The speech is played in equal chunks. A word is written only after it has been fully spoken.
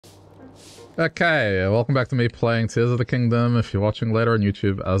Okay, welcome back to me playing Tears of the Kingdom. If you're watching later on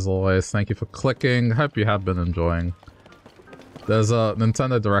YouTube, as always, thank you for clicking. Hope you have been enjoying. There's a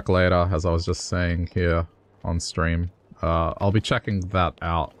Nintendo Direct later, as I was just saying here on stream. I'll be checking that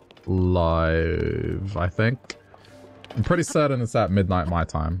out live, I think. I'm pretty certain it's at midnight my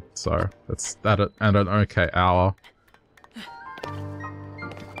time, so it's at an okay hour.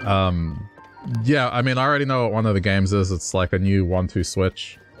 Yeah, I mean, I already know what one of the games is. It's like a new 1-2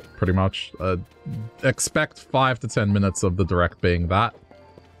 switch, pretty much. Expect 5 to 10 minutes of the Direct being that,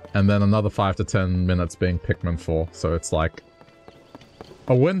 and then another 5 to 10 minutes being Pikmin 4. So it's like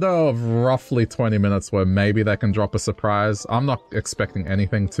a window of roughly 20 minutes where maybe they can drop a surprise. I'm not expecting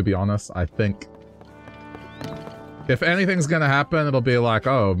anything, to be honest. I think if anything's gonna happen, it'll be like,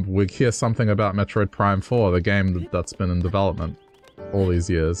 oh, we hear something about Metroid Prime 4, the game that's been in development all these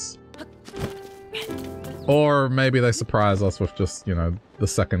years. Or maybe they surprise us with just, you know, the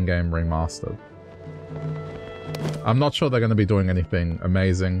second game remastered. I'm not sure they're going to be doing anything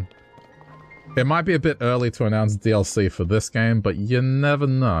amazing. It might be a bit early to announce DLC for this game, but you never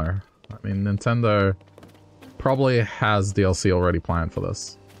know. I mean, Nintendo probably has DLC already planned for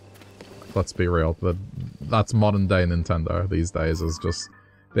this. Let's be real. That's modern day Nintendo these days, is just...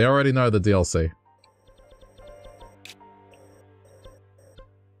 they already know the DLC.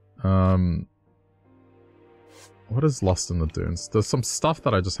 What is Lost in the Dunes? There's some stuff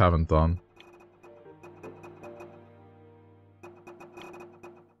that I just haven't done.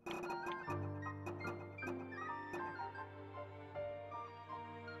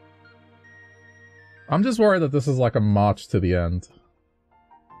 I'm just worried that this is like a march to the end.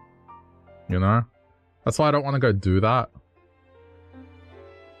 You know? That's why I don't want to go do that.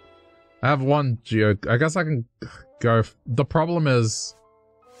 I have one I guess I can go... the problem is...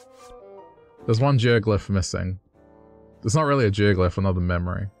 there's one geoglyph missing. It's not really a geoglyph, another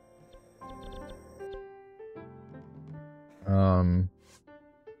memory.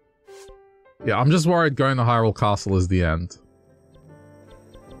 Yeah, I'm just worried going to Hyrule Castle is the end.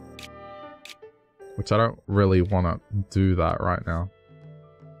 Which I don't really want to do that right now.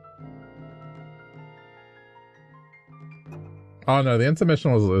 Oh no, the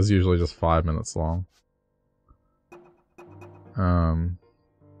intermission is usually just 5 minutes long.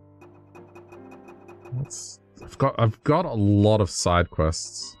 I've got a lot of side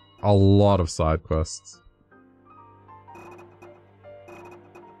quests. A lot of side quests.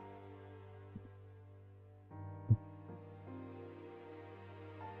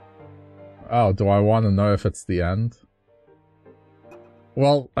 Oh, do I want to know if it's the end?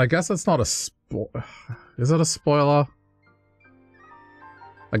 Well, I guess it's not a is it a spoiler?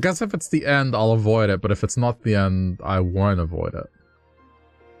 I guess if it's the end, I'll avoid it, but if it's not the end, I won't avoid it.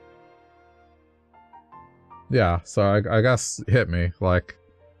 Yeah, so I guess hit me. Like,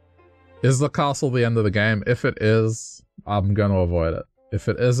 is the castle the end of the game? If it is, I'm gonna avoid it. If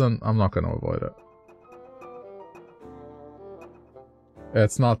it isn't, I'm not gonna avoid it.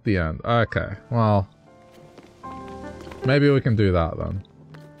 It's not the end. Okay, well, maybe we can do that then.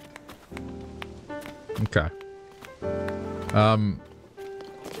 Okay.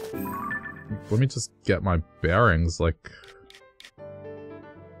 Let me just get my bearings, like...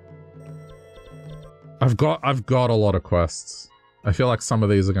 I've got a lot of quests. I feel like some of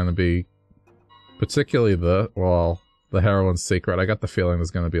these are going to be... particularly the Heroine's Secret. I got the feeling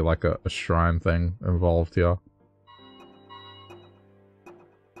there's going to be like a shrine thing involved here.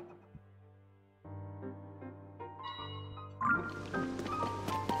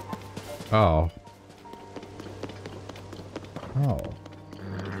 Oh. Oh.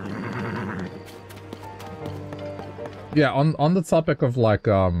 Yeah, on the topic of like,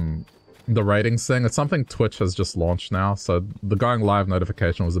 the ratings thing, it's something Twitch has just launched now, so the going live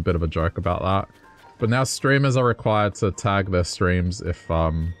notification was a bit of a joke about that. But now streamers are required to tag their streams if,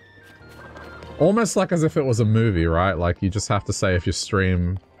 almost like as if it was a movie, right? Like, you just have to say if your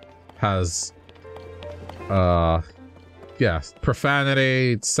stream has, yeah,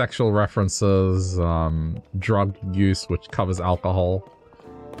 profanity, sexual references, drug use, which covers alcohol.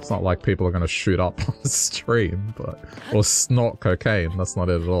 It's not like people are gonna shoot up on the stream, but... or snort cocaine, that's not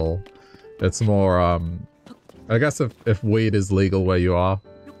it at all. It's more, I guess if weed is legal where you are,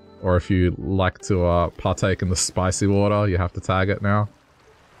 or if you like to, partake in the spicy water, you have to tag it now.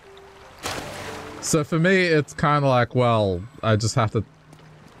 So for me, it's kind of like, well, I just have to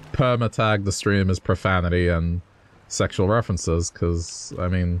perma-tag the stream as profanity and sexual references, because, I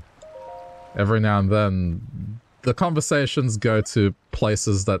mean, every now and then, the conversations go to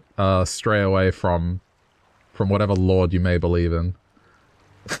places that, stray away from whatever lord you may believe in.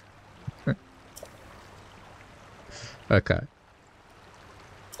 Okay.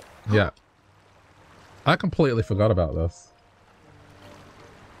 Yeah. I completely forgot about this.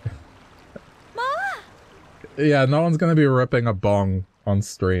 Yeah, no one's gonna be ripping a bong on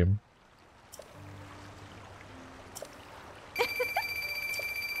stream.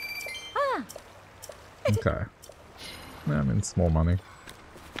 Okay. Yeah, I mean, small money.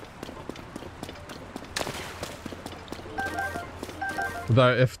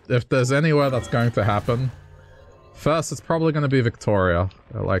 Though, if there's anywhere that's going to happen, first it's probably going to be Victoria.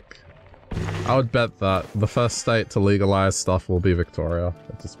 Like, I would bet that the first state to legalize stuff will be Victoria.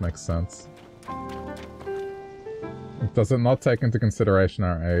 It just makes sense. Does it not take into consideration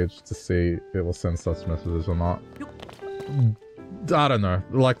our age to see it will send such messages or not? I don't know.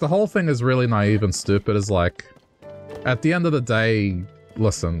 Like, the whole thing is really naive and stupid. Is like, at the end of the day,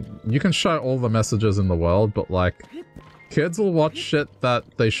 listen, you can show all the messages in the world, but like, kids will watch shit that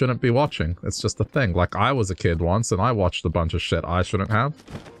they shouldn't be watching. It's just a thing. Like, I was a kid once and I watched a bunch of shit I shouldn't have.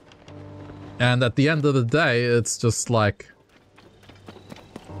 And at the end of the day, it's just like,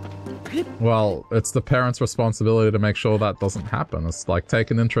 well, it's the parent's responsibility to make sure that doesn't happen. It's like, take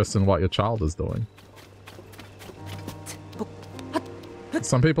an interest in what your child is doing.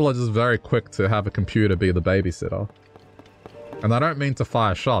 Some people are just very quick to have a computer be the babysitter. And I don't mean to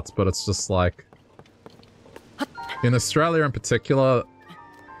fire shots, but it's just like, in Australia in particular,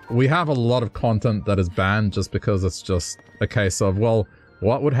 we have a lot of content that is banned just because it's just a case of, well,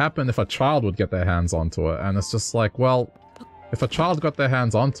 what would happen if a child would get their hands onto it? And it's just like, well, if a child got their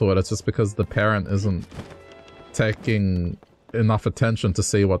hands onto it, it's just because the parent isn't taking enough attention to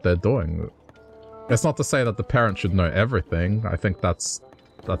see what they're doing. It's not to say that the parent should know everything. I think that's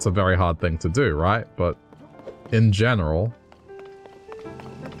a very hard thing to do, right? But in general,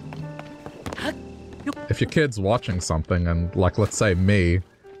 if your kid's watching something and, like, let's say me,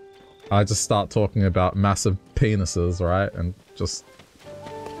 I just start talking about massive penises, right? And just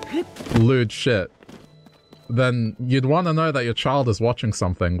lewd shit, then you'd want to know that your child is watching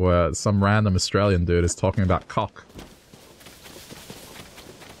something where some random Australian dude is talking about cock.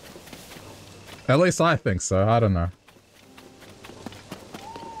 At least I think so, I don't know.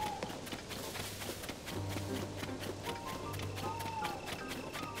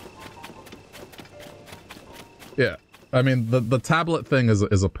 Yeah, I mean, the tablet thing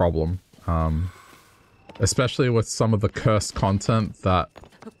is a problem. Especially with some of the cursed content that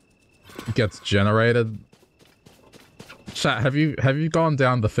gets generated. Chat, have you gone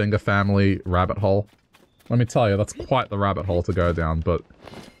down the Finger Family rabbit hole? Let me tell you, that's quite the rabbit hole to go down, but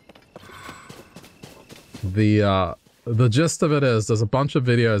the gist of it is there's a bunch of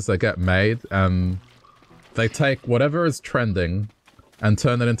videos that get made and they take whatever is trending and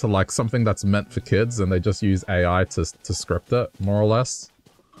turn it into like something that's meant for kids, and they just use AI to script it, more or less.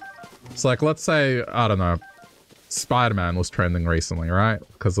 So like, let's say, I don't know, Spider-Man was trending recently, right?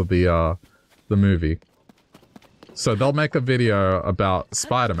 Because of the movie. So they'll make a video about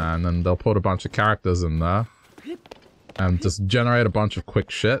Spider-Man and they'll put a bunch of characters in there and just generate a bunch of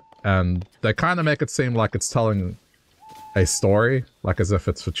quick shit, and they kind of make it seem like it's telling a story, like as if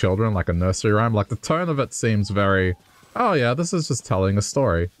it's for children, like a nursery rhyme. Like the tone of it seems very, oh yeah, this is just telling a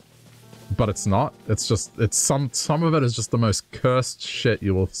story. But it's not. It's just, it's some of it is just the most cursed shit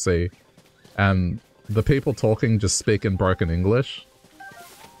you will see. And the people talking just speak in broken English.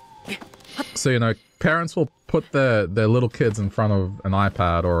 So, you know, parents will put their little kids in front of an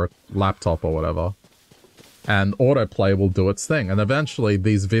iPad or a laptop or whatever, and autoplay will do its thing. And eventually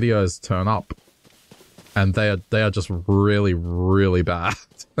these videos turn up and they are just really, really bad.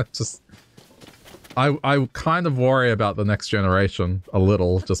 Just, I kind of worry about the next generation a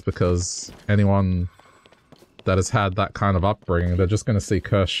little, just because anyone that has had that kind of upbringing, they're just going to see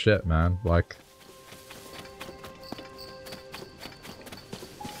cursed shit, man. Like,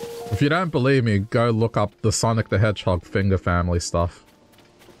 if you don't believe me, go look up the Sonic the Hedgehog Finger Family stuff.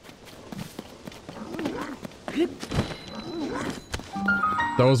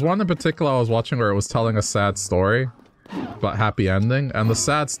 There was one in particular I was watching where it was telling a sad story, but happy ending, and the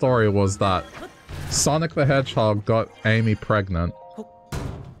sad story was that Sonic the Hedgehog got Amy pregnant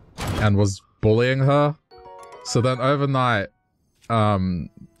and was bullying her. So then overnight,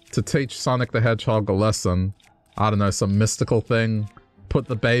 to teach Sonic the Hedgehog a lesson, I don't know, some mystical thing, put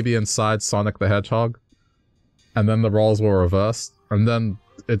the baby inside Sonic the Hedgehog, and then the roles were reversed, and then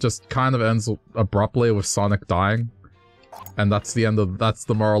it just kind of ends abruptly with Sonic dying. And that's the end of, that's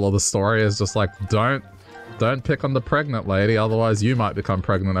the moral of the story, is just like, don't pick on the pregnant lady, otherwise you might become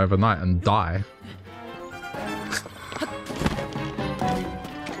pregnant overnight and die.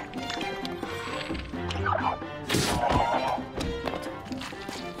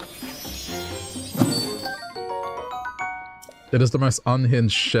 It is the most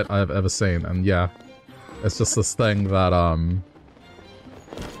unhinged shit I've ever seen, and yeah, it's just this thing that,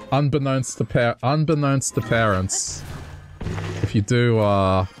 unbeknownst to parents, if you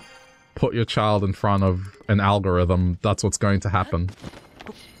do, put your child in front of an algorithm, that's what's going to happen.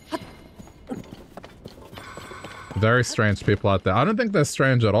 Very strange people out there. I don't think they're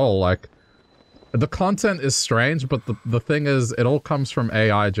strange at all, like, the content is strange, but the thing is, it all comes from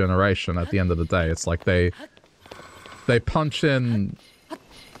AI generation at the end of the day. It's like they punch in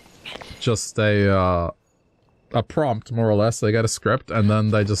just a prompt, more or less. They get a script, and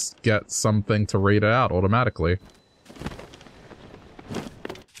then they just get something to read it out automatically.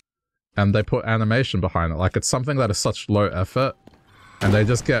 And they put animation behind it. Like, it's something that is such low effort, and they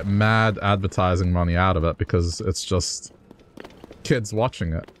just get mad advertising money out of it because it's just kids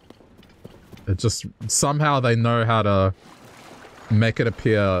watching it. It just, somehow they know how to make it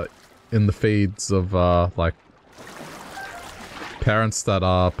appear in the feeds of, like, parents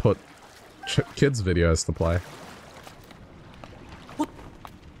that, put kids' videos to play.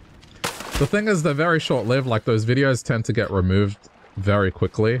 The thing is, they're very short-lived. Like, those videos tend to get removed very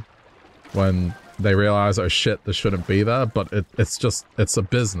quickly when they realize, oh shit, this shouldn't be there, but it's just, it's a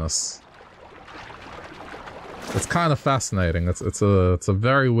business. It's kind of fascinating. It's a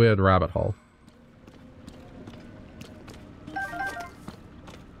very weird rabbit hole.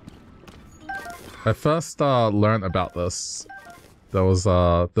 I first learned about this. There's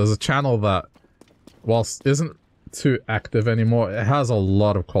a channel that, whilst isn't too active anymore, it has a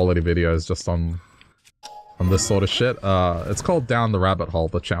lot of quality videos just on this sort of shit. It's called Down the Rabbit Hole,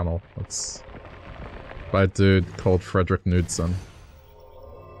 the channel. It's by a dude called Frederick Knudsen.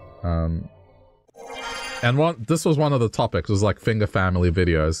 And this was one of the topics, was like finger family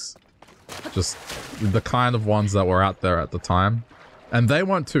videos. Just the kind of ones that were out there at the time. And they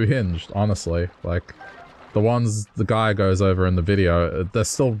weren't too hinged, honestly. Like, the ones the guy goes over in the video, they're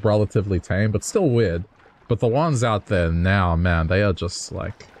still relatively tame, but still weird. But the ones out there now, man, they are just,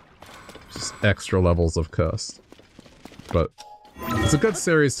 like, just extra levels of cursed. But it's a good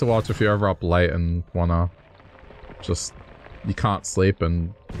series to watch if you're ever up late and wanna just... you can't sleep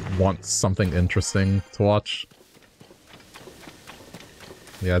and want something interesting to watch.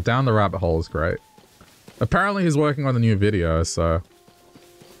 Yeah, Down the Rabbit Hole is great. Apparently he's working on a new video, so...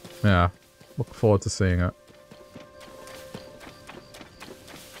 yeah, look forward to seeing it.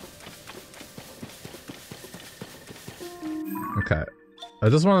 Okay. I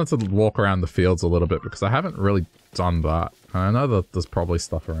just wanted to walk around the fields a little bit because I haven't really done that. I know that there's probably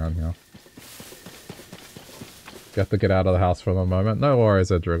stuff around here. You have to get out of the house for the moment. No worries,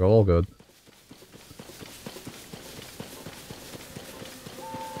 Edrigal, all good.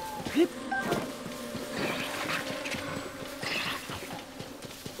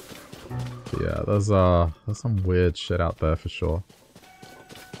 Yeah, there's some weird shit out there for sure.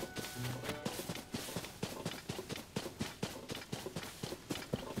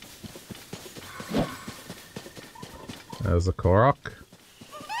 There's a Korok.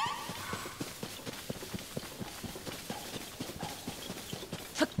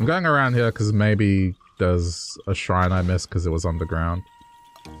 I'm going around here because maybe there's a shrine I missed because it was underground.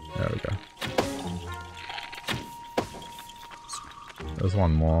 There we go. There's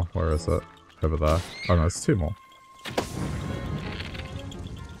one more. Where is it? Over there. Oh no, it's two more.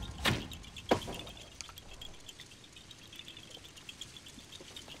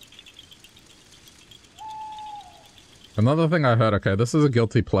 Another thing I heard, okay, this is a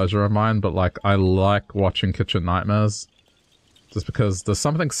guilty pleasure of mine, but like, I like watching Kitchen Nightmares. Just because there's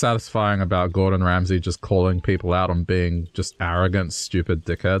something satisfying about Gordon Ramsay just calling people out on being just arrogant, stupid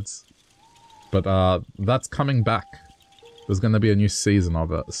dickheads. But that's coming back. There's gonna be a new season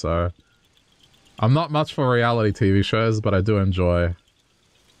of it, so... I'm not much for reality TV shows, but I do enjoy...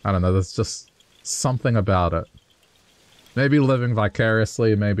 I don't know, there's just something about it. Maybe living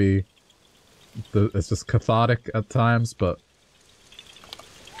vicariously, maybe... it's just cathartic at times, but...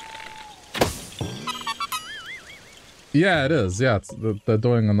 yeah, it is, yeah, they're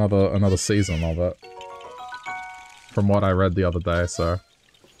doing another season of it. From what I read the other day, so...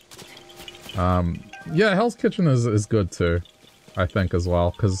 yeah, Hell's Kitchen is good too, I think, as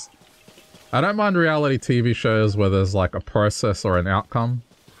well, because... I don't mind reality TV shows where there's like a process or an outcome.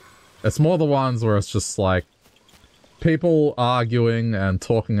 It's more the ones where it's just like... people arguing and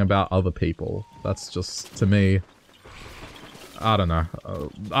talking about other people. That's just, to me... I don't know.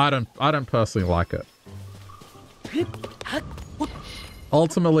 I don't personally like it.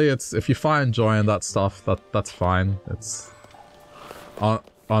 Ultimately, it's... if you find joy in that stuff, that's fine. It's...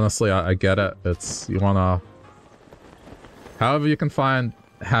 honestly, I get it. It's... you wanna... however you can find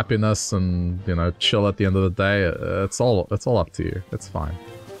happiness and, you know, chill at the end of the day, it's all up to you. It's fine.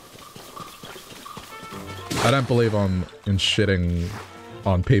 I don't believe in shitting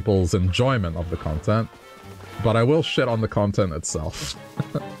on people's enjoyment of the content, but I will shit on the content itself.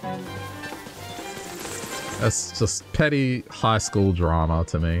 It's just petty high school drama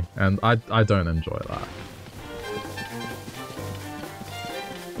to me, and I don't enjoy that.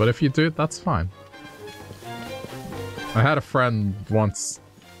 But if you do, that's fine. I had a friend once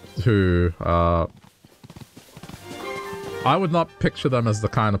who, I would not picture them as the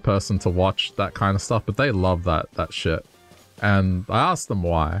kind of person to watch that kind of stuff, but they love that shit. And I asked them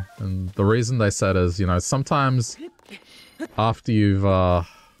why, and the reason they said is, you know, sometimes after you've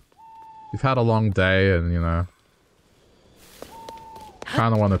had a long day and, you know,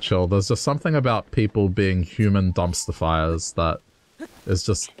 kind of want to chill, there's just something about people being human dumpster fires that is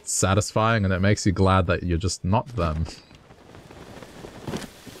just satisfying, and it makes you glad that you're just not them.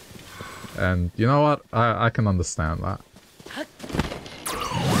 And you know what? I can understand that.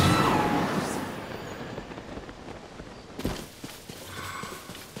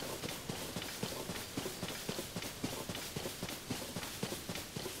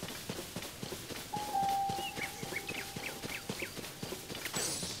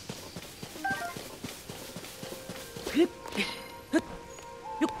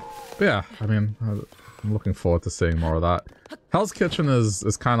 Yeah, I mean, I'm looking forward to seeing more of that. Hell's Kitchen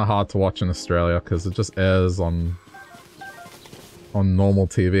is kind of hard to watch in Australia because it just airs on normal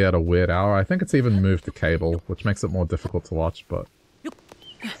TV at a weird hour. I think it's even moved to cable, which makes it more difficult to watch, but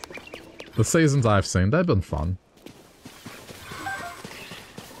the seasons I've seen, they've been fun.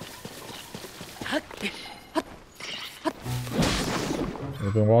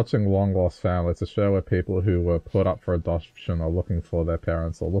 I've been watching Long Lost Family. It's a show where people who were put up for adoption are looking for their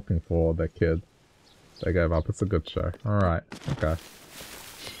parents or looking for their kid. They gave up. It's a good show. Alright. Okay.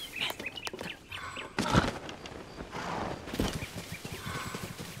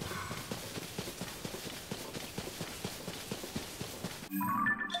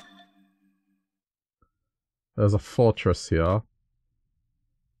 There's a fortress here.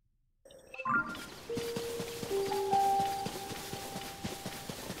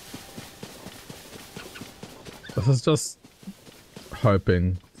 This is just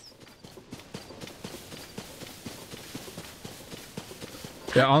hoping.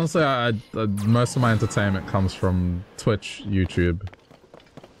 Yeah, honestly, most of my entertainment comes from Twitch, YouTube,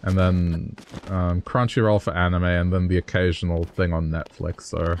 and then Crunchyroll for anime, and then the occasional thing on Netflix.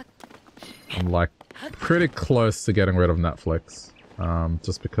 So I'm like pretty close to getting rid of Netflix,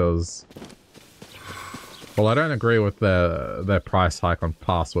 just because. Well, I don't agree with their price hike on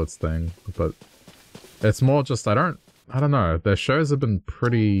passwords thing, but it's more just I don't know. Their shows have been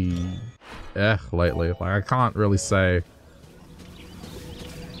pretty lately. Like, I can't really say.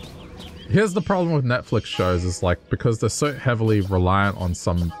 Here's the problem with Netflix shows is, like, because they're so heavily reliant on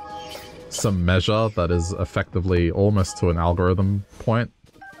some measure that is effectively almost to an algorithm point.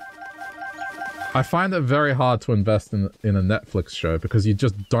 I find it very hard to invest in a Netflix show because you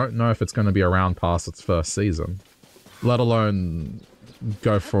just don't know if it's going to be around past its first season, let alone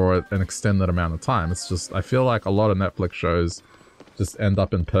go for an extended amount of time. It's just, I feel like a lot of Netflix shows just end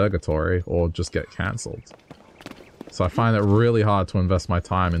up in purgatory or just get cancelled. So I find it really hard to invest my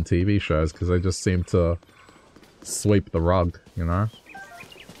time in TV shows because they just seem to sweep the rug, you know?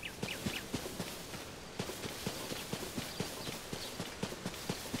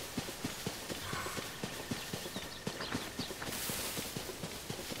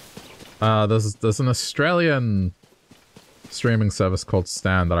 There's an Australian streaming service called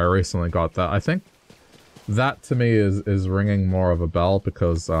Stan that I recently got that I think that to me is ringing more of a bell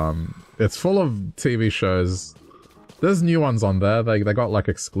because it's full of TV shows. There's new ones on there. They got like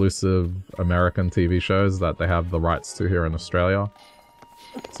exclusive American TV shows that they have the rights to here in Australia.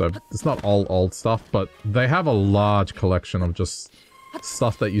 So it's not all old stuff, but they have a large collection of just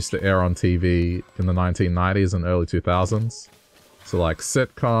stuff that used to air on TV in the 1990s and early 2000s. So like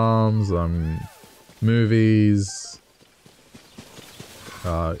sitcoms, movies,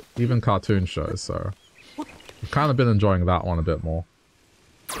 even cartoon shows. So I've kind of been enjoying that one a bit more.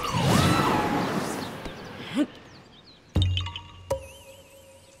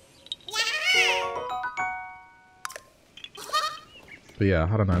 But yeah,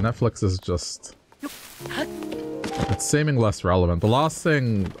 I don't know, Netflix is just... it's seeming less relevant. The last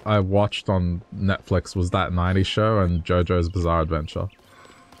thing I watched on Netflix was that 90s show and JoJo's Bizarre Adventure.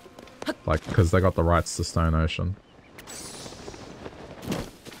 Like, because they got the rights to Stone Ocean.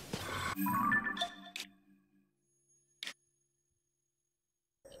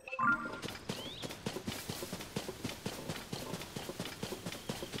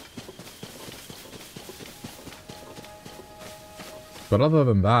 But other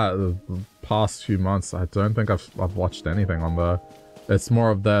than that, the past few months, I don't think I've watched anything on there. It's more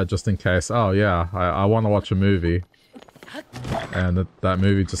of there just in case, oh yeah, I want to watch a movie. And that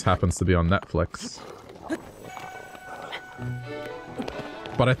movie just happens to be on Netflix.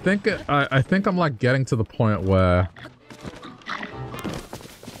 But I think I'm like getting to the point where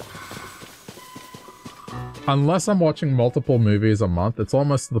unless I'm watching multiple movies a month, it's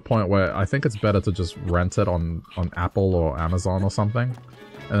almost to the point where I think it's better to just rent it on Apple or Amazon or something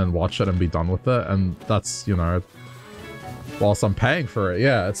and then watch it and be done with it. And that's, you know, whilst I'm paying for it,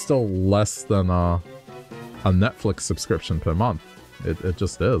 yeah, it's still less than a Netflix subscription per month. It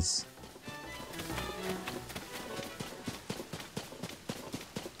just is.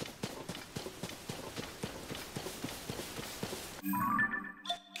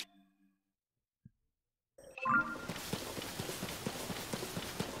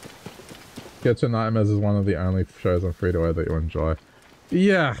 Kitchen Nightmares is one of the only shows on free-to-air that you enjoy.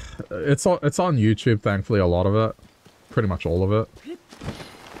 Yeah, it's on YouTube, thankfully, a lot of it. Pretty much all of it.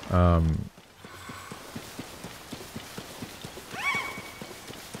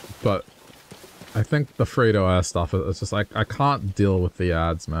 But I think the free-to-air stuff, it's just like, I can't deal with the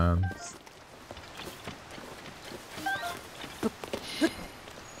ads, man.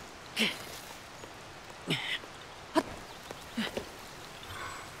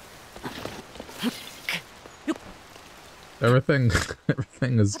 Everything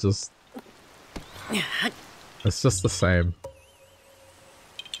is just... It's just the same.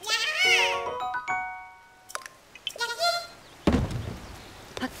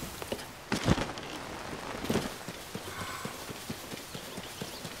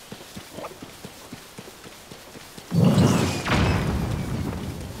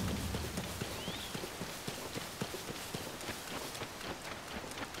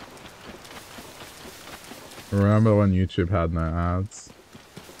 Remember when YouTube had no ads?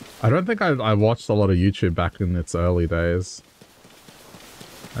 I don't think I watched a lot of YouTube back in its early days.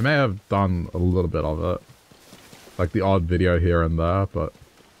 I may have done a little bit of it. Like the odd video here and there, but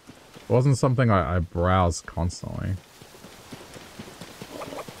it wasn't something I browsed constantly.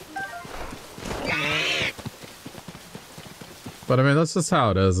 But I mean, that's just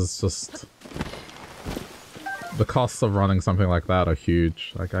how it is. It's just... The costs of running something like that are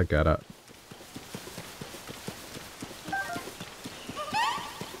huge. Like, I get it.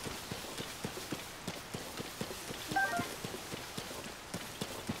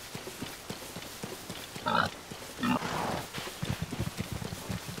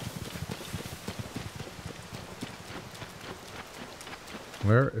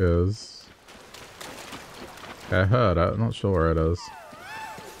 Where is... I heard it, I'm not sure where it is.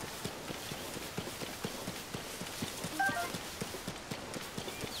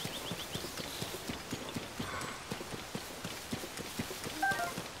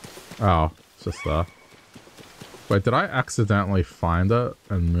 Oh, it's just there. Wait, did I accidentally find it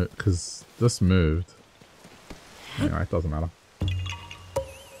and move? Because this moved. Anyway, it doesn't matter.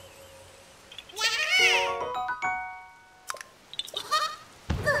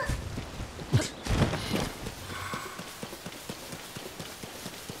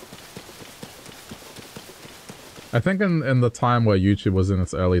 I think in the time where YouTube was in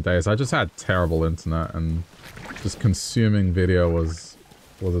its early days, I just had terrible internet and just consuming video was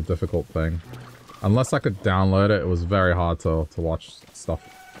a difficult thing. Unless I could download it, it was very hard to watch stuff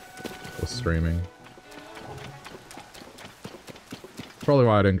or streaming. Probably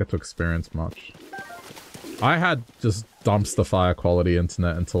why I didn't get to experience much. I had just dumpster fire quality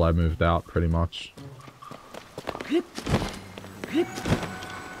internet until I moved out, pretty much.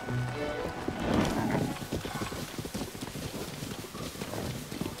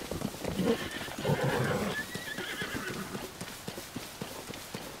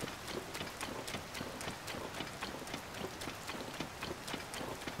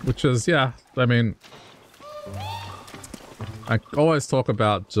 Which is, yeah, I mean, I always talk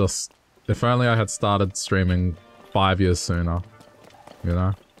about just, if only I had started streaming 5 years sooner, you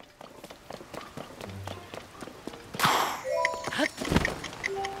know?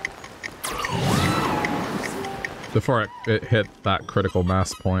 Before it hit that critical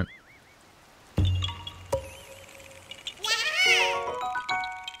mass point.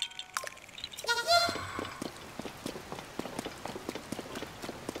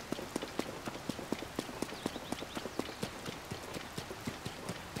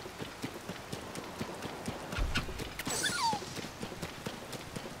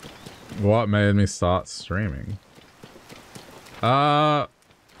 What made me start streaming? I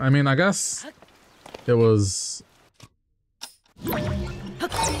mean, I guess it was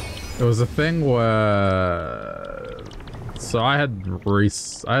a thing where So I had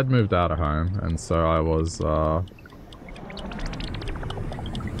moved out of home, and so I was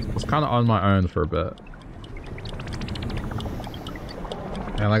kind of on my own for a bit.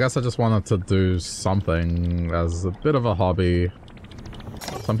 And I guess I just wanted to do something as a bit of a hobby.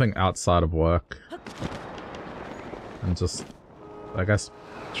 Something outside of work. And just, I guess,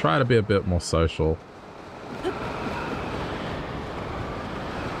 try to be a bit more social.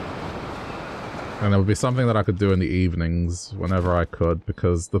 And it would be something that I could do in the evenings whenever I could,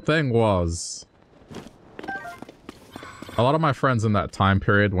 because the thing was, a lot of my friends in that time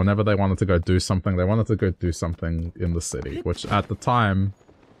period, whenever they wanted to go do something, they wanted to go do something in the city, which at the time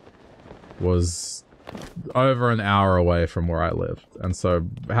was over an hour away from where I lived. And so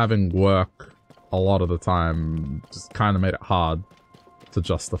having work a lot of the time just kind of made it hard to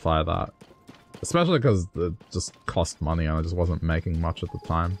justify that. Especially because it just cost money and I just wasn't making much at the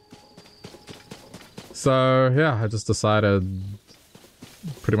time. So yeah, I just decided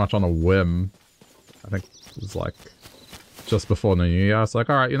pretty much on a whim. I think it was like just before the New Year. I was like,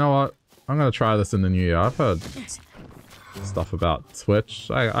 alright, you know what? I'm gonna try this in the New Year. I've heard stuff about Twitch.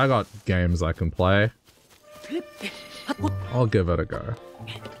 I got games I can play. I'll give it a go.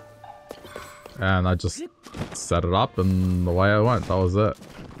 And I just set it up and away I went. That was it.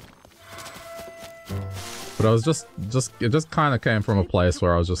 But I was it just kind of came from a place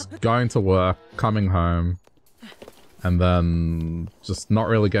where I was just going to work, coming home, and then just not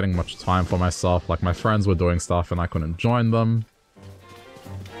really getting much time for myself. Like, my friends were doing stuff and I couldn't join them.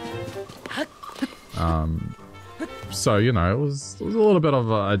 So, you know, it was a little bit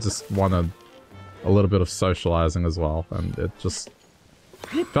of I just wanted a little bit of socializing as well, and it just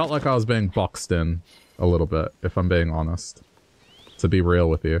felt like I was being boxed in a little bit, if I'm being honest, to be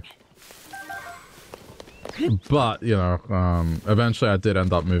real with you. But, you know, eventually I did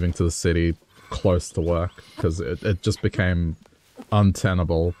end up moving to the city close to work, because it just became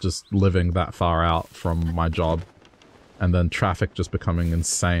untenable just living that far out from my job, and then traffic just becoming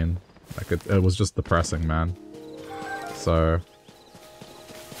insane. Like, it was just depressing, man. So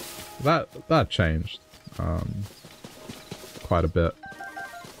that changed quite a bit.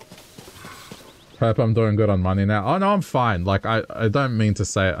 Hope I'm doing good on money now. Oh no, I'm fine. Like, I don't mean to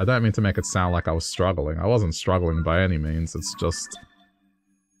say, I don't mean to make it sound like I was struggling. I wasn't struggling by any means. It's just,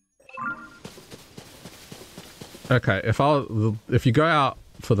 okay, if you go out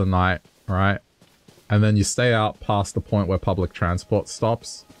for the night, right, and then you stay out past the point where public transport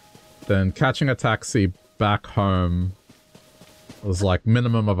stops, then catching a taxi back home was like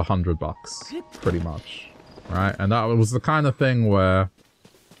minimum of $100, pretty much, right? And that was the kind of thing where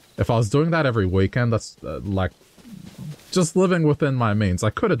if I was doing that every weekend, that's like just living within my means. I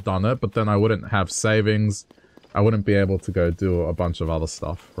could have done it, but then I wouldn't have savings. I wouldn't be able to go do a bunch of other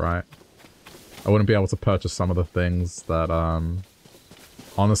stuff, right? I wouldn't be able to purchase some of the things that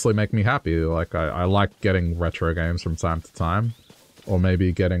honestly make me happy. Like, I like getting retro games from time to time, or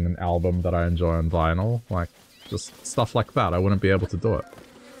maybe getting an album that I enjoy on vinyl, like just stuff like that. I wouldn't be able to do it.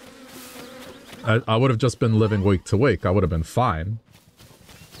 I would have just been living week to week. I would have been fine.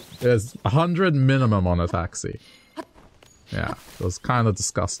 There's 100 minimum on a taxi. Yeah, it was kind of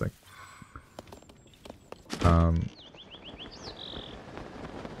disgusting.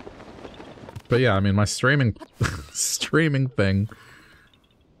 But yeah, I mean, my streaming thing,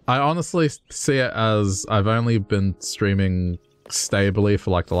 I honestly see it as I've only been streaming stably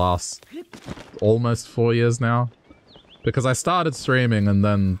for like the last almost 4 years now, because I started streaming and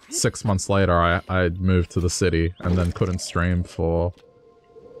then 6 months later I moved to the city and then couldn't stream for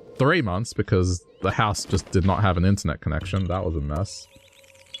 3 months because the house just did not have an internet connection. That was a mess.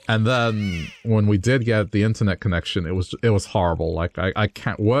 And then when we did get the internet connection, it was horrible. Like, I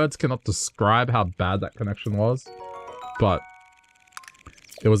can't, words cannot describe how bad that connection was, but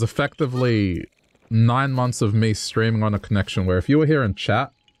it was effectively 9 months of me streaming on a connection where if you were here in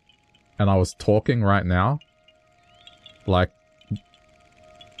chat and I was talking right now, like,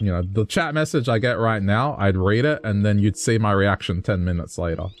 you know, the chat message I get right now, I'd read it and then you'd see my reaction 10 minutes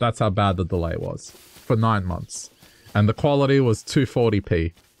later. That's how bad the delay was for 9 months. And the quality was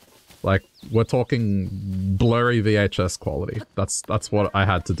 240p. Like, we're talking blurry VHS quality. That's what I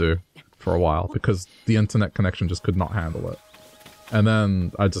had to do for a while because the internet connection just could not handle it. And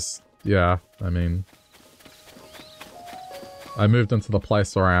then I just, yeah, I mean, I moved into the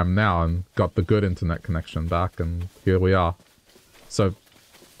place where I am now and got the good internet connection back, and here we are. So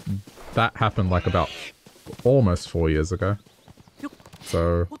that happened like about almost 4 years ago.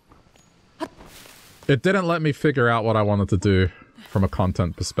 So it didn't let me figure out what I wanted to do from a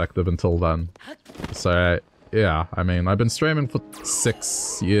content perspective until then. So yeah, I mean, I've been streaming for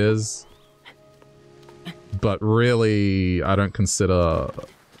 6 years. But really, I don't consider,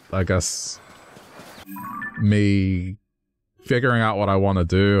 I guess, me figuring out what I want to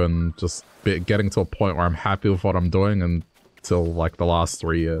do and just getting to a point where I'm happy with what I'm doing until like the last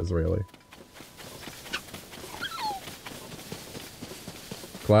 3 years, really.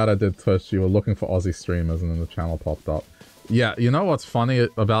 Glad I did Twitch. You were looking for Aussie streamers and then the channel popped up. Yeah, you know what's funny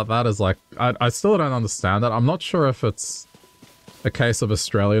about that is like, I still don't understand that. I'm not sure if it's a case of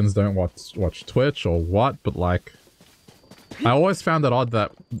Australians don't watch Twitch or what, but like, I always found it odd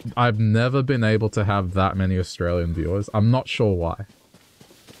that I've never been able to have that many Australian viewers. I'm not sure why.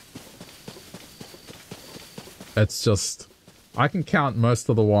 It's just, I can count most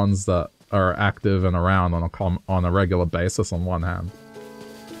of the ones that are active and around on a regular basis on one hand.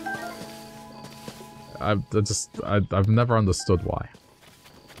 I've never understood why.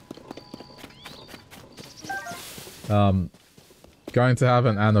 Going to have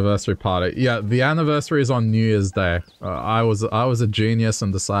an anniversary party. Yeah, the anniversary is on New Year's Day. I was a genius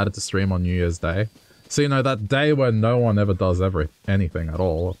and decided to stream on New Year's Day. So, you know, that day where no one ever does anything at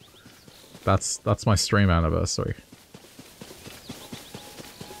all. That's my stream anniversary.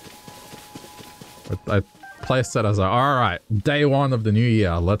 I placed it as a, alright, day one of the new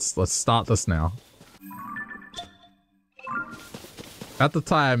year. Let's start this now. At the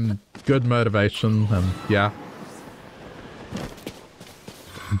time, good motivation, and yeah.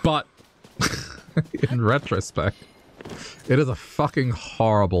 But, in retrospect, it is a fucking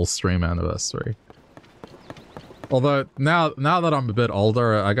horrible stream anniversary. Although, now that I'm a bit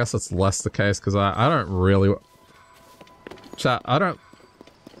older, I guess it's less the case, because I don't really... Chat,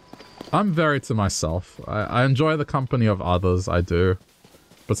 I'm very to myself. I enjoy the company of others, I do.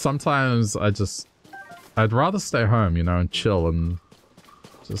 But sometimes I'd rather stay home, you know, and chill and...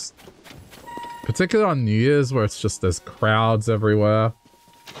 Just, particularly on New Year's where it's just there's crowds everywhere.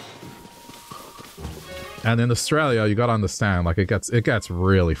 And in Australia, you gotta understand, like it gets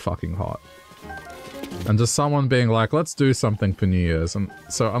really fucking hot. And just someone being like, let's do something for New Year's. And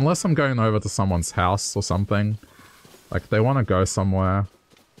so unless I'm going over to someone's house or something, like they want to go somewhere,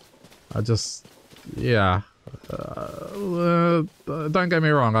 I just, yeah. Don't get me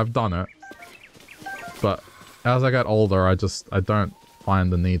wrong, I've done it. But as I get older, I don't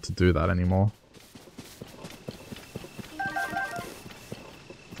find the need to do that anymore.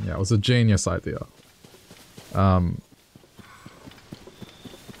 Yeah, it was a genius idea.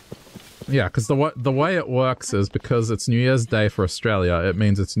 Yeah, because the way it works is because it's New Year's Day for Australia, it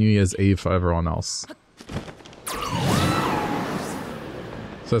means it's New Year's Eve for everyone else.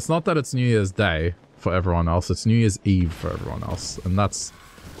 So it's not that it's New Year's Day for everyone else, it's New Year's Eve for everyone else. And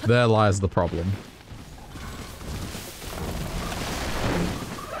there lies the problem.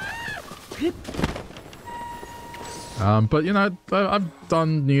 But you know, I've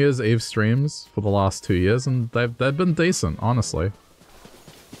done New Year's Eve streams for the last 2 years, and they've been decent, honestly.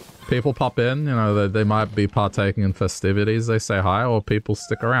 People pop in, you know, they might be partaking in festivities, they say hi, or people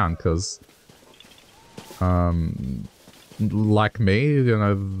stick around because, like me, you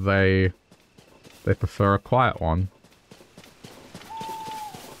know, they prefer a quiet one.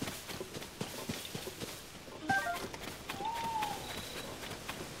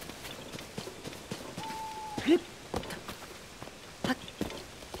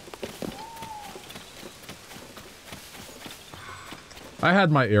 I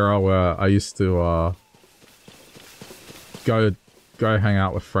had my era where I used to go hang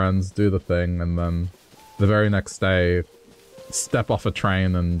out with friends, do the thing, and then the very next day step off a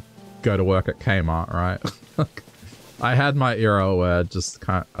train and go to work at Kmart, right? I had my era where just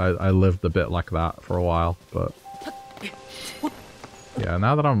I lived a bit like that for a while, but yeah,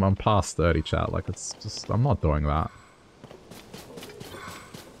 now that I'm past 30, chat, like it's just, I'm not doing that.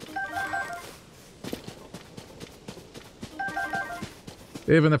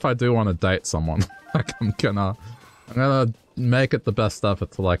 Even if I do want to date someone, like I'm gonna make it the best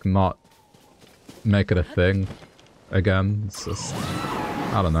effort to like not make it a thing again. It's just,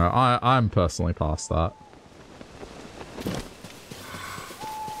 I don't know. I'm personally past that.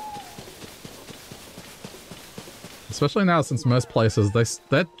 Especially now since most places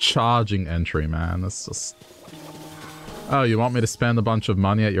they're charging entry, man. It's just, oh, you want me to spend a bunch of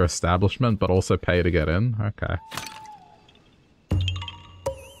money at your establishment but also pay to get in? Okay.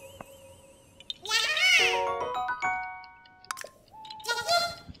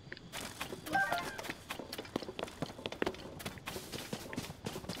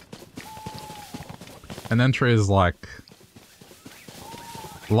 An entry is like...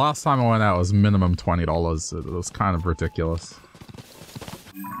 Last time I went out was minimum $20. It was kind of ridiculous.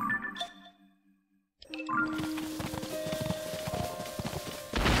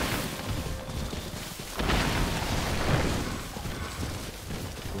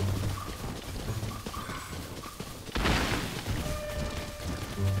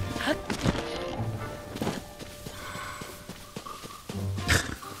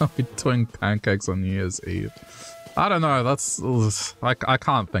 Doing pancakes on New Year's Eve. I don't know, that's... I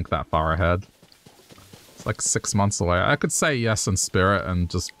can't think that far ahead. It's like 6 months away. I could say yes in spirit and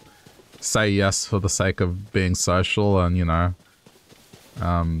just say yes for the sake of being social and, you know,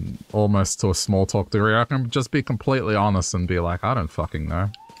 almost to a small talk degree. I can just be completely honest and be like, I don't fucking know.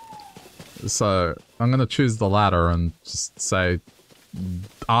 So, I'm gonna choose the latter and just say,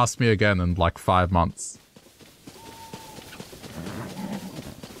 ask me again in like 5 months.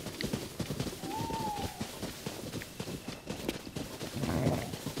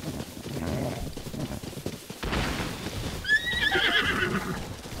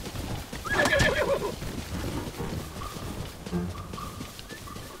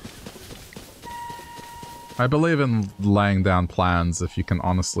 I believe in laying down plans if you can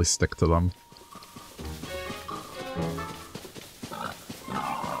honestly stick to them.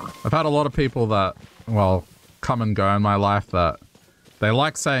 I've had a lot of people that, well, come and go in my life that they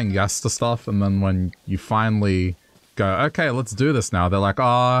like saying yes to stuff, and then when you finally go, okay, let's do this now, they're like,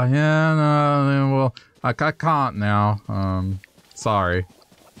 oh, yeah, no, well, I can't now, sorry.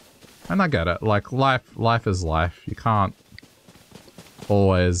 And I get it, like, life is life. You can't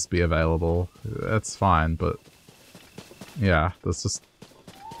always be available. It's fine, but yeah,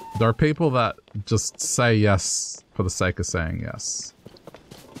 there are people that just say yes for the sake of saying yes.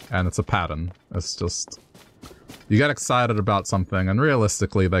 And it's a pattern. It's just, you get excited about something and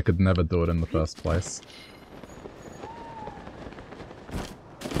realistically they could never do it in the first place.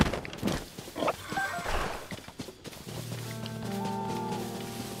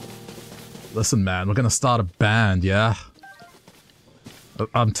 Listen, man, we're gonna start a band, yeah?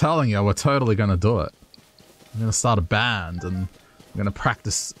 I'm telling you, we're totally gonna do it. We're gonna start a band and we're gonna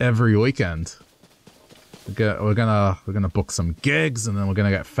practice every weekend. We're gonna book some gigs and then we're gonna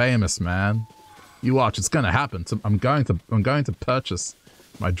get famous, man. You watch, it's gonna happen. I'm going to purchase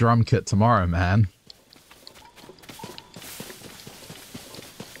my drum kit tomorrow, man.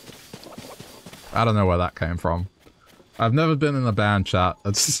 I don't know where that came from. I've never been in a band, chat.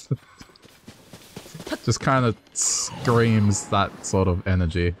 It's just kind of screams that sort of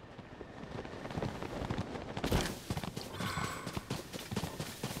energy.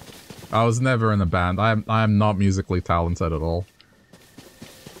 I was never in a band. I am not musically talented at all.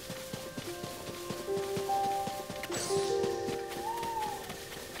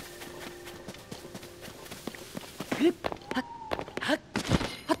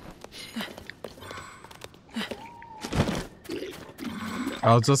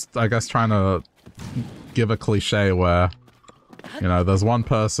 I was just, I guess, trying to give a cliche where, you know, there's one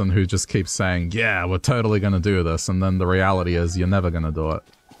person who just keeps saying, yeah, we're totally gonna do this, and then the reality is you're never gonna do it.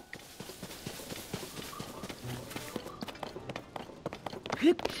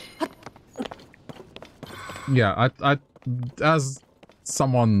 Yeah, I as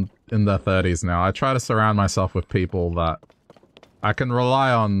someone in their 30s now, I try to surround myself with people that I can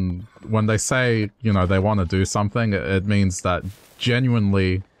rely on. When they say, you know, they want to do something, it means that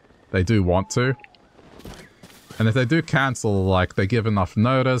genuinely they do want to. And if they do cancel, like, they give enough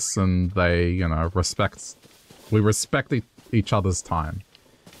notice and they, you know, we respect each other's time.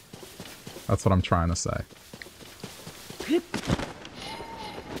 That's what I'm trying to say.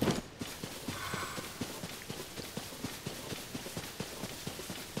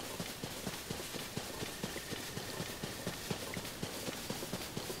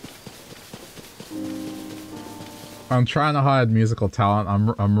 I'm trying to hide musical talent.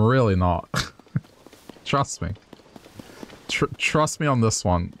 I'm really not. Trust me. Trust me on this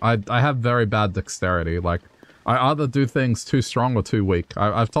one. I have very bad dexterity. Like, I either do things too strong or too weak.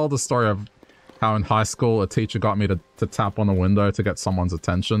 I've told the story of how in high school a teacher got me to tap on a window to get someone's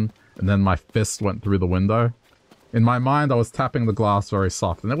attention, and then my fist went through the window. In my mind, I was tapping the glass very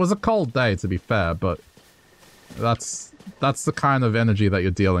soft, and it was a cold day, to be fair, but that's the kind of energy that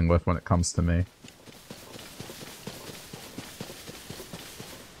you're dealing with when it comes to me.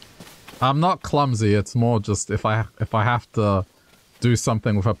 I'm not clumsy, it's more just if I have to do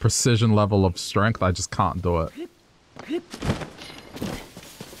something with a precision level of strength, I just can't do it.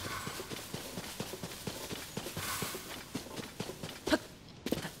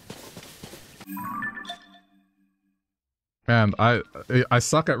 And I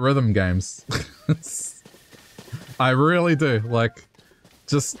suck at rhythm games. I really do. Like,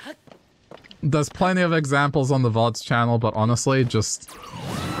 just, there's plenty of examples on the VODs channel, but honestly, just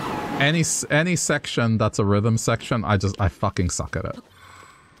any section that's a rhythm section, I fucking suck at it.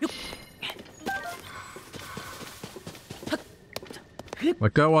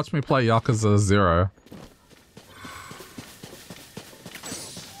 Like, go watch me play Yakuza 0.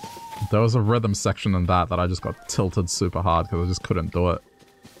 There was a rhythm section in that I just got tilted super hard because I just couldn't do it.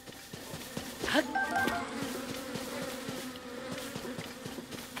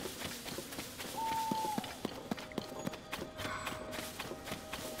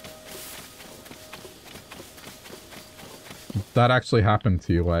 That actually happened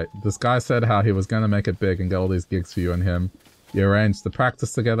to you, wait. This guy said how he was going to make it big and get all these gigs for you and him. You arranged to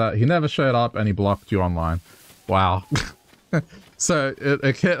practice together. He never showed up and he blocked you online. Wow. So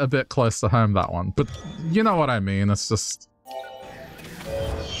it hit a bit close to home, that one. But you know what I mean. It's just...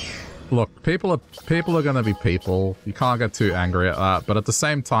 Look, people are going to be people. You can't get too angry at that. But at the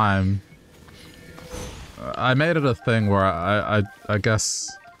same time, I made it a thing where I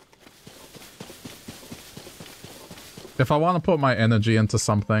guess... If I want to put my energy into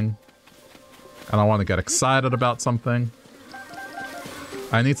something, and I want to get excited about something,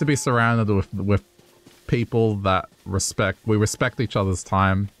 I need to be surrounded with people that we respect each other's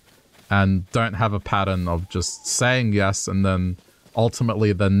time, and don't have a pattern of just saying yes, and then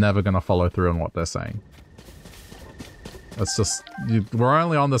ultimately they're never going to follow through on what they're saying. It's just, we're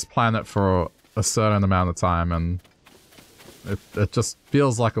only on this planet for a certain amount of time, and it just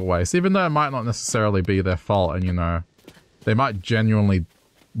feels like a waste, even though it might not necessarily be their fault, and you know, they might genuinely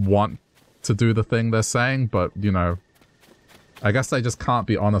want to do the thing they're saying, but, you know, I guess they just can't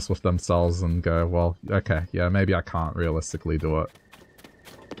be honest with themselves and go, well, okay, yeah, maybe I can't realistically do it.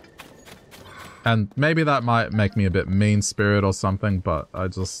 And maybe that might make me a bit mean-spirited or something, but I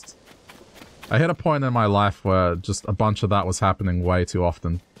hit a point in my life where just a bunch of that was happening way too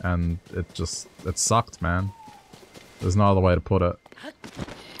often, and it sucked, man. There's no other way to put it.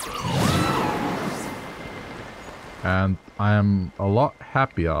 And I am a lot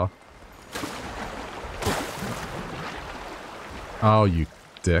happier. Oh, you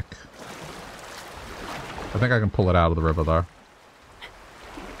dick. I think I can pull it out of the river, though.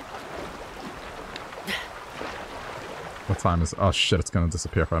 What time is it? Oh, shit, it's gonna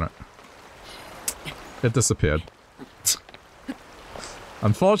disappear from it. It disappeared.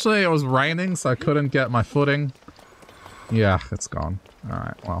 Unfortunately, it was raining, so I couldn't get my footing. Yeah, it's gone.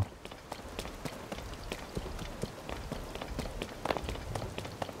 Alright, well.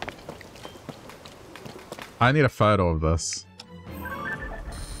 I need a photo of this.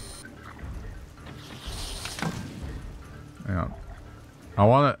 Hang on. I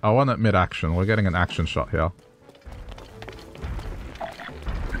want it mid-action. We're getting an action shot here.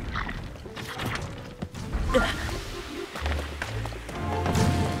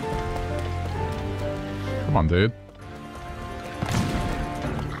 Come on, dude.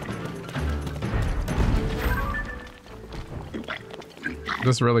 Is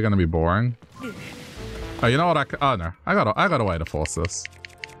this really gonna be boring? Oh, you know what? Oh no, I got a way to force this.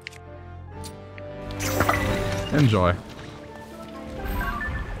 Enjoy.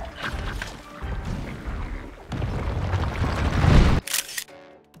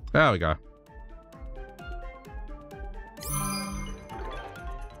 There we go.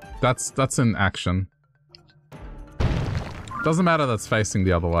 That's in action. Doesn't matter that's facing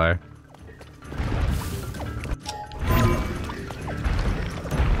the other way.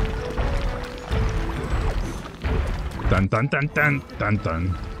 Dun dun dun dun dun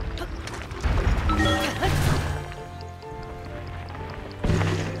dun.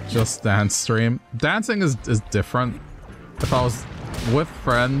 Just dance stream. Dancing is different. If I was with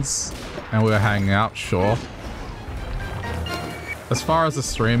friends and we were hanging out, sure. As far as the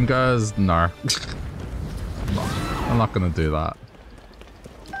stream goes, no. I'm not gonna do that.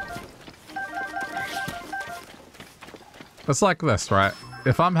 It's like this, right?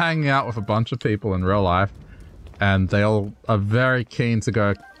 If I'm hanging out with a bunch of people in real life and they all are very keen to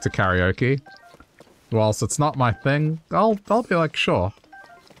go to karaoke, whilst it's not my thing, I'll be like, sure.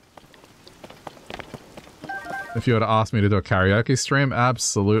 If you were to ask me to do a karaoke stream,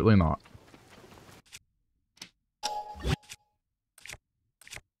 absolutely not.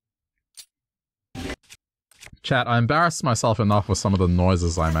 Chat, I embarrass myself enough with some of the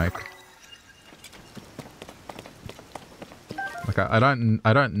noises I make. Like I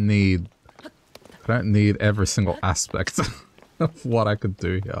don't need every single aspect of what I could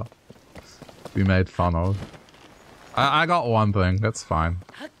do here to be made fun of. I got one thing, that's fine.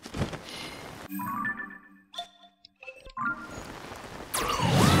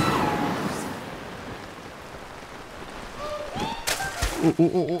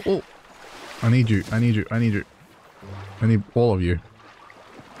 Oh. I need you. I need all of you.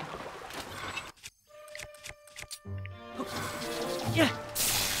 Yeah.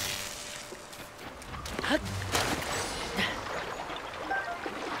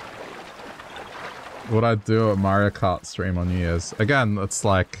 What I do a Mario Kart stream on New Year's. Again, it's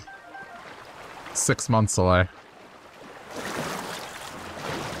like 6 months away.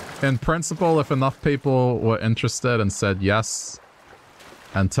 In principle, if enough people were interested and said yes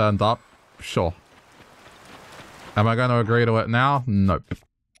and turned up, sure. Am I going to agree to it now? Nope.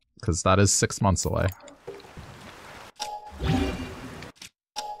 Because that is 6 months away.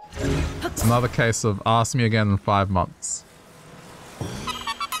 Another case of ask me again in 5 months.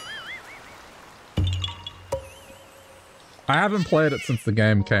 I haven't played it since the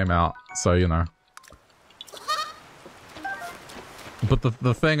game came out, so you know. But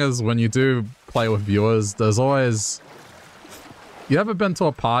the thing is, when you do play with viewers, there's always... You ever been to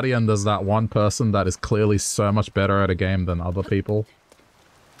a party and there's that one person that is clearly so much better at a game than other people?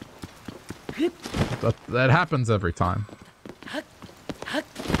 That happens every time.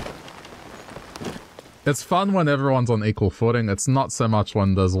 It's fun when everyone's on equal footing. It's not so much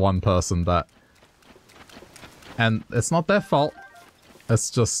when there's one person that... And it's not their fault.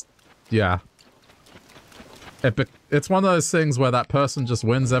 It's just... Yeah. It's one of those things where that person just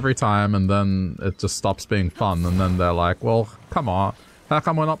wins every time and then it just stops being fun. And then they're like, well, come on. How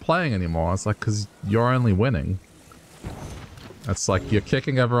come we're not playing anymore? It's like, because you're only winning. It's like you're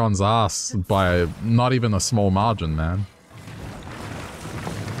kicking everyone's ass by not even a small margin, man.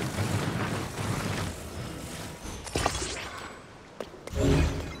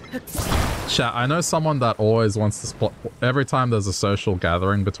 Chat, I know someone that always wants to split... Every time there's a social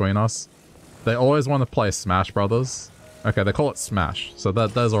gathering between us, they always want to play Smash Brothers. Okay, they call it Smash, so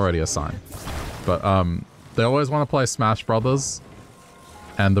there's already a sign. But, they always want to play Smash Brothers,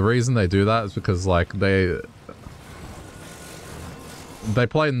 and the reason they do that is because, like, they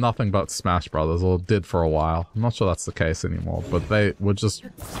play nothing but Smash Brothers, or did for a while. I'm not sure that's the case anymore, but they were just...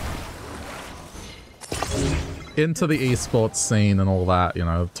 into the esports scene and all that, you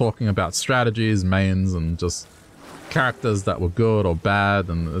know, talking about strategies, mains, and just characters that were good or bad,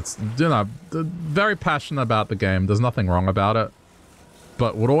 and it's, you know, very passionate about the game. There's nothing wrong about it,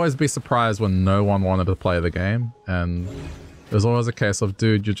 but would always be surprised when no one wanted to play the game, and there's always a case of,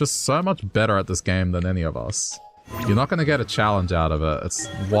 dude, you're just so much better at this game than any of us. You're not going to get a challenge out of it. It's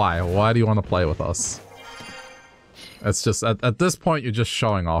why? Why do you want to play with us? It's just, at this point, you're just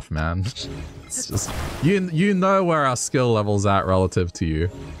showing off, man. It's just, you know where our skill level's at relative to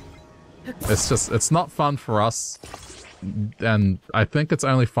you. It's just, it's not fun for us. And I think it's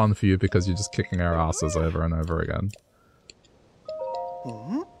only fun for you because you're just kicking our asses over and over again.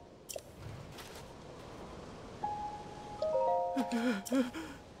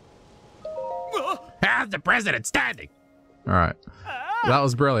 How's the president standing? Alright. That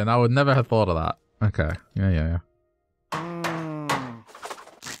was brilliant. I would never have thought of that. Okay. Yeah.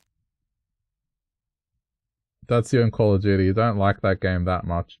 That's you in Call of Duty. You don't like that game that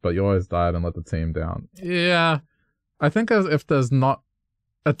much, but you always died and let the team down. Yeah. I think if there's not...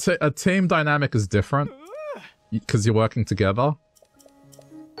 A team dynamic is different. Because you're working together.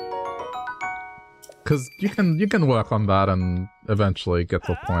 Because you can work on that and eventually get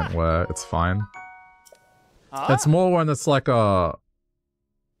to a point where it's fine. It's more when it's like a...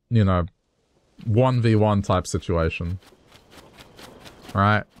 You know... 1v1 type situation.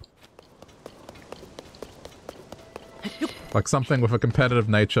 Right? Like something with a competitive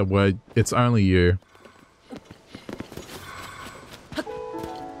nature where it's only you.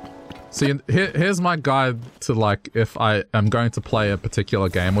 See, here's my guide to, like, if I am going to play a particular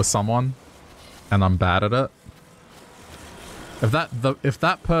game with someone and I'm bad at it. If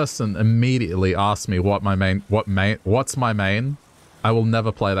that person immediately asks me what's my main, I will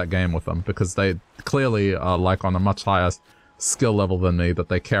never play that game with them because they clearly are, like, on a much higher skill level than me, that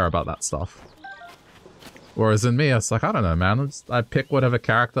they care about that stuff. Whereas in me, it's like, I don't know, man. I pick whatever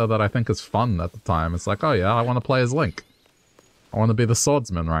character that I think is fun at the time. It's like, oh yeah, I want to play as Link. I want to be the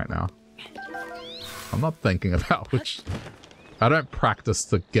swordsman right now. I'm not thinking about which... I don't practice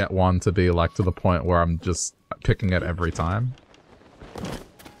to get one to be, like, to the point where I'm just picking it every time.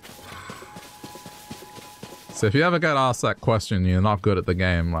 So if you ever get asked that question and you're not good at the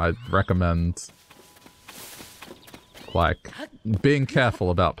game, I'd recommend, like, being careful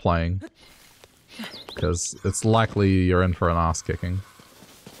about playing. Because it's likely you're in for an ass kicking.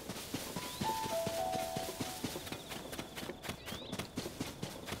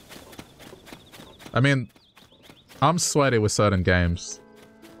 I mean, I'm sweaty with certain games.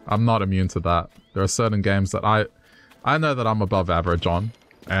 I'm not immune to that. There are certain games that I know that I'm above average on.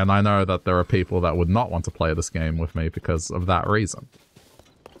 And I know that there are people that would not want to play this game with me because of that reason.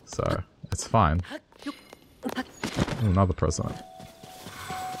 So, it's fine. Ooh, another president.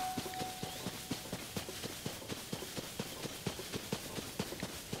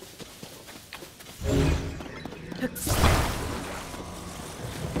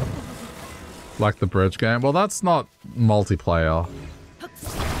 Like the bridge game? Well, that's not multiplayer.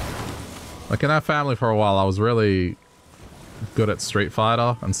 Like, in our family for a while, I was really good at Street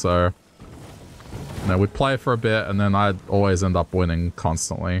Fighter, and so, you know, we'd play for a bit, and then I'd always end up winning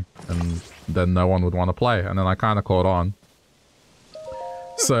constantly, and then no one would want to play, and then I kind of caught on.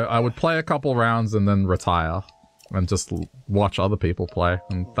 So I would play a couple rounds and then retire and just watch other people play.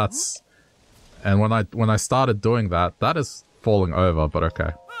 And that's... And when I started doing that, that is falling over, but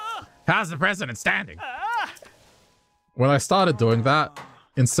okay. How's the president standing? When I started doing that,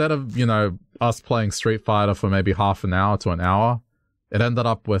 instead of, you know, us playing Street Fighter for maybe half an hour to an hour, it ended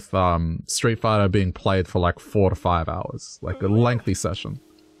up with Street Fighter being played for like 4 to 5 hours. Like a lengthy session.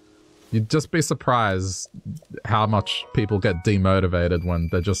 You'd just be surprised how much people get demotivated when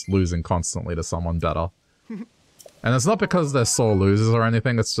they're just losing constantly to someone better. And it's not because they're sore losers or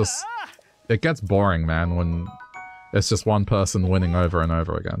anything, it's just... It gets boring, man, when it's just one person winning over and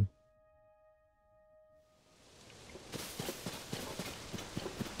over again.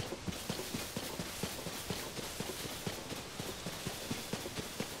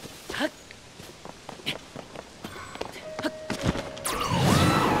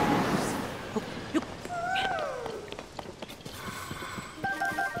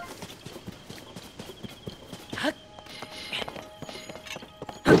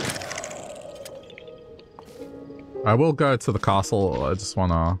 I will go to the castle. I just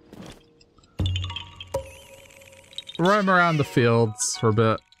wanna roam around the fields for a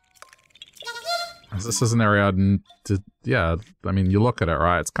bit. This is an area yeah, I mean, you look at it,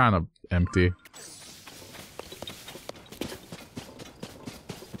 right? It's kind of empty.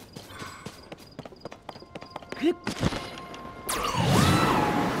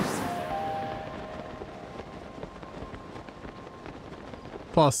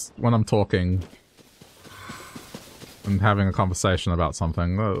 Plus, when I'm talking and having a conversation about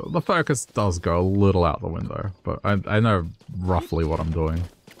something, the focus does go a little out the window, but I know roughly what I'm doing.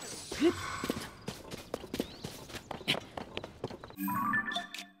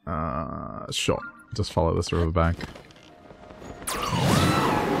 Sure. Just follow this riverbank.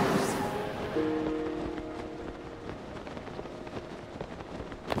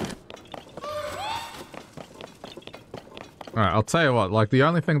 Alright, I'll tell you what, like, the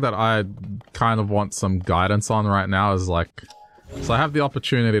only thing that I kind of want some guidance on right now is, like... So I have the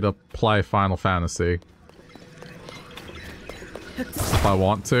opportunity to play Final Fantasy. If I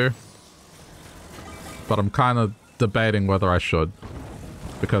want to. But I'm kind of debating whether I should.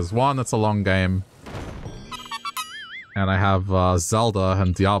 Because, one, it's a long game. And I have Zelda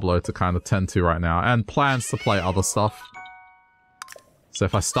and Diablo to kind of tend to right now. And plans to play other stuff. So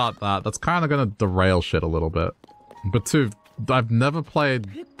if I start that, that's kind of going to derail shit a little bit. But two, I've never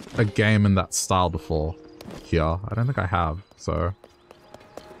played a game in that style before here. I don't think I have, so...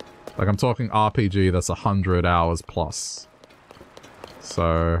 Like, I'm talking RPG that's 100 hours plus.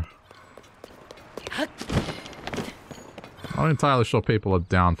 So... I'm not entirely sure people are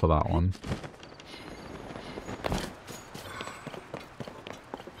down for that one.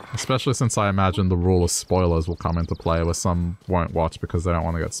 Especially since I imagine the rule of spoilers will come into play, where some won't watch because they don't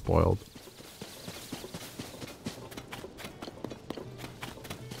want to get spoiled.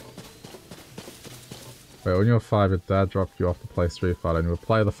 Wait, when you were 5, your dad dropped you off to play Street Fighter, and you would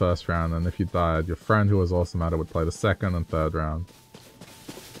play the first round, and if you died, your friend who was awesome at it would play the second and third round.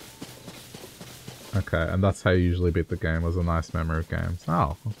 Okay, and that's how you usually beat the game. It was a nice memory of games.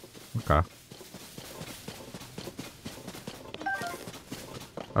 Oh, okay.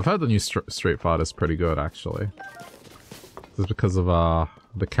 I've heard the new Street Fighter is pretty good, actually. This is because of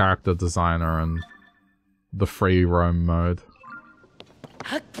the character designer and the free roam mode.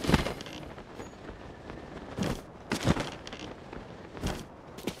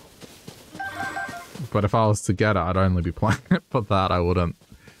 But if I was to get it, I'd only be playing it for that. I wouldn't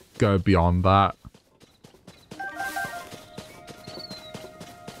go beyond that.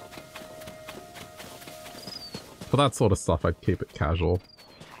 For that sort of stuff, I'd keep it casual.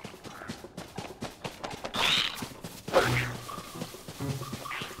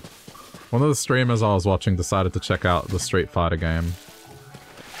 One of the streamers I was watching decided to check out the Street Fighter game.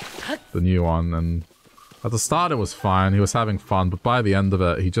 The new one, and at the start it was fine, he was having fun, but by the end of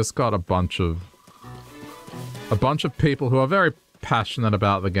it, he just got a bunch of people who are very passionate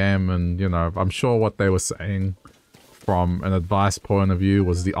about the game, and, you know, I'm sure what they were saying from an advice point of view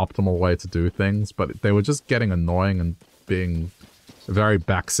was the optimal way to do things, but they were just getting annoying and being very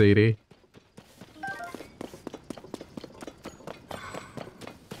backseaty.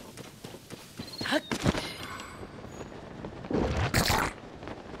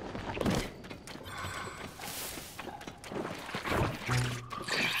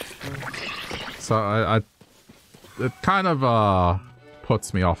 So it kind of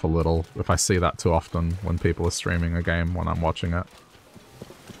puts me off a little if I see that too often when people are streaming a game when I'm watching it.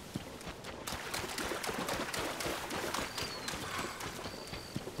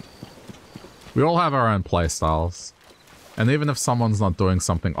 We all have our own playstyles. And even if someone's not doing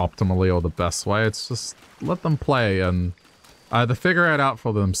something optimally or the best way, it's just let them play and either figure it out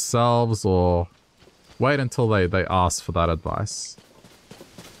for themselves or wait until they ask for that advice.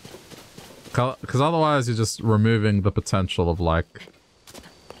 Because otherwise you're just removing the potential of, like,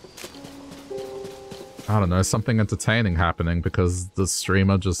 I don't know, something entertaining happening because the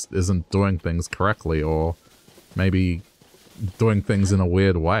streamer just isn't doing things correctly or maybe doing things in a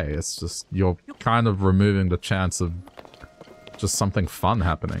weird way. It's just, you're kind of removing the chance of just something fun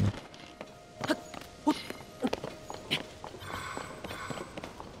happening.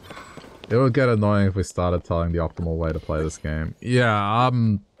 It would get annoying if we started telling the optimal way to play this game. Yeah,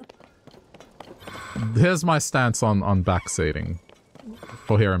 here's my stance on backseating.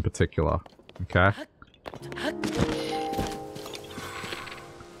 For here in particular. Okay?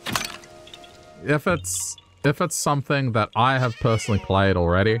 If it's something that I have personally played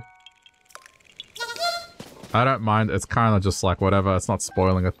already, I don't mind. It's kind of just like whatever. It's not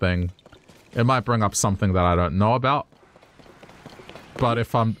spoiling a thing. It might bring up something that I don't know about. But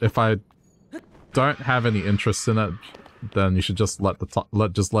if I don't have any interest in it, then you should just let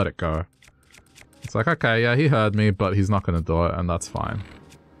it go. It's like, okay, yeah, he heard me, but he's not going to do it, and that's fine.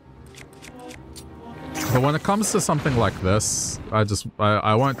 But when it comes to something like this,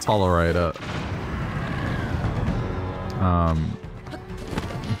 I won't tolerate it.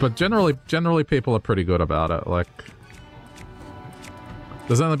 But generally people are pretty good about it. Like,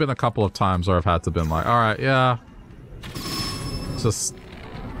 there's only been a couple of times where I've had to been like, alright, yeah, just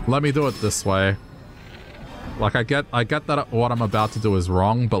let me do it this way. Like, I get that what I'm about to do is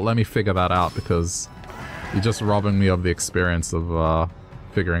wrong, but let me figure that out because you're just robbing me of the experience of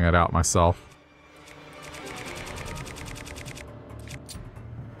figuring it out myself.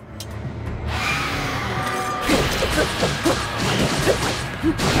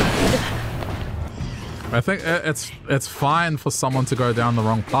 I think it's fine for someone to go down the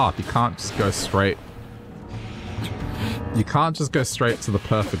wrong path. You can't just go straight. You can't just go straight to the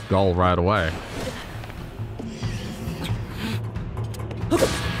perfect goal right away.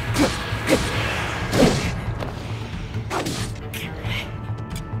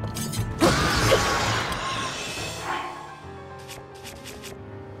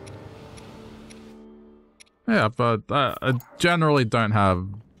 Yeah, but I generally don't have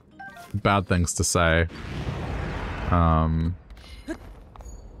bad things to say.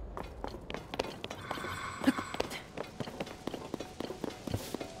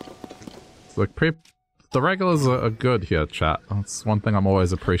 Look, the regulars are good here, chat. That's one thing I'm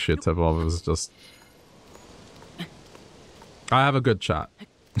always appreciative of, is just... I have a good chat.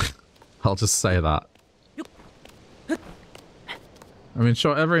 I'll just say that. I mean,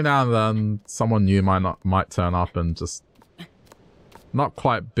 sure, every now and then someone new might turn up and just not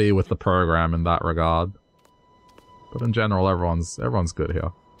quite be with the program in that regard. But in general, everyone's good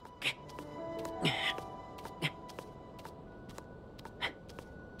here.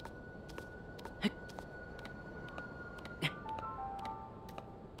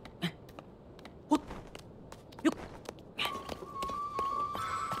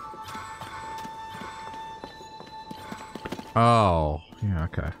 Oh, yeah,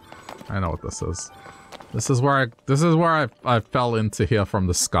 okay. I know what this is. This is where I fell into here from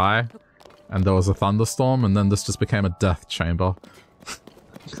the sky, and there was a thunderstorm, and then this just became a death chamber.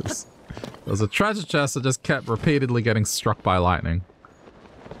 There was a treasure chest that just kept repeatedly getting struck by lightning.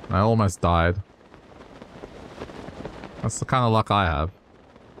 I almost died. That's the kind of luck I have.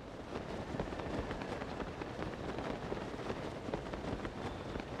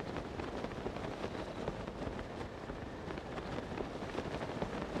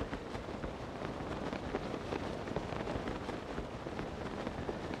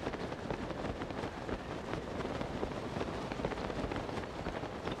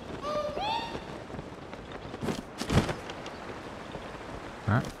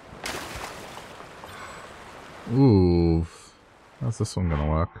 Ooh, how's this one gonna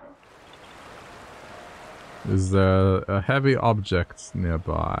work? Is there a heavy object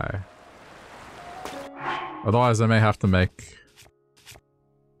nearby? Otherwise I may have to make...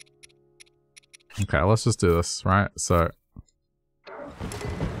 Okay, let's just do this, right? So...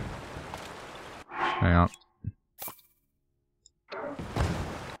 Hang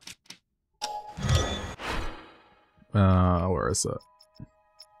on. Where is it?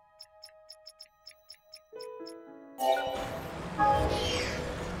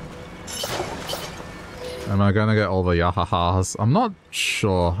 Am I gonna get all the yahahas? I'm not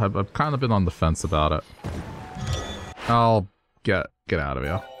sure. I've kind of been on the fence about it. I'll get out of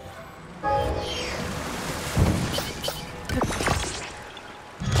here.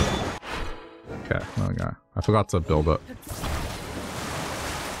 Okay, there we go. I forgot to build it.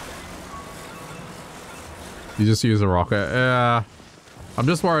 You just use a rocket. Yeah. I'm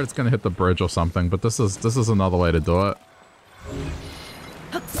just worried it's gonna hit the bridge or something, but this is another way to do it.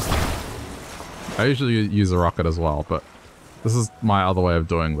 I usually use a rocket as well, but this is my other way of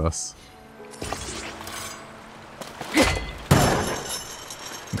doing this.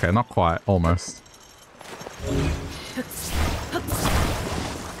 Okay, not quite. Almost.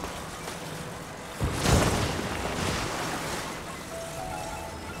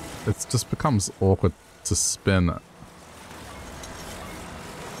 It just becomes awkward to spin it.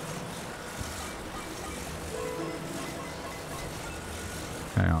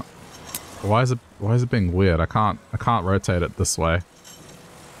 Hang on. Why is it being weird? I can't rotate it this way.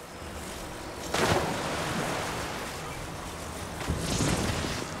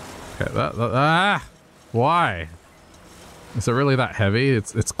 Okay, why? Is it really that heavy?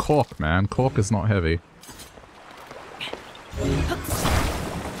 It's cork, man. Cork is not heavy.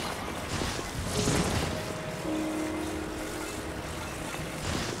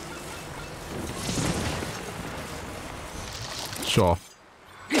 Sure.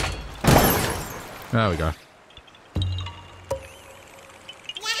 There we go.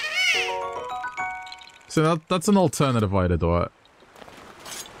 So that's an alternative way to do it.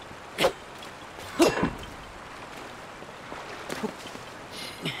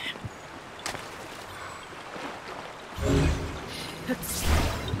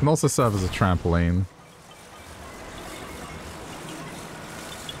 It can also serve as a trampoline.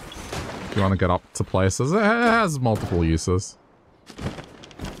 If you want to get up to places. It has multiple uses.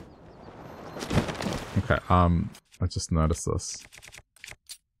 Okay, I just noticed this.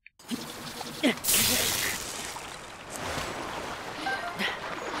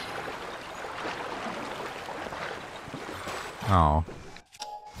 Oh.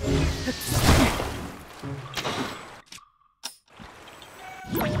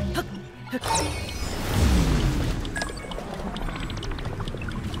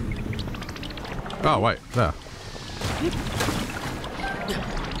 Oh, wait, there.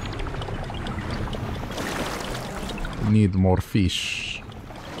 Need more fish.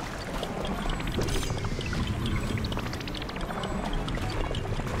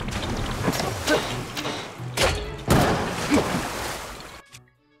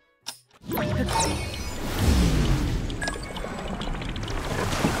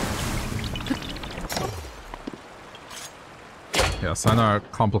 Yes, I know,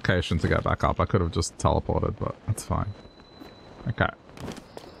 complication to get back up. I could have just teleported, but that's fine. Okay.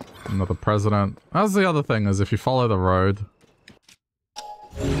 Another president. That's the other thing, is if you follow the road,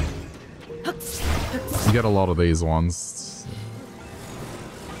 you get a lot of these ones.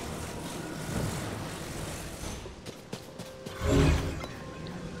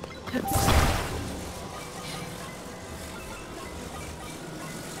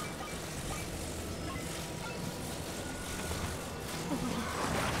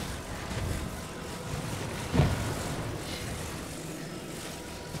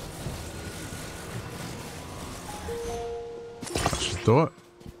 Do it.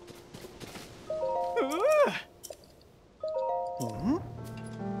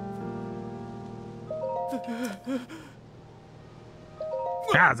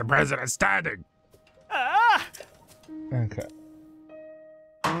 How's the president standing? Okay.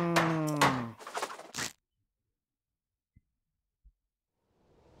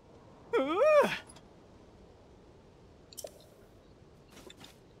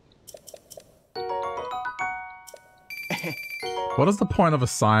 What is the point of a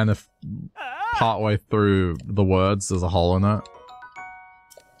sign if partway through the words there's a hole in it?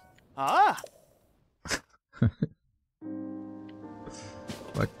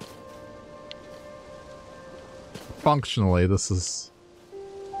 Like, functionally, this is...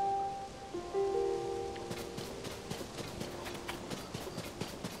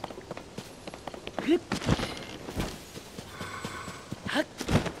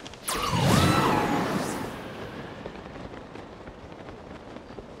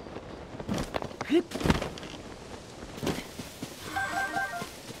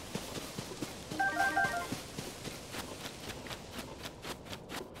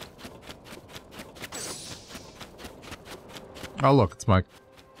 Oh look, it's my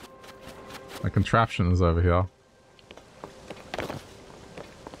contraption is over here.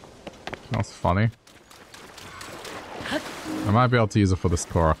 That's funny. I might be able to use it for this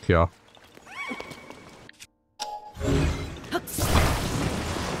Korok here.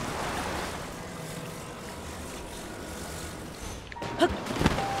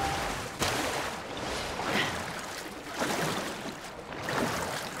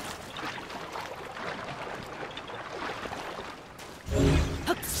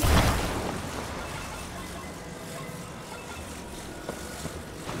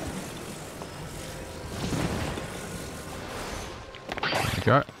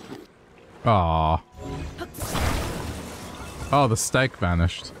 Go. Aww. Oh, the steak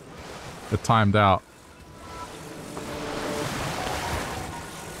vanished. It timed out.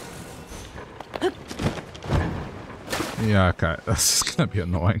 Yeah, okay. This is gonna be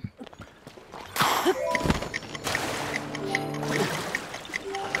annoying.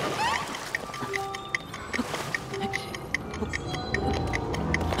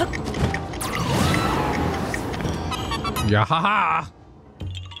 Yeah, haha!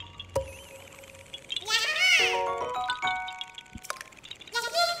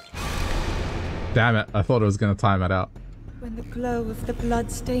 Damn it, I thought it was gonna time it out. When the glow of the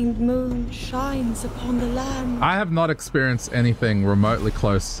blood-stained moon shines upon the land. I have not experienced anything remotely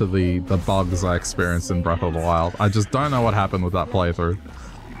close to the bugs I experienced in Breath of the Wild. I just don't know what happened with that playthrough.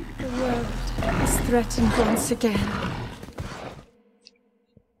 The world is threatened once again.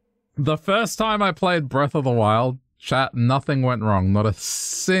 The first time I played Breath of the Wild, chat, nothing went wrong. Not a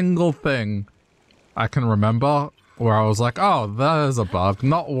single thing I can remember where I was like, oh, there's a bug.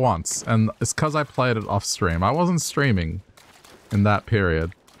 Not once. And it's because I played it off stream. I wasn't streaming in that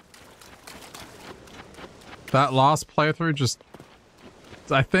period. That last playthrough just,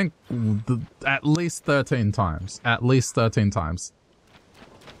 I think, at least 13 times. At least 13 times.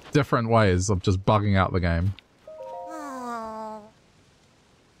 Different ways of just bugging out the game.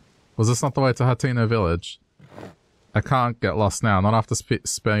 Was this not the way to Hateno Village? I can't get lost now, not after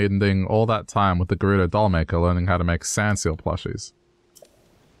spending all that time with the Gerudo Dollmaker learning how to make sand seal plushies.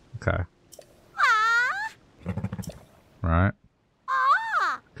 Okay. Right.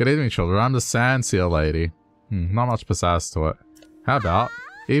 Good evening, children. I'm the sand seal lady. Not much pizzazz to it. How about?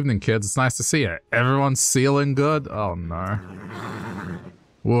 Evening, kids. It's nice to see you. Everyone's sealing good? Oh, no.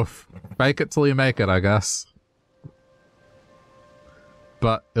 Woof. Fake it till you make it, I guess.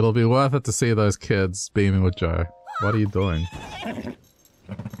 But it'll be worth it to see those kids beaming with joy. What are you doing?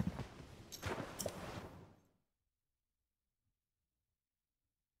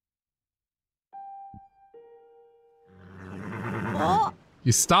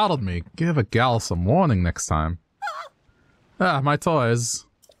 You startled me. Give a gal some warning next time. Ah, my toys.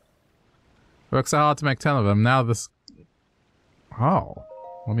 Worked so hard to make 10 of them. Now this... Oh.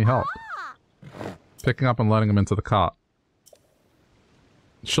 Let me help. Picking up and loading them into the cart.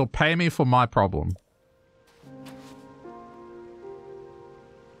 She'll pay me for my problem.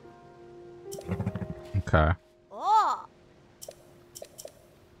 Okay.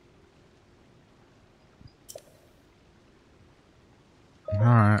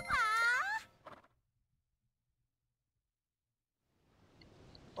 Alright.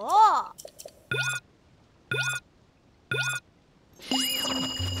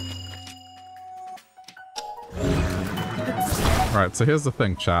 Right, so here's the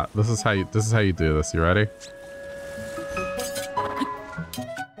thing, chat. This is how you do this. You ready?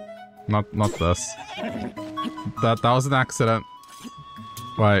 Not this. That was an accident.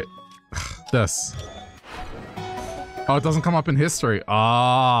 Wait. This. Oh, it doesn't come up in history.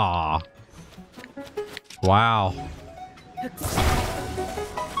 Ah. Wow.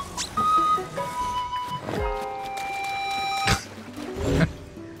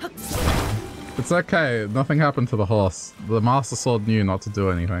 It's okay. Nothing happened to the horse. The Master Sword knew not to do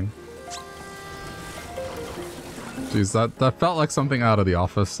anything. Jeez, that felt like something out of The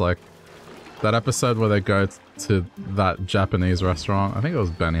Office, like that episode where they go to that Japanese restaurant. I think it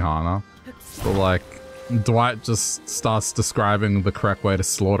was Benihana. But like, Dwight just starts describing the correct way to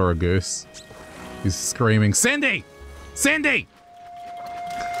slaughter a goose. He's screaming, "Cindy! Cindy!"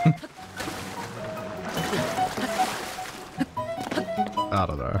 I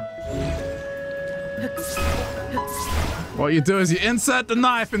don't know. What you do is you insert the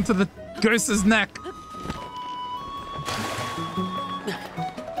knife into the goose's neck.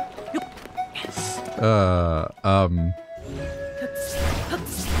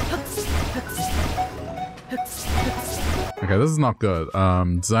 Okay, this is not good.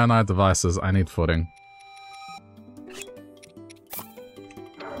 Zonite devices, I need footing.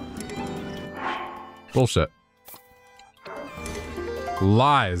 Bullshit.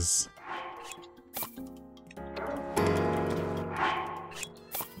 Lies.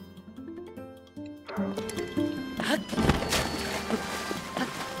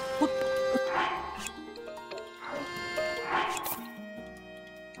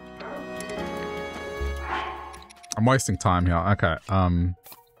 I'm wasting time here. Okay,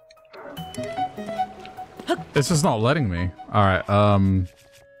 it's just not letting me. Alright,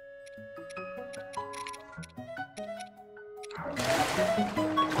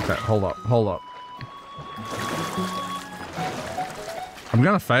 okay, hold up. I'm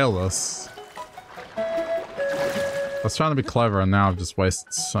gonna fail this. I was trying to be clever and now I've just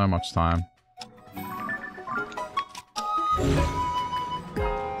wasted so much time.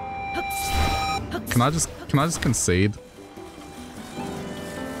 Can I just concede?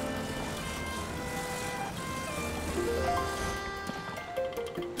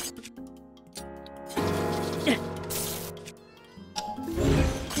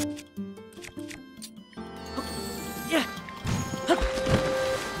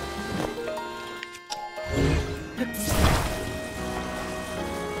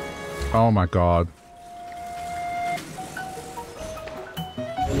 Oh my god.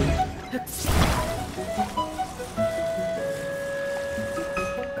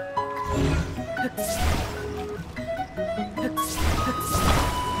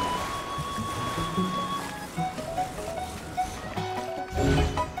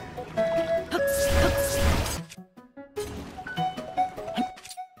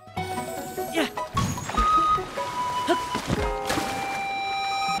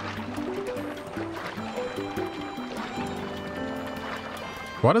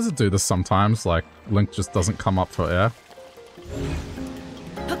 Why does it do this sometimes? Like, Link just doesn't come up for air?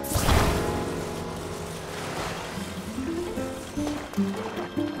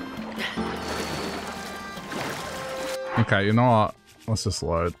 Okay, you know what? Let's just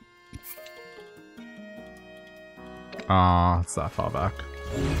load. Ah, it's that far back.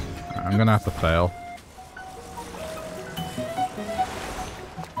 I'm gonna have to fail.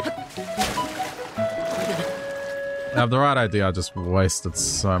 I have the right idea, I just wasted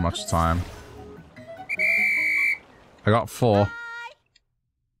so much time. I got 4.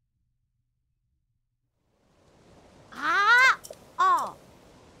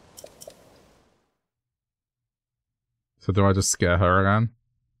 So do I just scare her again?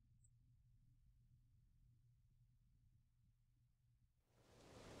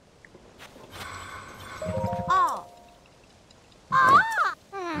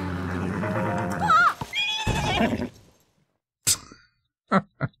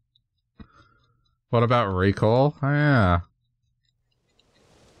 What about recall? Oh, yeah.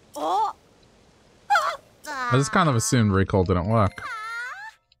 I just kind of assumed recall didn't work.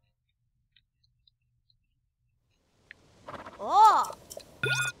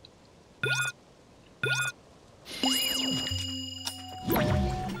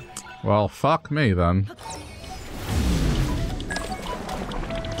 Well, fuck me then.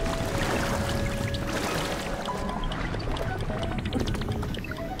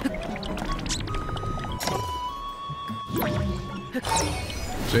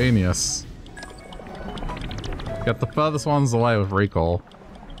 Genius. Get the furthest ones away with recall.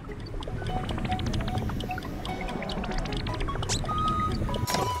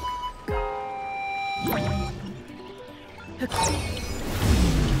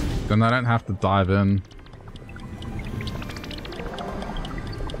 Then I don't have to dive in.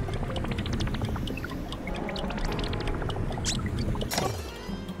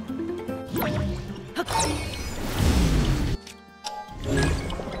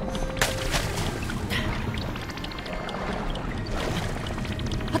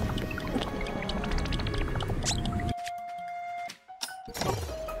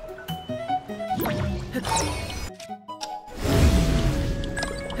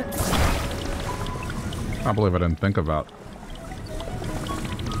 I can't believe I didn't think about.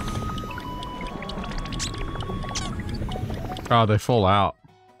 Oh, they fall out.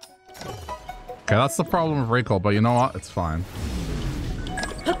 Okay, that's the problem with recall, but you know what? It's fine.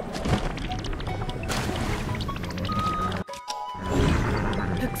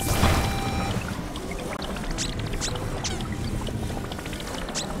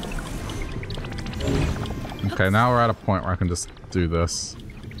 Okay, now we're at a point where I can just do this.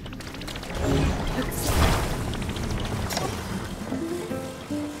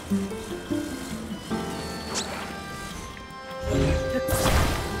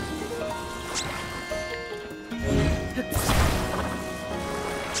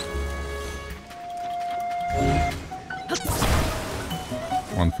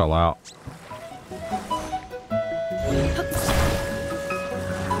 One fell out.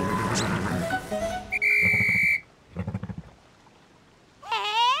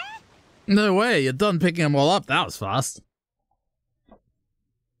 No way, you're done picking them all up. That was fast.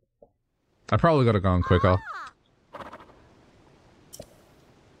 I probably gotta go on quicker.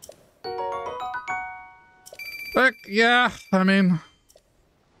 Look, yeah, I mean...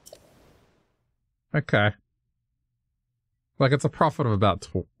 Okay. Like, it's a profit of about,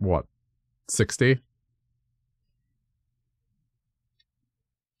 what, 60?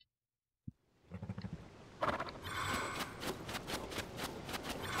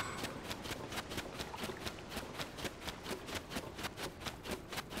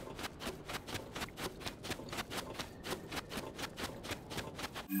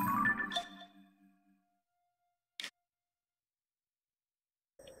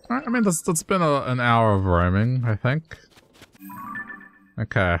 I mean, that's been an hour of roaming, I think.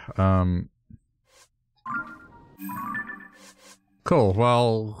 Okay, cool,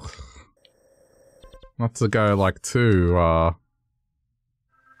 well... Not to go, like, too,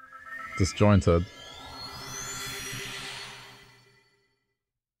 disjointed.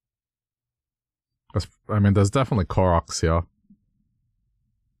 I mean, there's definitely Koroks here.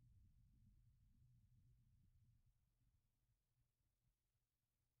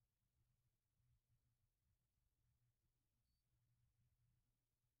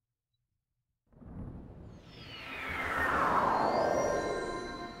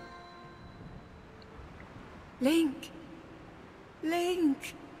 Link!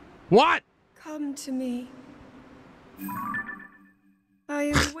 Link! What? Come to me. I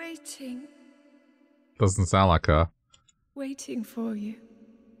am waiting. Doesn't sound like her. Waiting for you.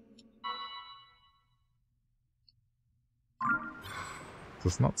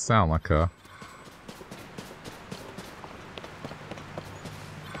 Does not sound like her.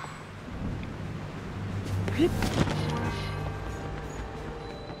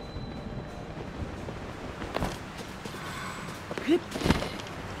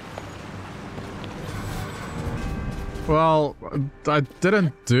 Well, I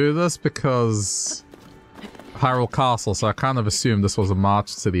didn't do this because Hyrule Castle, so I kind of assumed this was a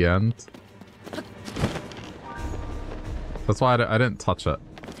march to the end. That's why I didn't touch it.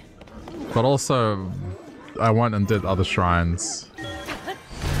 But also, I went and did other shrines.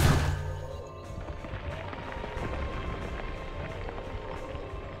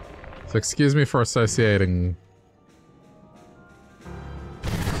 So excuse me for associating...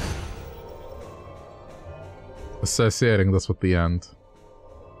 this with the end.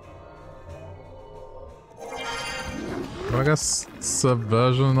 But I guess it's a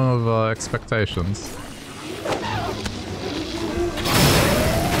version of expectations.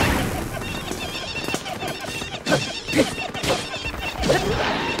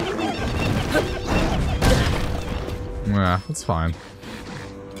 Yeah, it's fine.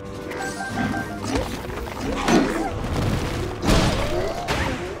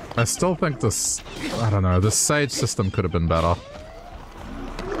 I still think this, I don't know, this sage system could have been better.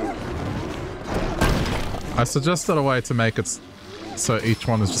 I suggested a way to make it so each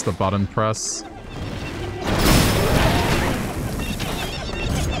one is just a button press.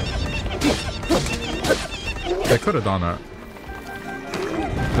 They could have done it.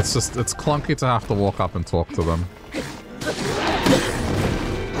 It's just, it's clunky to have to walk up and talk to them.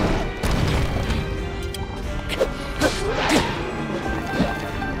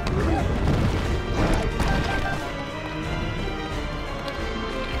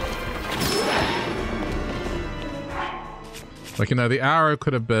 Like, you know, the arrow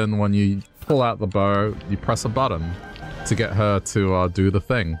could have been when you pull out the bow, you press a button to get her to do the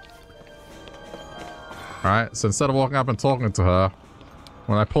thing. Alright, so instead of walking up and talking to her,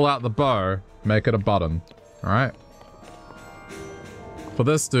 when I pull out the bow, make it a button. Alright? For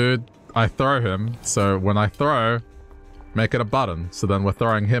this dude, I throw him, so when I throw, make it a button, so then we're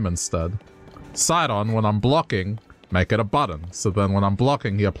throwing him instead. Sidon, when I'm blocking, make it a button, so then when I'm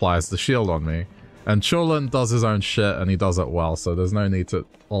blocking, he applies the shield on me. And Chulin does his own shit, and he does it well, so there's no need to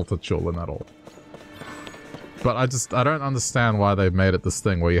alter Chulin at all. But I don't understand why they've made it this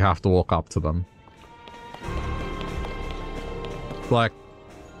thing where you have to walk up to them. Like,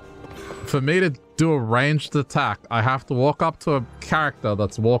 for me to do a ranged attack, I have to walk up to a character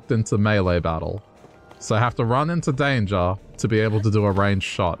that's walked into melee battle. So I have to run into danger to be able to do a ranged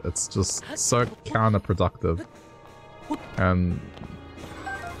shot. It's just so counterproductive. And...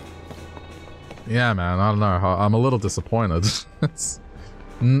 yeah, man, I don't know. I'm a little disappointed.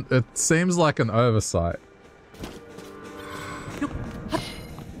 It seems like an oversight.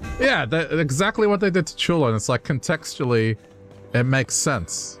 Yeah, exactly what they did to Chulin. It's like, contextually, it makes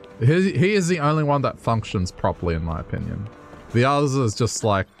sense. He is the only one that functions properly, in my opinion. The others is just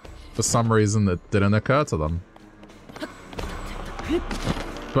like, for some reason, it didn't occur to them.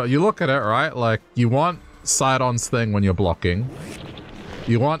 But you look at it, right? Like, you want Sidon's thing when you're blocking.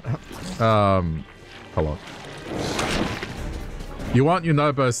 You want... hold on. You want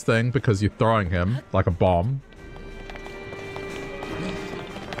Yunobo's thing because you're throwing him like a bomb.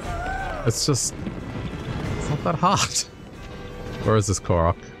 It's just... it's not that hard. Where is this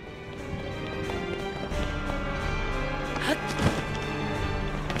Korok?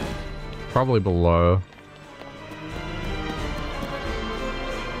 Probably below.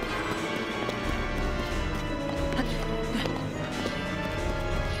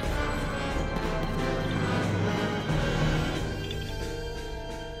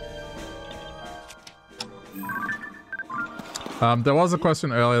 There was a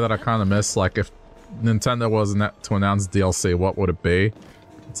question earlier that I kind of missed, like if Nintendo was to announce DLC, what would it be?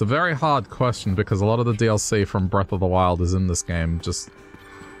 It's a very hard question because a lot of the DLC from Breath of the Wild is in this game just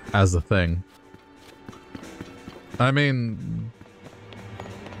as a thing. I mean,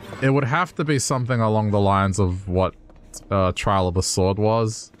 it would have to be something along the lines of what Trial of the Sword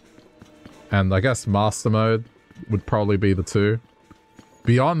was. And I guess Master Mode would probably be the two.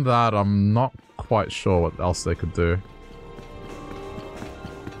 Beyond that, I'm not quite sure what else they could do.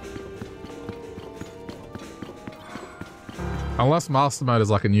 Unless Master Mode is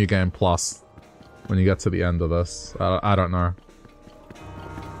like a new game plus when you get to the end of this. I don't know.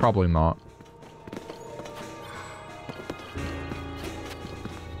 Probably not.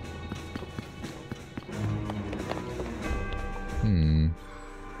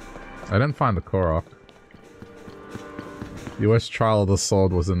 I didn't find the Korok. You wish Trial of the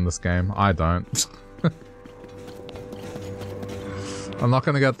Sword was in this game? I don't. I'm not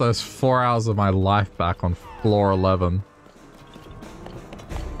gonna get those 4 hours of my life back on floor 11.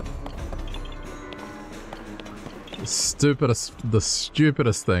 The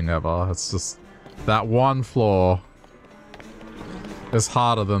stupidest thing ever. It's just that one floor is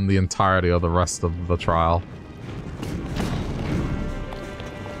harder than the entirety of the rest of the trial.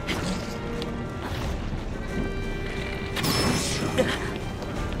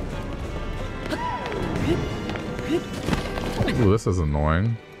 Ooh, this is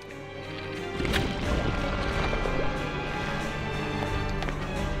annoying.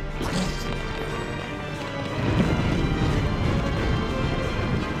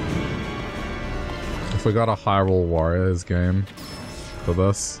 If we got a Hyrule Warriors game for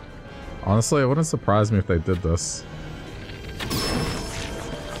this, honestly, it wouldn't surprise me if they did this.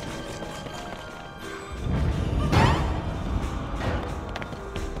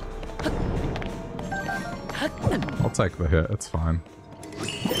 I'll take the hit, it's fine.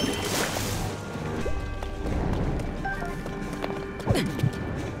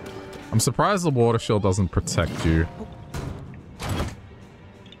 I'm surprised the water shield doesn't protect you.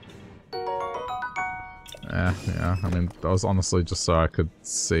 Yeah, I mean, that was honestly just so I could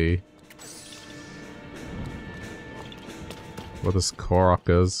see where this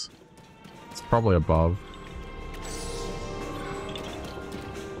Korok is. It's probably above.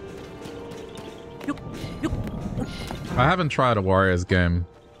 I haven't tried a Warriors game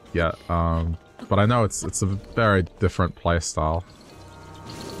yet, but I know it's a very different playstyle.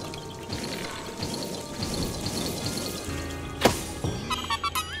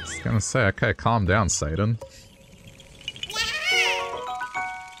 I was gonna say, okay, calm down, Satan.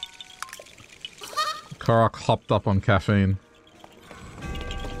 Korok hopped up on caffeine.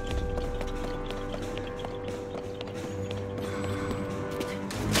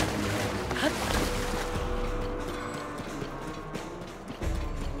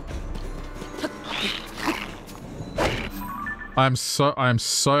 I'm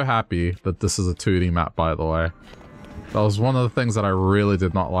so happy that this is a 2D map, by the way. That was one of the things that I really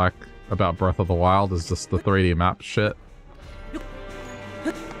did not like about Breath of the Wild, is just the 3D map shit.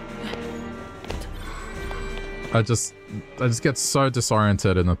 I just get so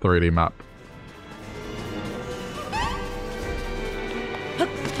disoriented in a 3D map.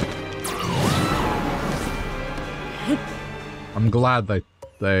 I'm glad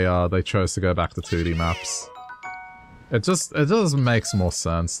they chose to go back to 2D maps. It just makes more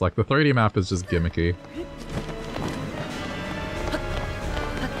sense. Like, the 3D map is just gimmicky.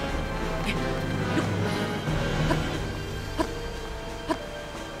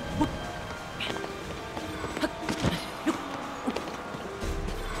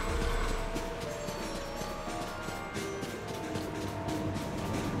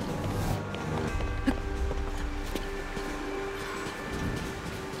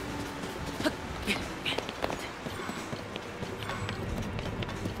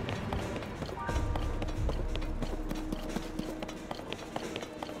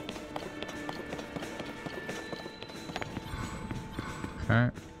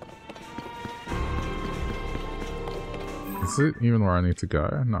 Is it even where I need to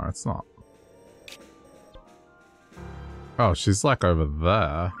go? No, it's not. Oh, she's like over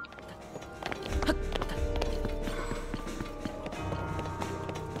there.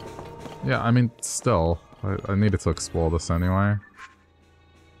 Yeah, I mean, still, I needed to explore this anyway.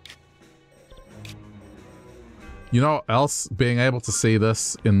 You know what else? Being able to see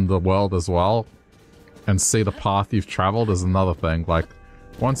this in the world as well, and see the path you've traveled is another thing. Like,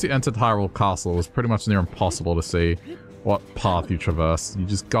 once you entered Hyrule Castle, it was pretty much near impossible to see what path you traversed. You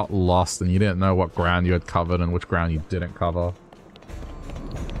just got lost and you didn't know what ground you had covered and which ground you didn't cover.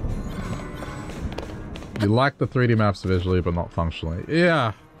 You like the 3D maps visually, but not functionally.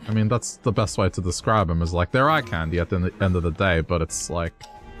 Yeah, I mean, that's the best way to describe them, is like, they're eye candy at the end of the day, but it's like...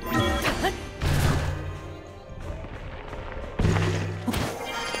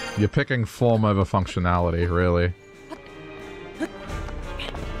 You're picking form over functionality, really.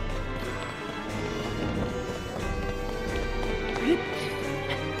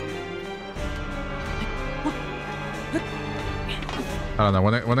 I don't know,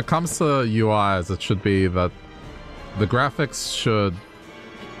 when it comes to UIs, it should be that the graphics should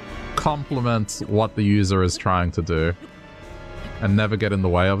complement what the user is trying to do and never get in the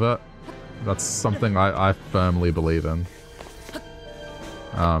way of it. That's something I firmly believe in.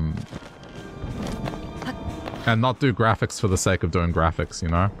 And not do graphics for the sake of doing graphics, you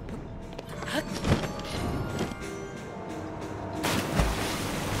know?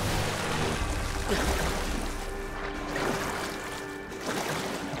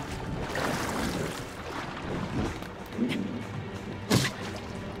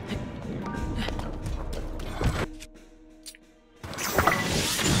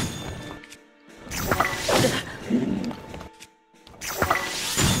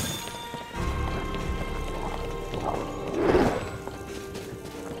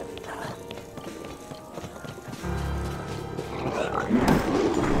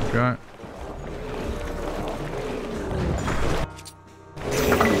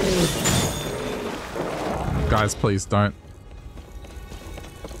 Guys, please don't.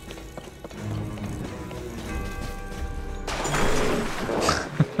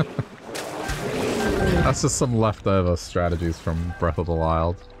 That's just some leftover strategies from Breath of the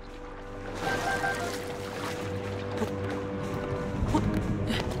Wild.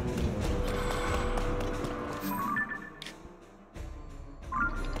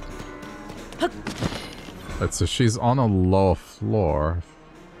 Right, so she's on a lower floor.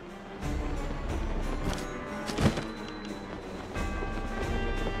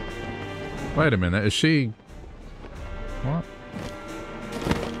 Wait a minute, is she... What?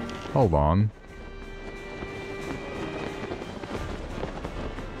 Hold on.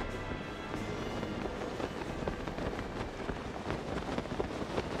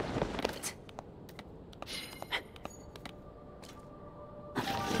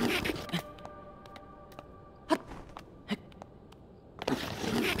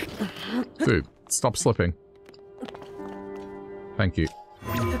 Dude, stop slipping. Thank you.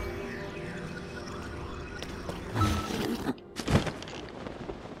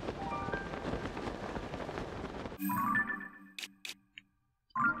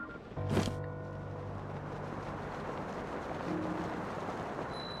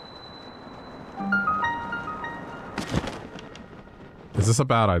 Is this a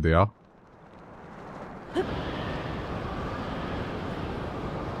bad idea?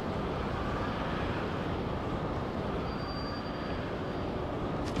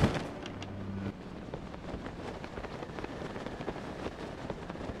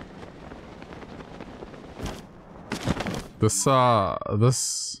 This, hang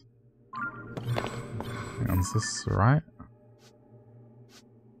on, is this right?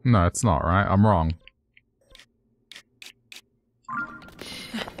 No, it's not right. I'm wrong.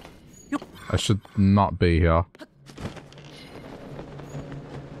 I should not be here.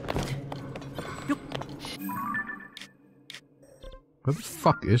 Where the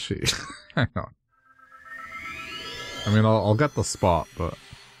fuck is she? Hang on. I mean, I'll get the spot, but...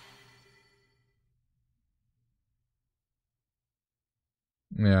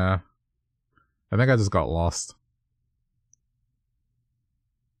 Yeah. I think I just got lost.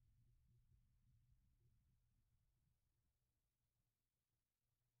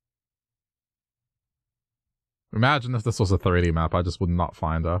 Imagine if this was a 3D map, I just would not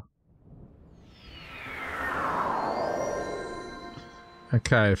find her.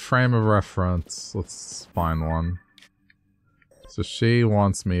 Okay, frame of reference. Let's find one. So she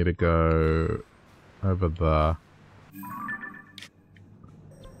wants me to go over there.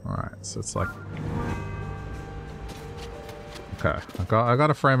 Alright, so it's like... Okay, I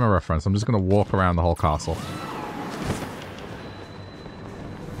got a frame of reference. I'm just gonna walk around the whole castle.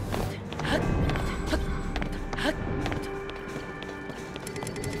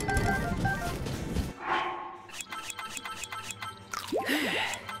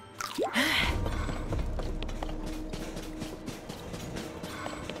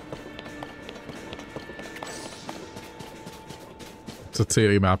 It's a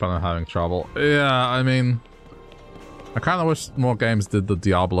 2D map and I'm having trouble. Yeah, I mean... I kind of wish more games did the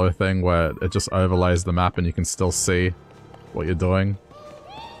Diablo thing where it just overlays the map and you can still see what you're doing.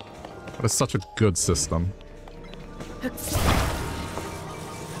 But it's such a good system.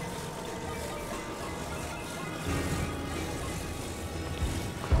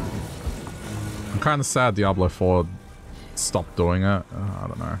 I'm kind of sad Diablo 4 stopped doing it. I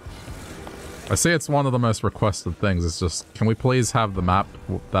don't know. I see it's one of the most requested things. It's just, can we please have the map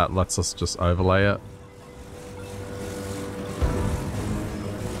that lets us just overlay it?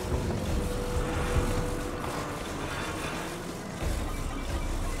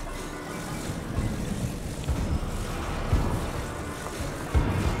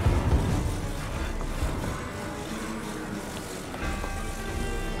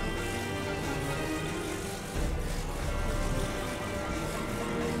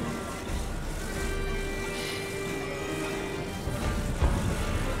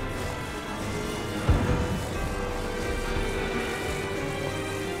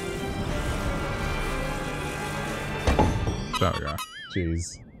 There we go.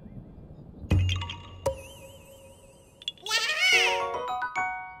 Jeez.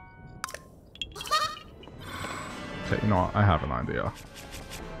 Okay, you know what? I have an idea.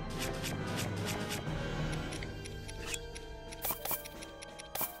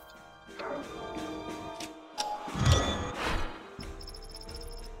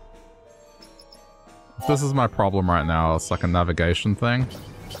 This is my problem right now. It's like a navigation thing.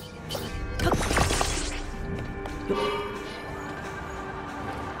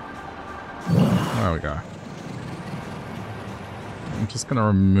 There we go. I'm just gonna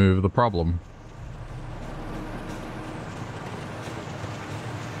remove the problem.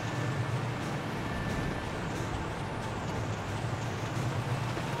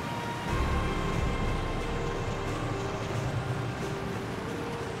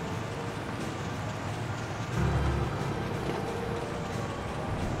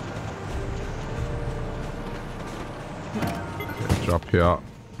 Okay, drop here. I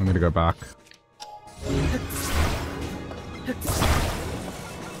need to go back.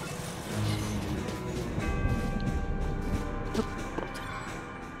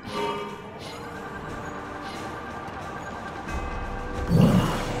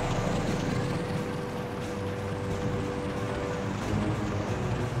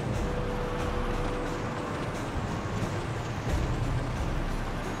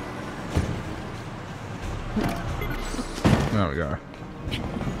 There we go.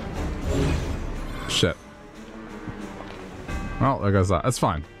 Shit. Well, there goes that. It's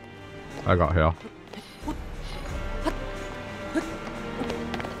fine. I got here.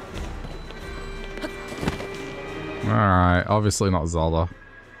 Alright, obviously not Zelda.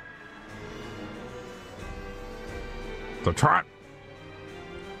 The trap!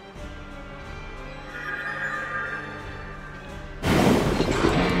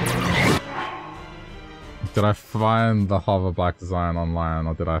 Did I find the hoverback design online,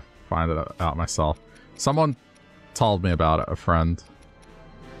 or did I find it out myself? Someone told me about it, a friend.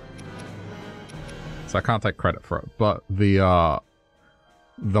 So I can't take credit for it. But the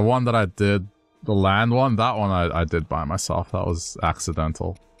one that I did, the land one, that one I did by myself. That was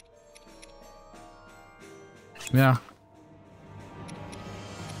accidental. Yeah.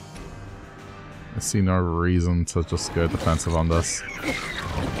 I see no reason to just go defensive on this.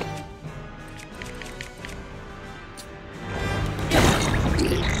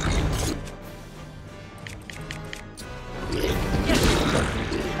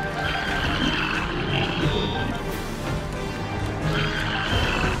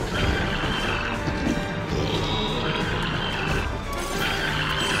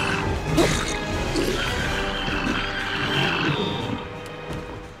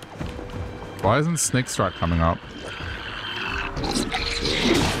 Why isn't Snake Strike coming up?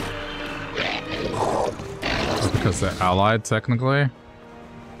 Because they're allied, technically?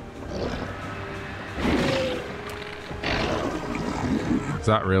 Is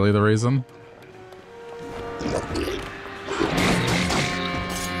that really the reason?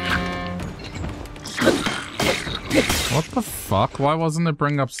 What the fuck? Why wasn't it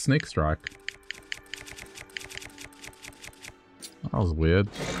bring up Snake Strike? That was weird.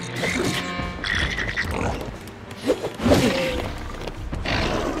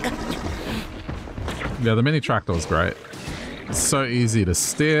 Yeah, the mini tractor was great. It's so easy to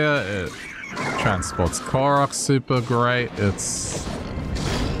steer. It transports Korok super great. It's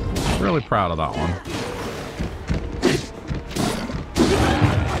really proud of that one.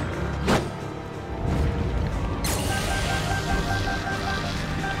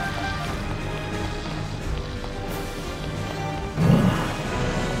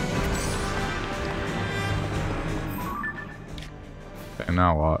 Okay,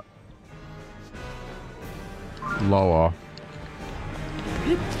 now what? Lower.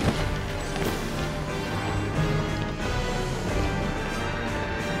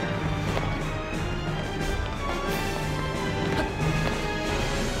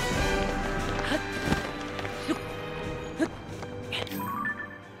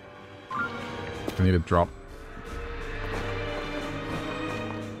 I need a drop.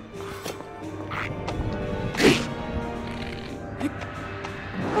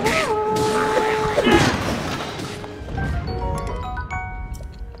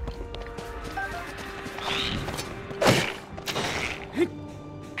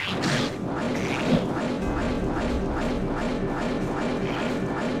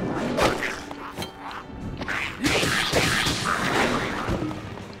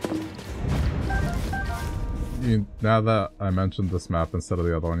 Now that I mentioned this map instead of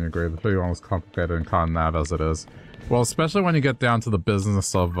the other one, you agree the 3-1 was complicated and can't nav as it is. Well, especially when you get down to the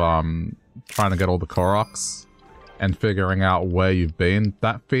business of trying to get all the Koroks and figuring out where you've been,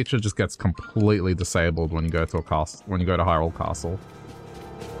 that feature just gets completely disabled when you go to a castle, when you go to Hyrule Castle.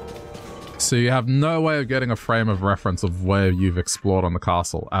 So you have no way of getting a frame of reference of where you've explored on the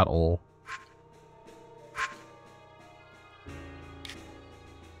castle at all.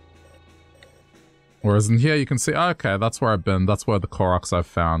 Whereas in here you can see, okay, that's where I've been, that's where the Koroks I've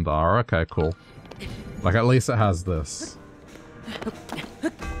found are. Okay, cool. Like, at least it has this.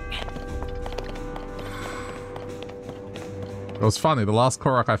 It was funny, the last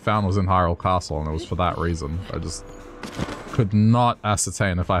Korok I found was in Hyrule Castle, and it was for that reason. I just could not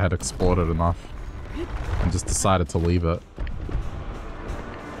ascertain if I had explored it enough, and just decided to leave it.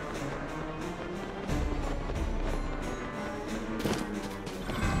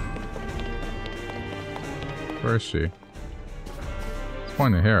 Where is she? It's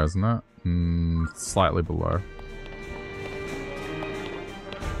pointing here, isn't it? Slightly below.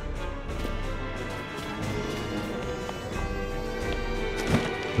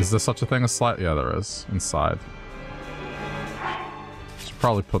 Is there such a thing as slight? Yeah, there is. Inside. Should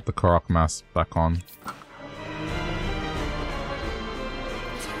probably put the Korok mask back on.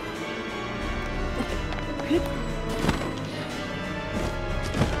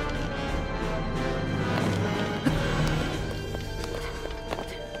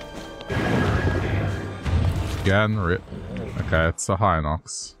 Again, okay, it's a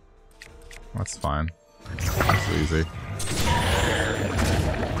Hinox. That's fine. That's easy.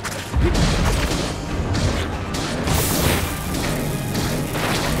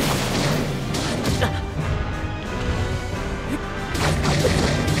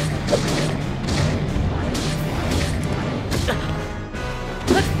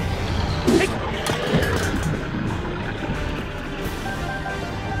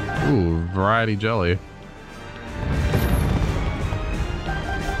 Ooh, variety jelly.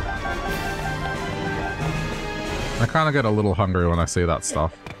 I kind of get a little hungry when I see that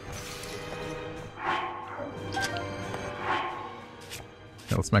stuff.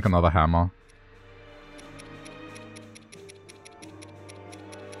 Okay, let's make another hammer.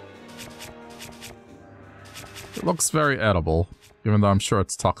 It looks very edible, even though I'm sure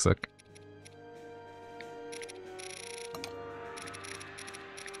it's toxic.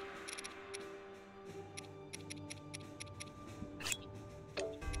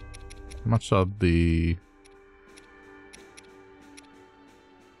 How much of the...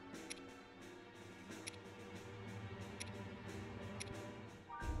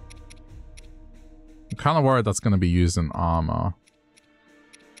 I'm kind of worried that's going to be used in armor.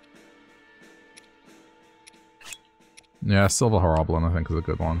 Yeah, Silver Horoblin I think is a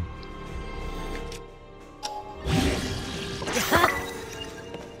good one.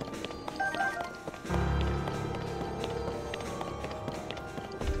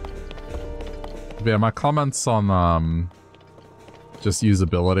 But yeah, my comments on just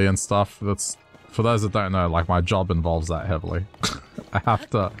usability and stuff, that's, for those that don't know, like, my job involves that heavily. I have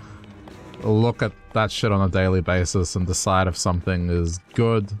to look at that shit on a daily basis and decide if something is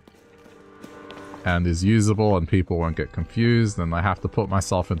good and is usable and people won't get confused, and I have to put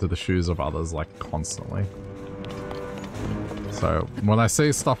myself into the shoes of others, like, constantly. So when I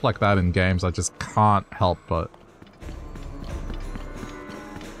see stuff like that in games, I just can't help but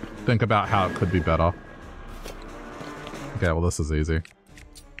think about how it could be better. Okay, well, this is easy.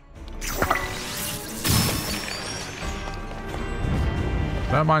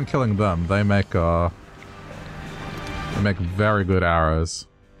 Don't mind killing them. They make very good arrows.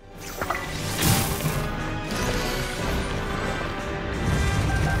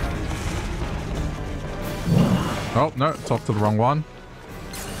 Oh, no, talked to the wrong one.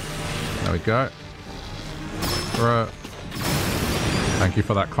 There we go. Thank you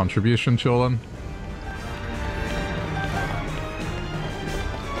for that contribution, Chulin.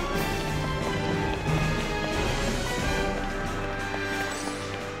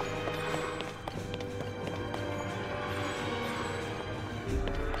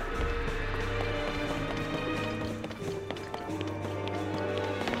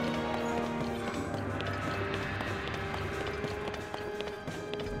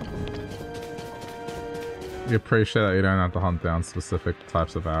 You appreciate that you don't have to hunt down specific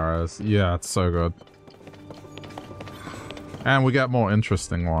types of arrows. Yeah, it's so good. And we get more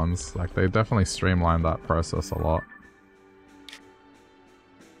interesting ones. Like, they definitely streamlined that process a lot.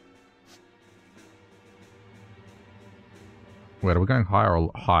 Wait, are we going higher or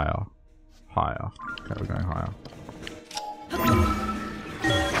higher? Higher. Okay, we're going higher.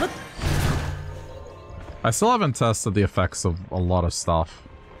 I still haven't tested the effects of a lot of stuff.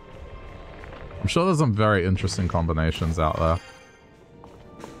 I'm sure there's some very interesting combinations out there.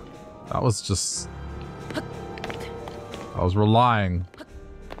 That was just... I was relying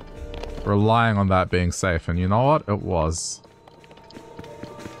on that being safe, and you know what? It was.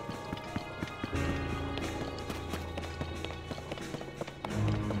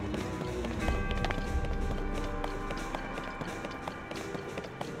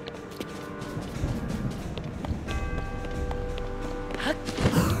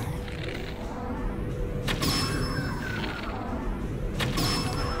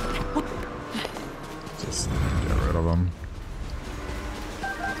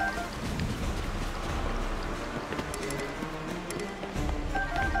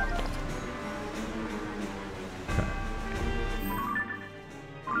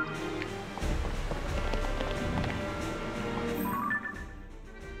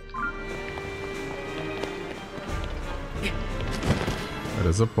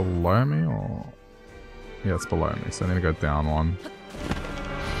 Is it below me or... Yeah, it's below me, so I need to go down one.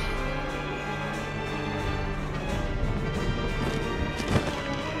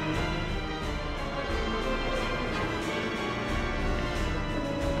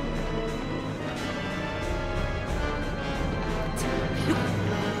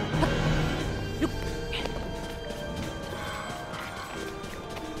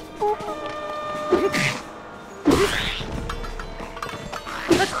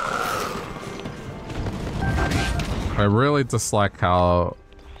 I really dislike how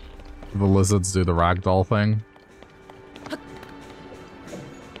the lizards do the ragdoll thing. I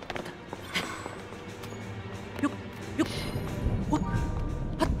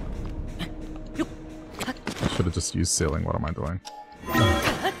should have just used ceiling. What am I doing?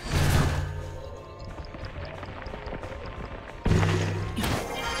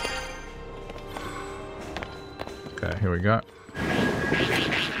 Okay, here we go.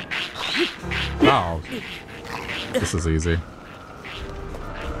 Oh. This is easy.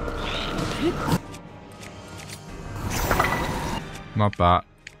 Not that.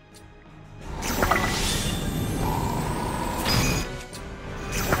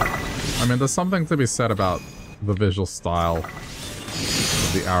 I mean, there's something to be said about the visual style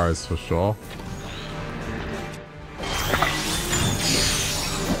of the arrows for sure.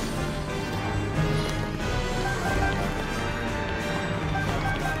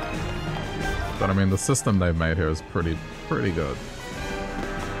 But I mean, the system they've made here is pretty good.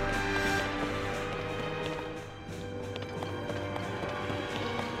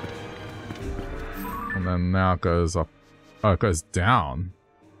 And then now it goes up. Oh, it goes down.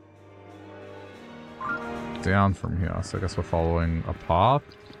 Down from here. So I guess we're following a path.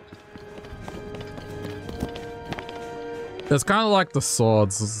 It's kind of like the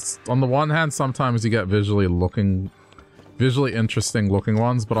swords. On the one hand, sometimes you get visually interesting looking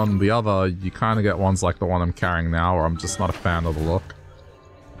ones, but on the other, you kind of get ones like the one I'm carrying now, where I'm just not a fan of the look.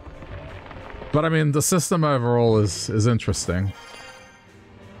 But I mean, the system overall is interesting.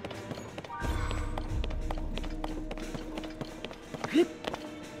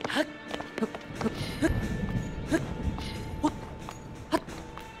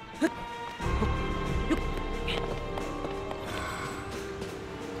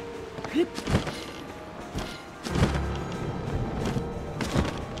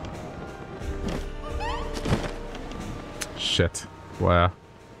 Shit. Where?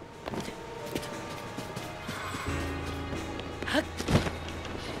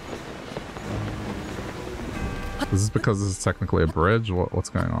 Is this because this is technically a bridge? What's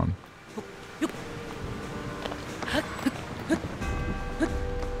going on?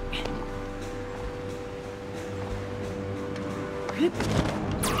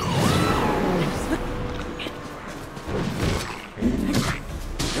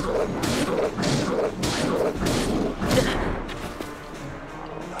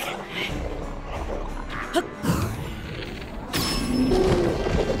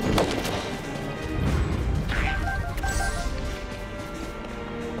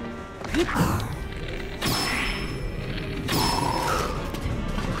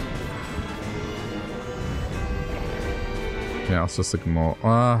 Yeah, let's just ignore.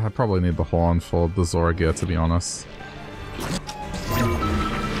 I probably need the horn for the Zora gear, to be honest.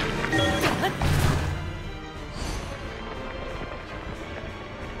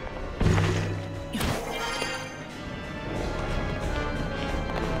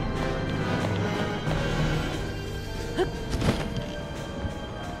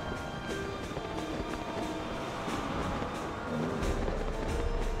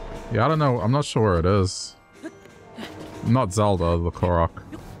 Yeah, I don't know. I'm not sure where it is. Not Zelda, the Korok.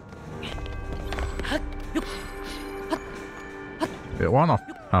 It went off.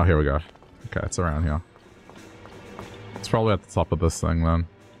 Oh, here we go. Okay, it's around here. It's probably at the top of this thing then.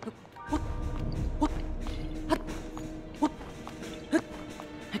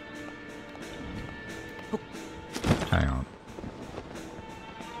 Hang on.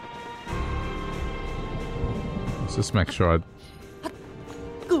 Let's just make sure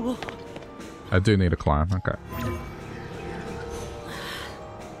I do need to climb. Okay.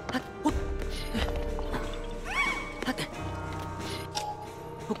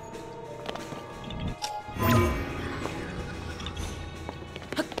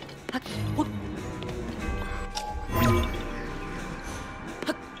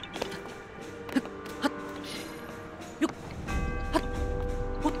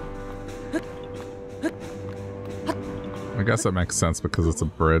 I guess that makes sense because it's a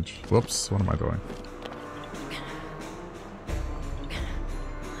bridge. Whoops, what am I doing?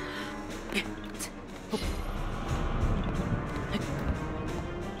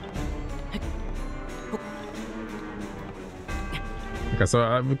 Okay,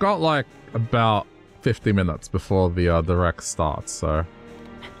 so we've got like about 50 minutes before the direct starts, so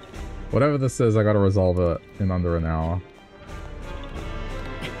whatever this is, I gotta resolve it in under an hour.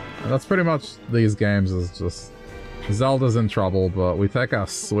 And that's pretty much these games, is just Zelda's in trouble, but we take our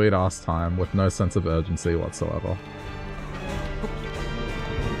sweet ass time with no sense of urgency whatsoever.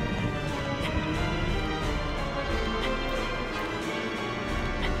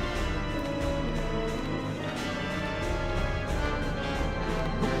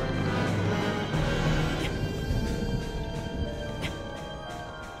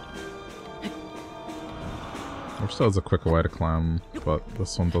 I wish there was a quicker way to climb, but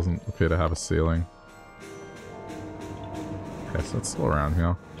this one doesn't appear to have a ceiling. Okay, so it's still around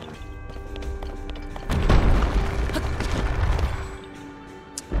here.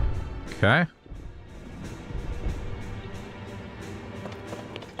 Okay.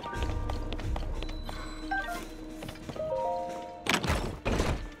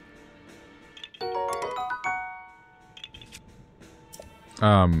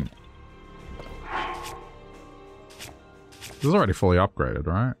 This is already fully upgraded,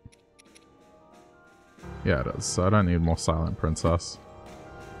 right? Yeah, it is, so I don't need more Silent Princess.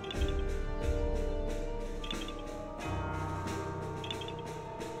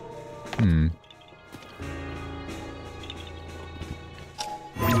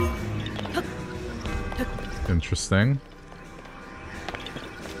 Interesting.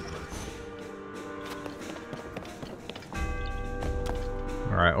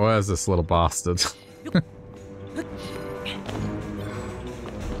 Alright, where's this little bastard?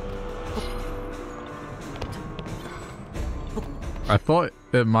 I thought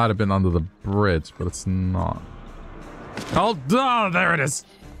it might have been under the bridge, but it's not. Oh, there it is!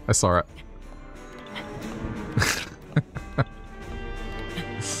 I saw it.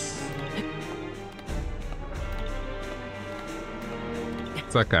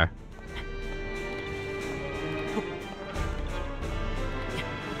 It's okay.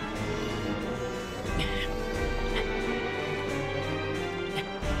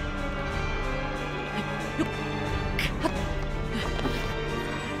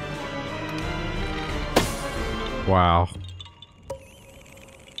 Wow.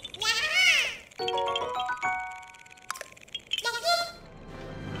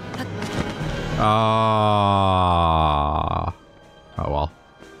 Ah. Oh well.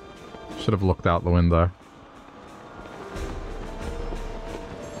 Should have looked out the window.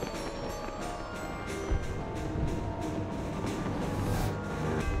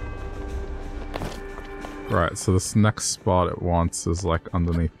 Right, so this next spot it wants is like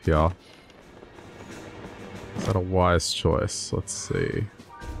underneath here. Is that a wise choice? Let's see.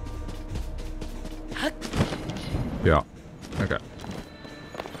 Yeah. Okay.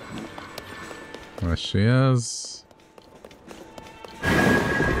 There she is.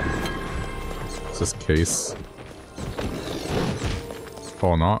 Is this case?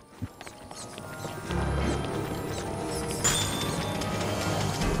 Or not?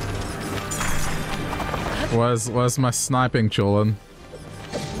 Where's my sniping, Chulin?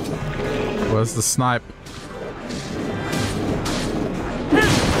 Where's the snipe?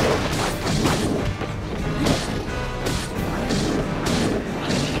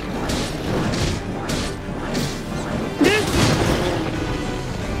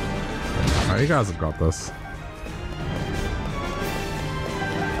 You guys have got this.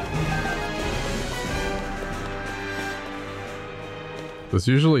 There's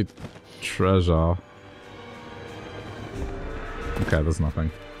usually treasure. Okay, there's nothing.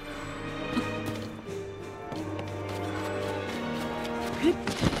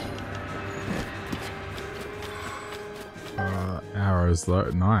 Arrows though,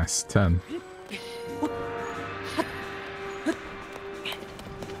 nice, 10.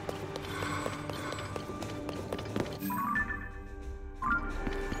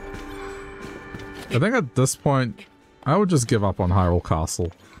 I think at this point, I would just give up on Hyrule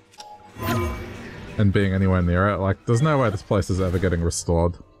Castle. And being anywhere near it. Like, there's no way this place is ever getting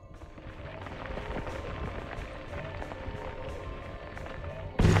restored.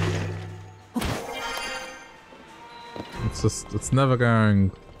 It's never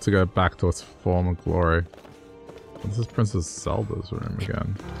going to go back to its former glory. This is Princess Zelda's room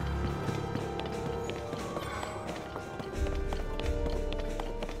again.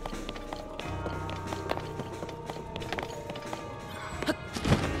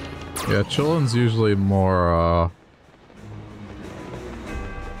 Yeah, chillin's usually more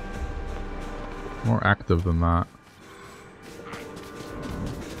active than that.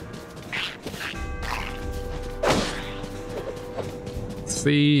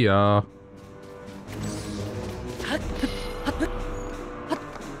 See ya.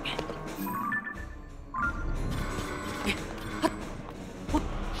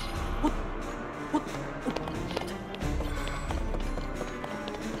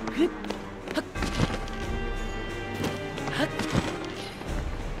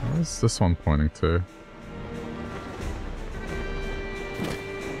 Where's this one pointing to?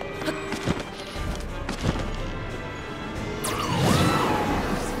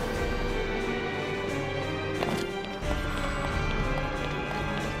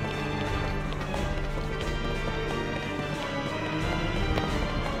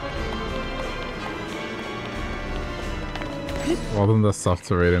 Wasn't there stuff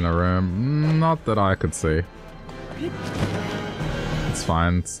to read in a room? Not that I could see. It's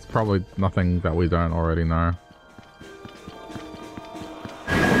fine. It's probably nothing that we don't already know.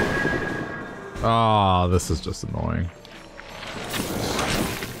 Ah, this is just annoying.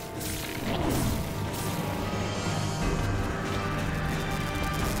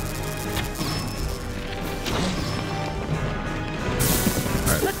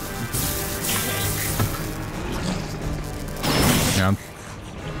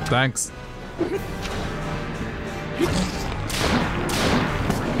 Thanks.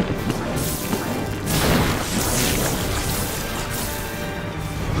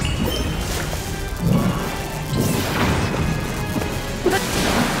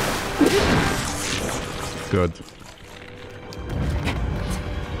 Good.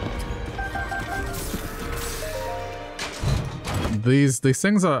 These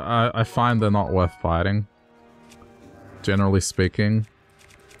things are, I find they're not worth fighting. Generally speaking.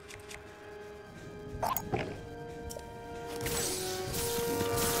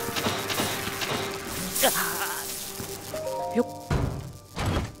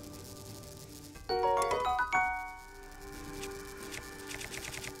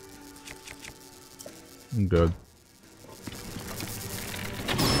 Good.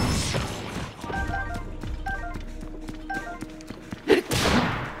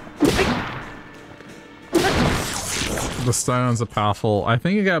 The stones are powerful. I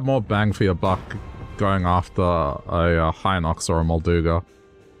think you get more bang for your buck going after a Hinox or a Molduga.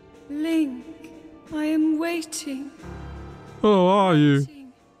 Link, I am waiting. Oh, are you?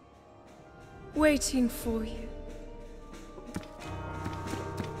 Waiting for you.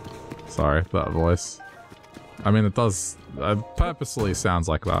 Sorry, that voice. I mean, it does... purposely sounds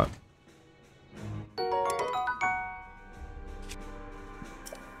like that.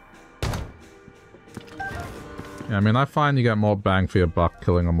 Yeah, I mean, I find you get more bang for your buck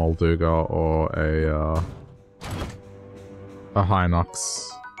killing a Molduga or a Hinox.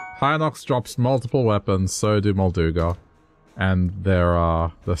 Hinox drops multiple weapons, so do Molduga. And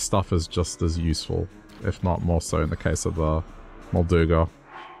their stuff is just as useful, if not more so in the case of the Molduga.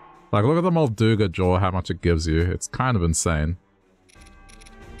 Like, look at the Molduga jaw, how much it gives you. It's kind of insane.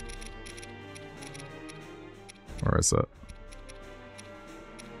 Where is it?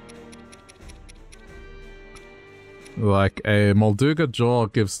 Like, a Molduga jaw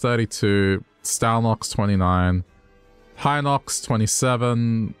gives 32, Stalnox 29, Hinox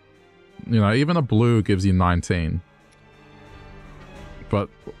 27, you know, even a blue gives you 19. But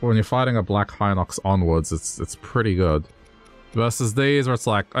when you're fighting a black Hinox onwards, it's pretty good. Versus these, where it's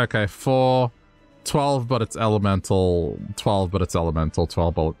like, okay, 4, 12, but it's elemental, 12, but it's elemental,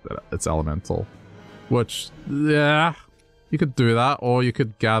 12, but it's elemental. Which, yeah, you could do that, or you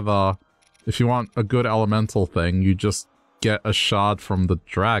could gather, if you want a good elemental thing, you just get a shard from the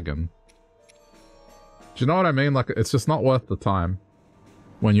dragon. Do you know what I mean? Like, it's just not worth the time.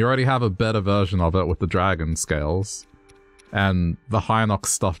 When you already have a better version of it with the dragon scales, And the Hinox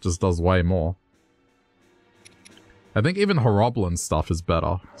stuff just does way more. I think even Horoblin stuff is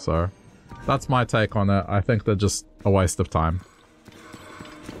better, so that's my take on it. I think they're just a waste of time.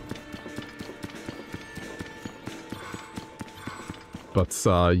 But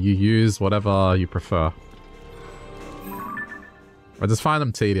you use whatever you prefer. I just find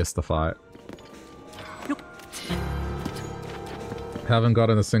them tedious to fight. Haven't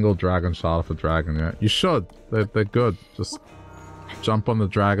gotten a single dragon shard for dragon yet. You should. They're good. Just jump on the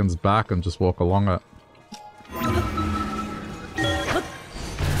dragon's back and just walk along it.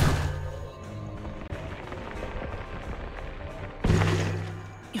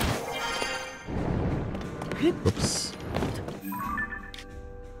 Oops.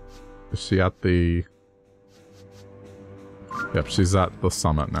 Is she at the... Yep, she's at the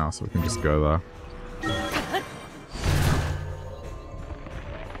summit now, so we can just go there.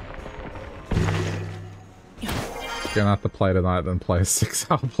 Gonna have to play tonight, then play a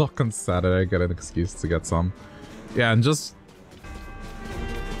 6-hour block on Saturday, get an excuse to get some. Yeah, and just...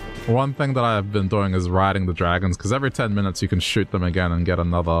 One thing that I've been doing is riding the dragons, because every 10 minutes you can shoot them again and get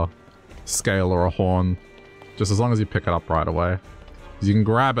another scale or a horn. Just as long as you pick it up right away. You can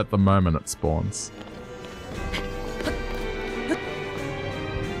grab it the moment it spawns.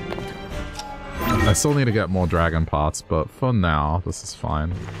 I still need to get more dragon parts, but for now, this is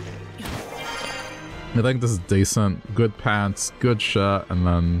fine. I think this is decent. Good pants, good shirt, and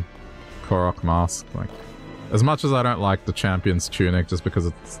then Korok mask. Like, as much as I don't like the champion's tunic just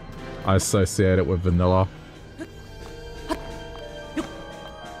because I associate it with vanilla.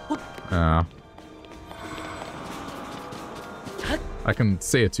 Yeah. I can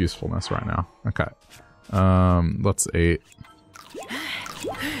see its usefulness right now. Okay. Let's eat.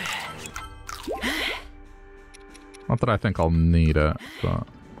 Not that I think I'll need it, but...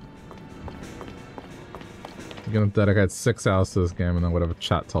 You're gonna dedicate 6 hours to this game and then whatever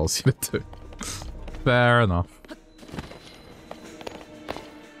chat tells you to do. Fair enough.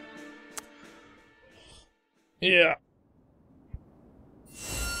 Yeah.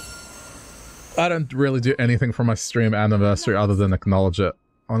 I don't really do anything for my stream anniversary other than acknowledge it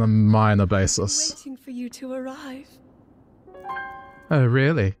on a minor basis. Waiting for you to arrive. Oh,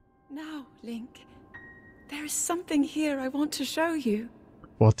 really? Now, Link, there is something here I want to show you.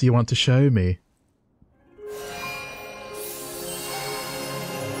 What do you want to show me?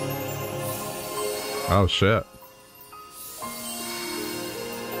 Oh, shit.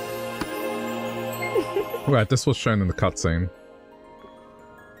 Right, this was shown in the cutscene.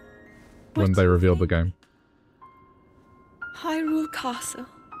 When they revealed the game. Hyrule Castle.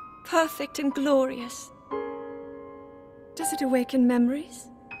 Perfect and glorious. Does it awaken memories?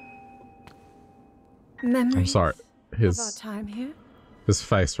 Memories I'm sorry. of our time here? His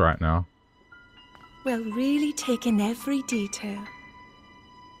face right now. Well, really take in every detail.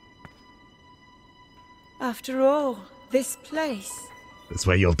 After all, this place It's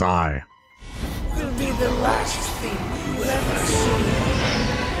where you'll die. will be the last thing you ever see.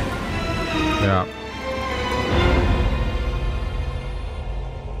 Yeah.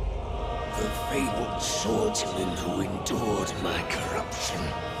 The fabled swordsman who endured my corruption,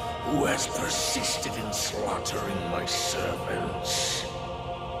 who has persisted in slaughtering my servants.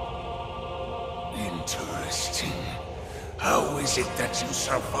 Interesting. How is it that you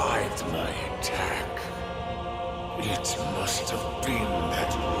survived my attack? It must have been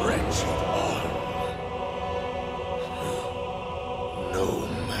that wretched arm. No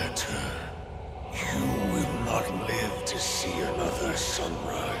matter. You will not live to see another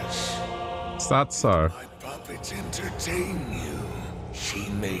sunrise. Is that so? My puppets entertain you. She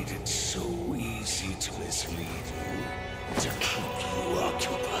made it so easy to mislead you, to keep you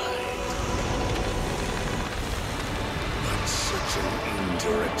occupied. But such an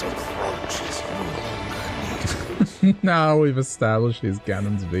indirect approach is no longer needed. Now we've established he's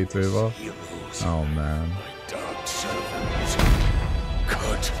Ganon's VTuber. Heroes, Oh man. my dark servants,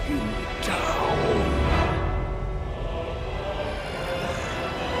 cut him down.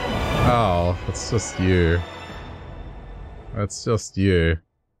 Oh, it's just you. It's just you.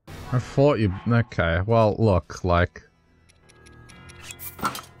 I thought you... Okay, well, look, like...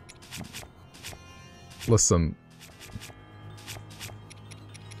 Listen.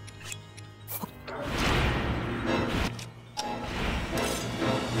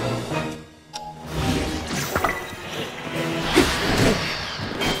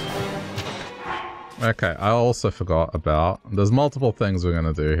 Okay, I also forgot about... There's multiple things we're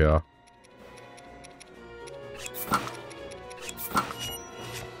gonna do here.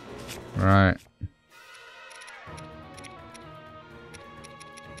 Right.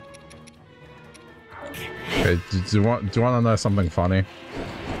 Okay, do you want to know something funny?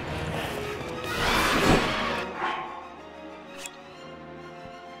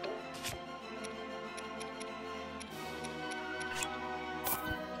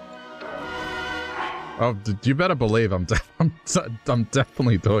 Oh, you better believe I'm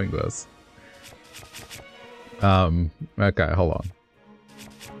definitely doing this. Okay, hold on.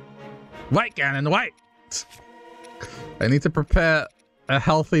 Wait, Ganon, wait! I need to prepare a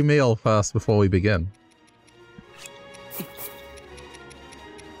healthy meal first before we begin.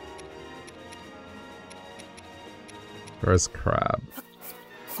 Where's crab?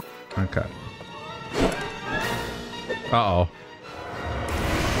 Okay. Uh-oh.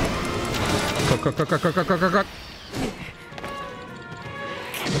 Cook, cook, cook, cook, cook, cook, cook, cook.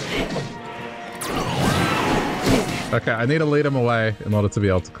 Okay, I need to lead him away in order to be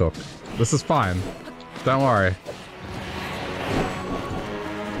able to cook. This is fine. Don't worry.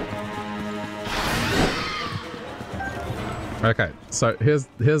 Okay, so here's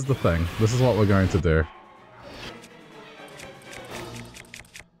the thing. This is what we're going to do.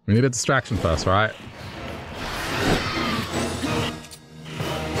 We need a distraction first, right?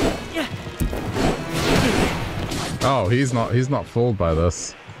 Oh, he's not fooled by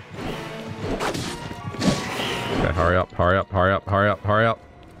this. Okay, hurry up, hurry up, hurry up, hurry up, hurry up.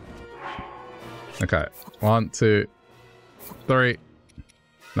 Okay, 1, 2, 3.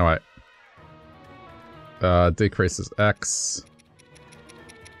 No, wait. Decreases X.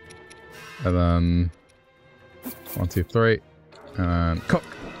 And then 1, 2, 3. And cook.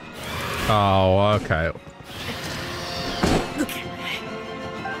 Oh, okay.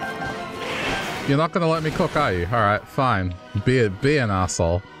 You're not gonna let me cook, are you? Alright, fine. Be an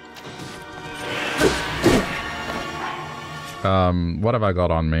asshole. What have I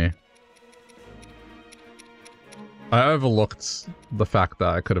got on me? I overlooked the fact that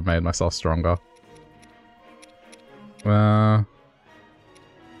I could have made myself stronger.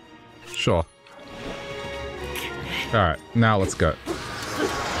 Sure. Alright, now let's go.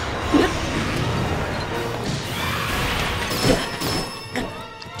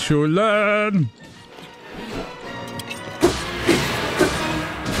 Chulin!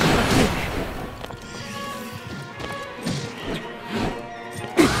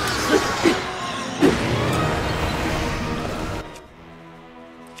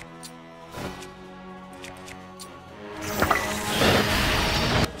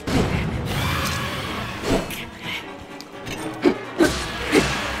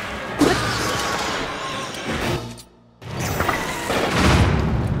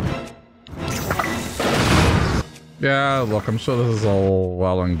 Yeah, look, I'm sure this is all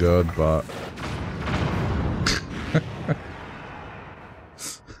well and good, but...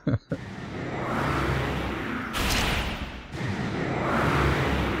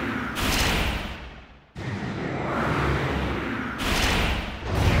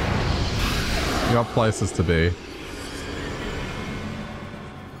 You got places to be.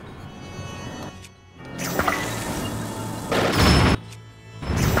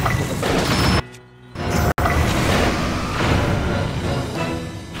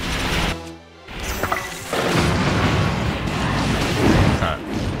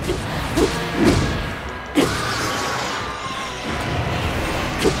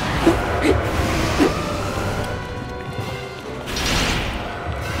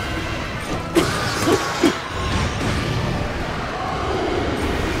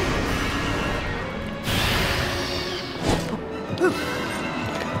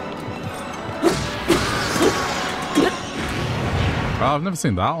 I've never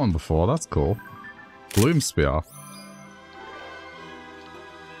seen that one before. That's cool. Gloom Spear.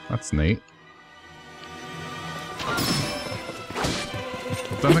 That's neat.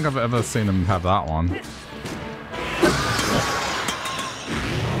 I don't think I've ever seen him have that one.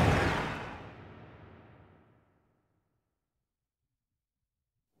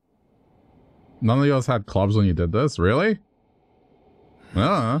 None of yours had clubs when you did this? Really?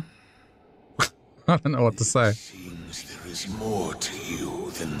 I don't know what to say. Seems there is more to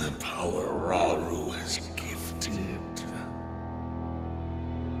you than the power Rauru has gifted.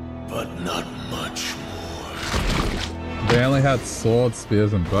 But not much more. They only had swords,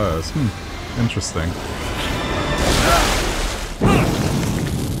 spears, and bows. Interesting.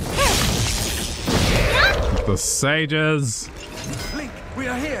 The sages. Link, we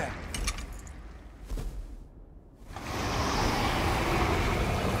are here.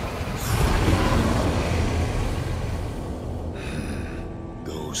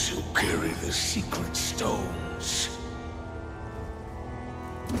 Those who carry the secret stones.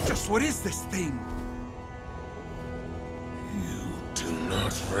 Just what is this thing? You do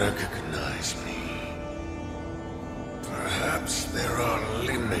not recognize me. Perhaps there are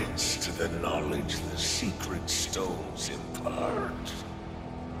limits to the knowledge the secret stones impart.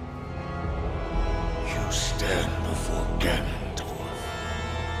 You stand before Ganondorf.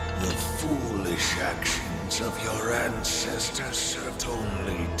 The foolish actions of your ancestors served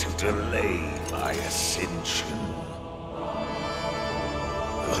only to delay my ascension.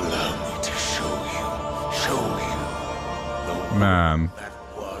 Allow me to show you the Man. world that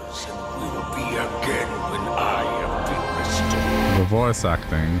was and will be again when I have been restored. The voice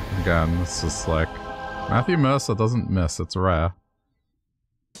acting, again, it's just like... Matthew Mercer doesn't miss, it's rare.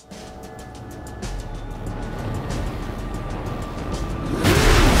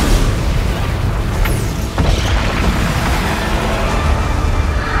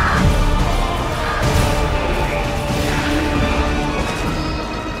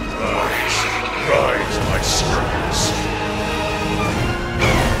 Rise, my servants.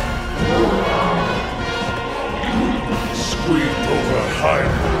 Sweep over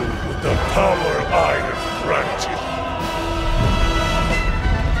Hyrule with the power I have granted.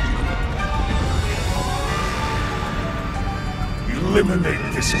 Eliminate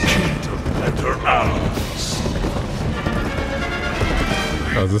this kingdom and her allies.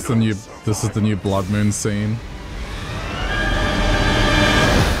 Oh, this is the new Blood Moon scene?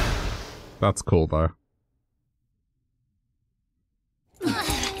 That's cool, though.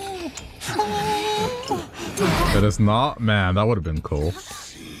 It is not? Man, that would have been cool.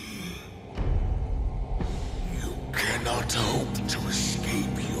 You cannot hope to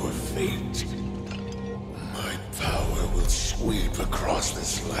escape your fate. My power will sweep across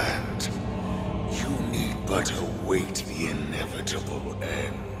this land. You need but await the inevitable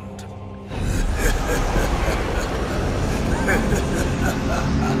end.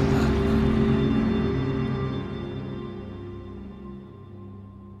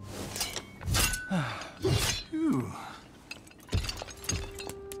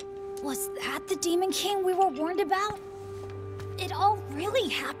 Was that the Demon King we were warned about? It all really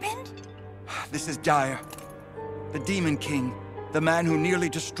happened? This is dire. The Demon King, the man who nearly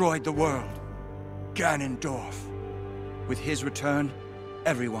destroyed the world. Ganondorf. With his return,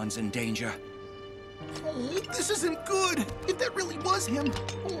 everyone's in danger. Oh, this isn't good. If that really was him,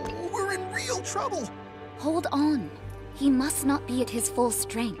 oh, we're in real trouble. Hold on. He must not be at his full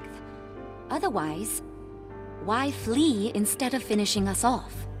strength. Otherwise, why flee instead of finishing us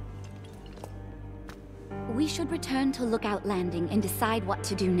off? We should return to Lookout Landing and decide what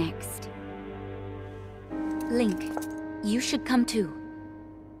to do next. Link, you should come too.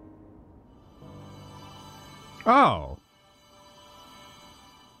 Oh.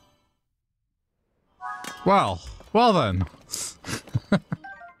 Well then.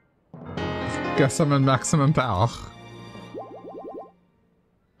 Guess I'm in maximum power.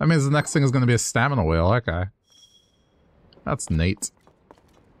 That means the next thing is going to be a stamina wheel, okay. That's neat.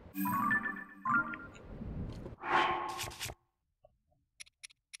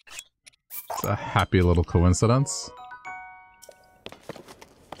 It's a happy little coincidence.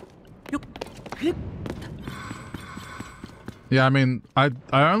 Yeah, I mean, I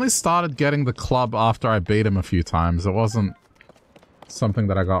only started getting the club after I beat him a few times. It wasn't something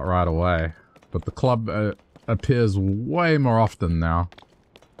that I got right away. But the club appears way more often now.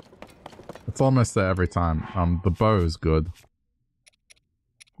 It's almost there every time. The bow is good.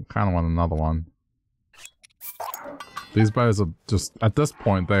 I kind of want another one. These bows are just, at this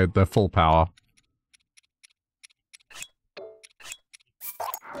point, they're full power.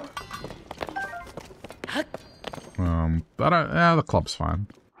 The club's fine.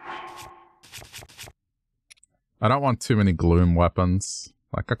 I don't want too many gloom weapons.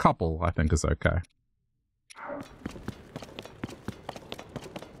 Like a couple, I think is okay.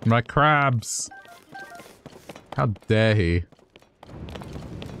 My crabs! How dare he?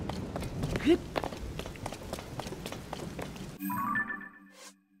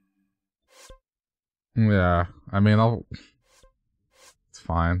 Yeah, I mean, it's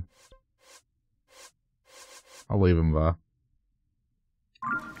fine. I'll leave him there.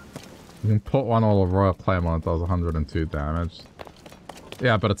 You can put one all of Royal Claymore, it does 102 damage.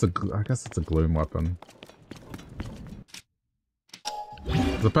 Yeah, but it's I guess it's a gloom weapon.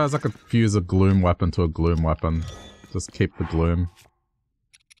 I suppose I could fuse a gloom weapon to a gloom weapon. Just keep the gloom.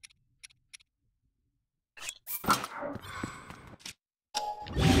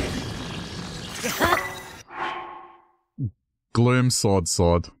 Gloom sword.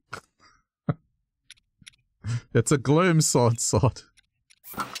 It's a gloom sword.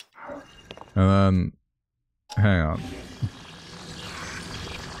 And then... hang on.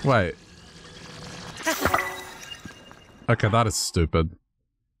 Wait. Okay, that is stupid.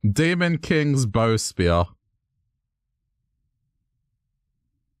 Demon King's bow spear.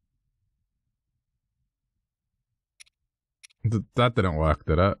 That didn't work,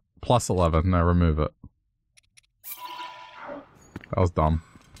 did it? Plus 11. No, remove it. That was dumb.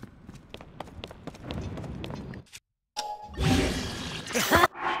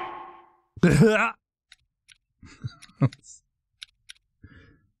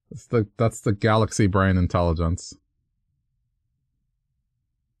 That's the galaxy brain intelligence.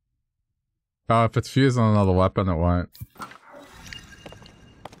 Oh, if it's fused on another weapon, it won't.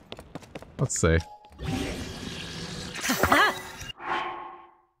 Let's see.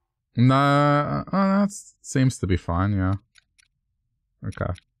 No, that seems to be fine, yeah.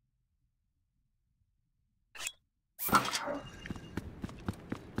 Okay.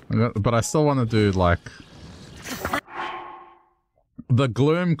 But I still want to do, like... The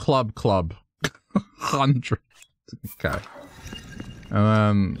Gloom Club. 100. Okay.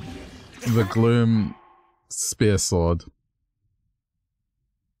 And then... The Gloom Spear Sword.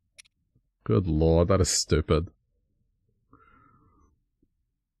 Good lord, that is stupid.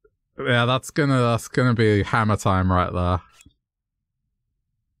 Yeah, that's gonna be hammer time right there.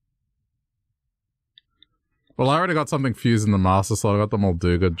 Well, I already got something fused in the Master Sword. I got the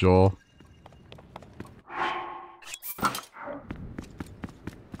Molduga Jaw.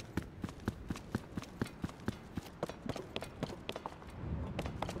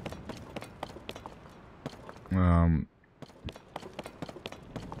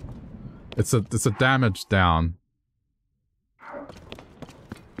 It's a damage down.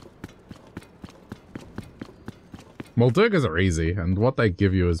 Moldugas are easy, and what they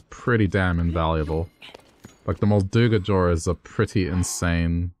give you is pretty damn invaluable. Like, the Molduga Jaw is a pretty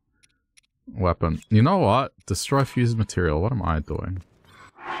insane weapon. You know what? Destroy fused material. What am I doing?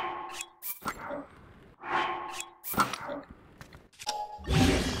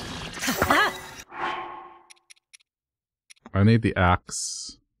 I need the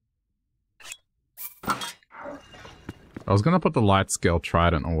axe. I was gonna put the light scale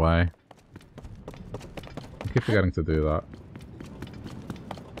trident away. I keep forgetting to do that.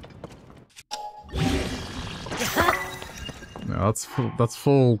 Yeah, that's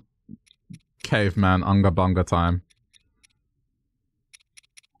full caveman unga bunga time.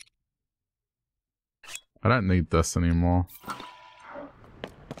 I don't need this anymore.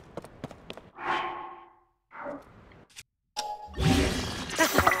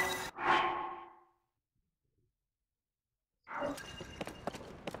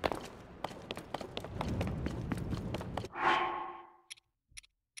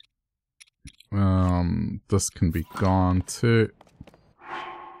 This can be gone too.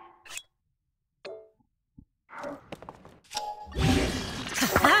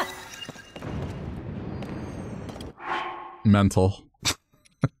 Mental.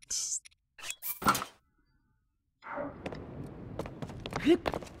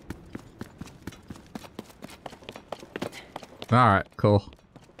 Alright, cool.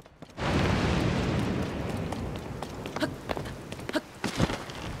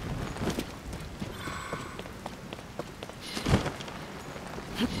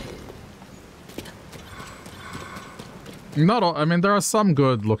 Not all, I mean, there are some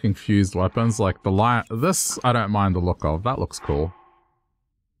good looking fused weapons, like the light. This, I don't mind the look of. That looks cool.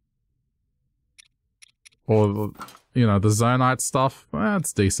 Or, you know, the Zonite stuff.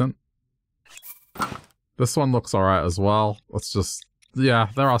 It's decent. This one looks alright as well. Let's just... Yeah,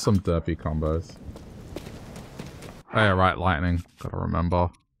 there are some derpy combos. Oh yeah, right, lightning. Gotta remember.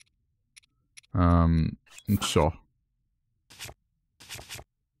 Sure.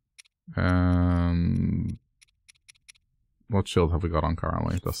 What shield have we got on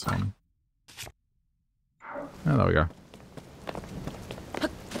currently? This one. Yeah, there we go.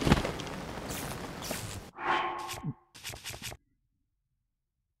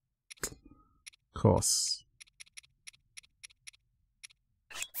 Of course.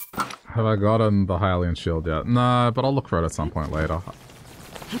 Have I gotten the Hylian shield yet? No, but I'll look for it at some point later.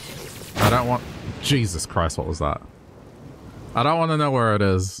 I don't want... Jesus Christ, what was that? I don't want to know where it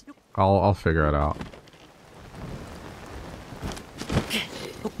is. I'll figure it out.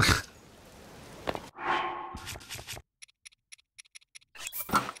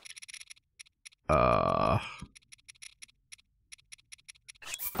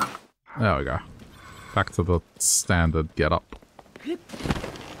 There we go. Back to the standard getup.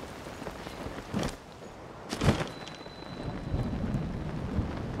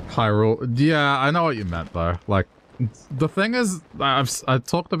 Hyrule. Yeah, I know what you meant though. Like, the thing is, I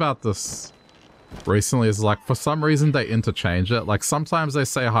talked about this recently, is like, for some reason they interchange it. Like, sometimes they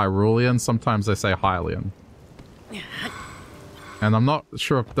say Hyrulean, sometimes they say Hylian. And I'm not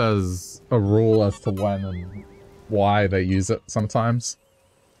sure if there's a rule as to when and why they use it sometimes.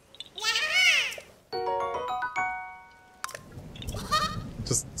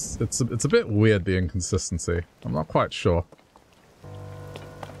 it's a bit weird, the inconsistency. I'm not quite sure.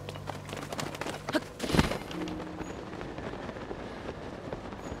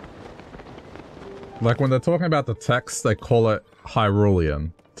 Like when they're talking about the text, they call it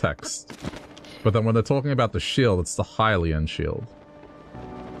Hyrulean text. But then when they're talking about the shield, it's the Hylian shield.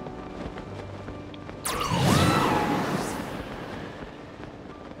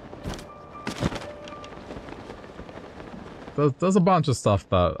 There's a bunch of stuff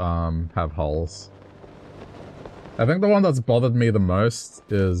that have holes. I think the one that's bothered me the most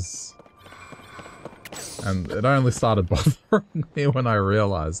is... And it only started bothering me when I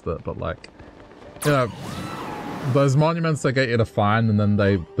realized it, but like... You know, those monuments they get you to find, and then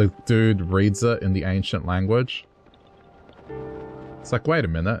the dude reads it in the ancient language. It's like, wait a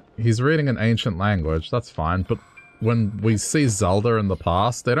minute, he's reading an ancient language, that's fine, but when we see Zelda in the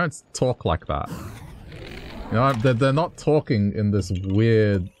past, they don't talk like that. You know, they're not talking in this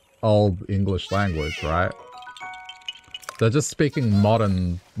weird old English language, right? They're just speaking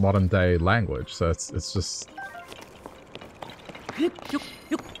modern day language, so it's just...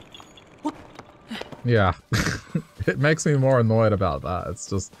 Yeah, it makes me more annoyed about that. It's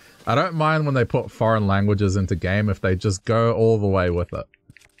just, I don't mind when they put foreign languages into game if they just go all the way with it.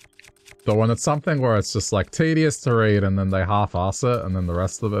 But when it's something where it's just like tedious to read and then they half-ass it and then the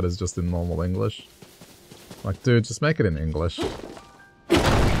rest of it is just in normal English. Like, dude, just make it in English.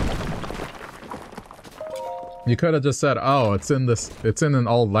 You could have just said, oh, it's in an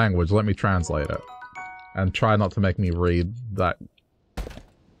old language, let me translate it. And try not to make me read that.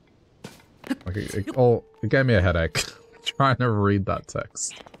 Like, it gave me a headache trying to read that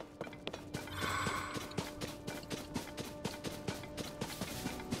text.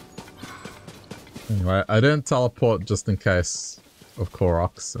 Anyway, I didn't teleport just in case of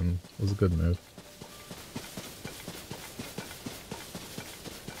Koroks, and it was a good move.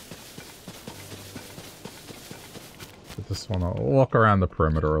 I just want to walk around the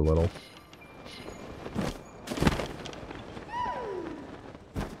perimeter a little.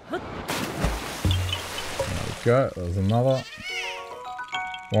 Go. There's another.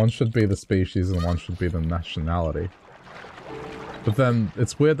 One should be the species and one should be the nationality. But then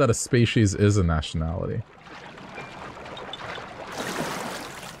it's weird that a species is a nationality.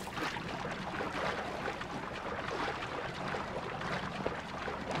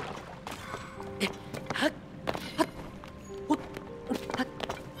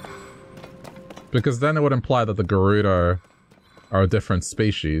 Because then it would imply that the Gerudo are a different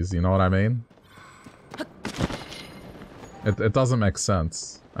species, you know what I mean? It doesn't make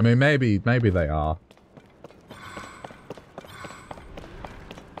sense. I mean, maybe they are.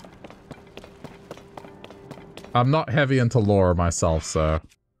 I'm not heavy into lore myself, so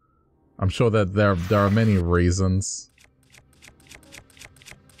I'm sure that there are many reasons.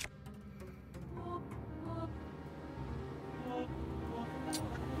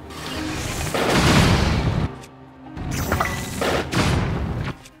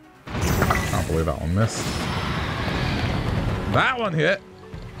 Can't believe that one missed. That one hit.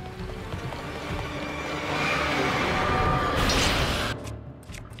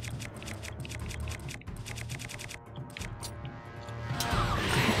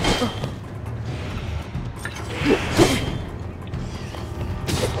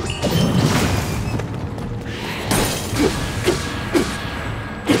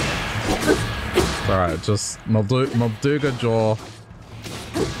 Alright, just Molduga Jaw.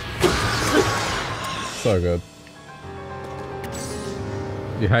 So good.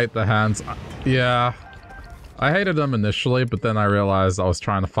 You hate the hands? Yeah. I hated them initially, but then I realized I was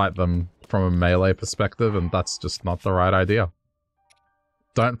trying to fight them from a melee perspective, and that's just not the right idea.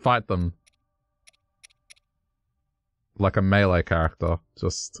 Don't fight them like a melee character.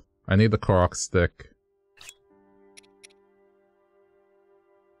 Just, I need the Korok stick.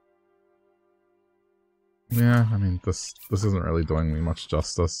 Yeah, I mean, this isn't really doing me much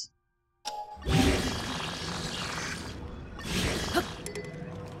justice.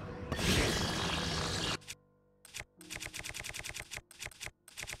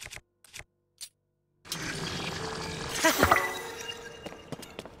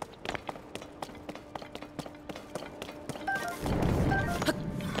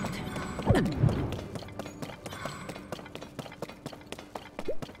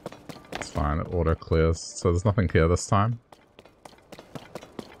 Auto clears, so there's nothing here this time.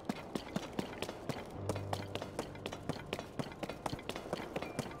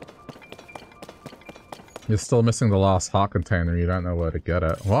 You're still missing the last heart container, you don't know where to get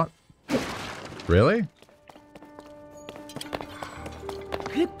it. What? Really?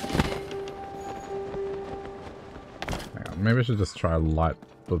 Hang on, maybe I should just try light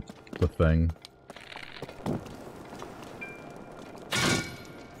the thing.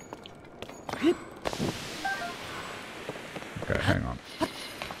 Okay, hang on.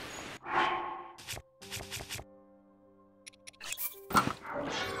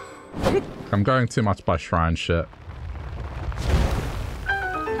 I'm going too much by shrine shit.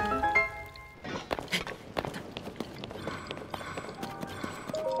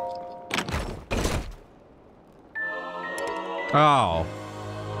 Oh.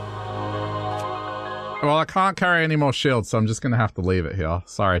 Well, I can't carry any more shields, so I'm just gonna have to leave it here.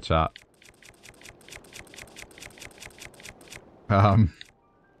 Sorry, chat.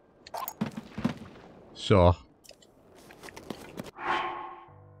 Sure.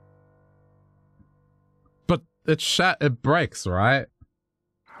 But it breaks, right?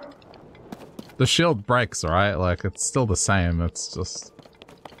 The shield breaks, right? Like, it's still the same, it's just...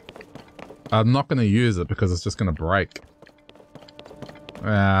 I'm not gonna use it because it's just gonna break.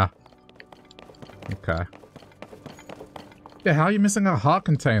 Yeah. Okay. Yeah, how are you missing a heart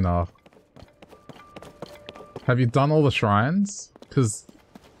container? Have you done all the shrines? Because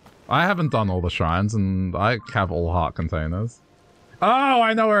I haven't done all the shrines and I have all heart containers. Oh,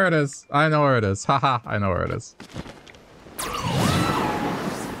 I know where it is. I know where it is. Haha, I know where it is.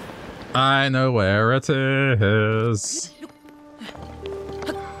 I know where it is.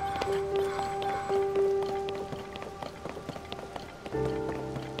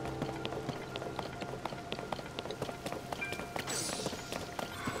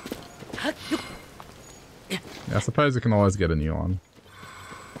 Yeah, I suppose you can always get a new one.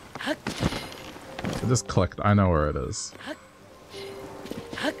 I just clicked. I know where it is.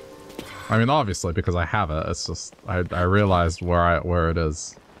 I mean, obviously, because I have it. It's just I realized where it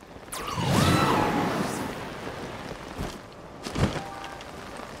is.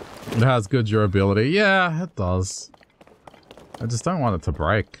 It has good durability. Yeah, it does. I just don't want it to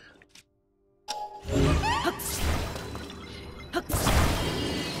break.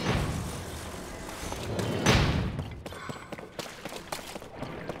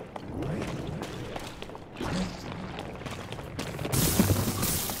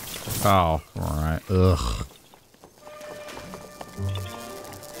 Oh, alright. Ugh.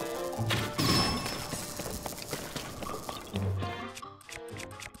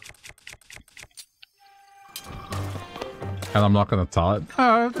 And I'm not gonna tell it.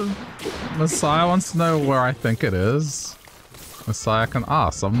 Messiah wants to know where I think it is. Messiah can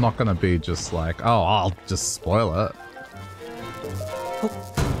ask. I'm not gonna be just like, oh, I'll just spoil it.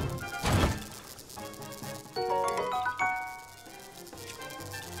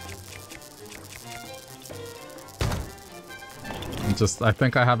 I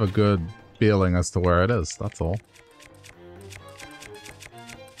think I have a good feeling as to where it is, that's all.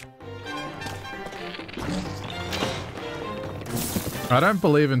 I don't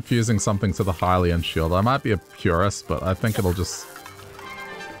believe in fusing something to the Hylian shield. I might be a purist, but I think it'll just...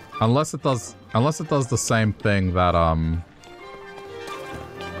 Unless it does the same thing that,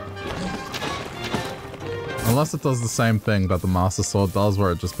 Unless it does the same thing that the Master Sword does,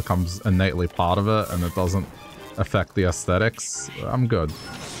 where it just becomes innately part of it, and it doesn't affect the aesthetics, I'm good.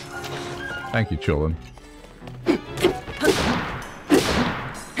 Thank you, Chulin.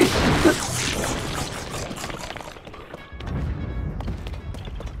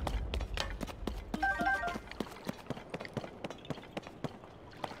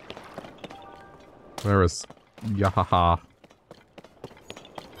 Where is Yahaha?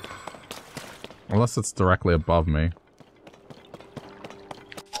 Unless it's directly above me.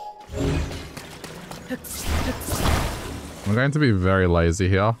 I'm going to be very lazy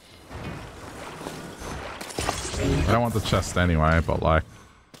here. I don't want the chest anyway, but like...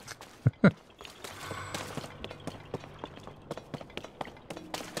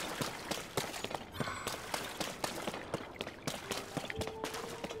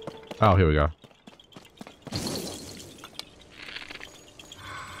 Oh, here we go.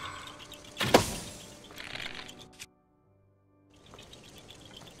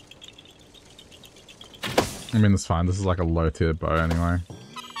 I mean, it's fine. This is like a low-tier bow anyway.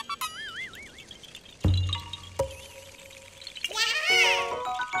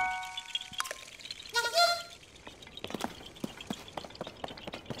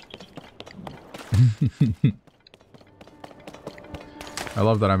 I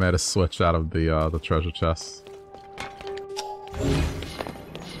love that I made a switch out of the treasure chest.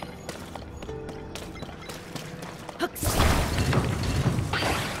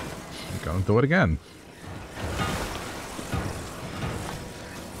 Gonna do it again.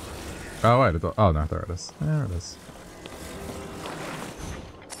 Oh wait, oh no, there it is. There it is.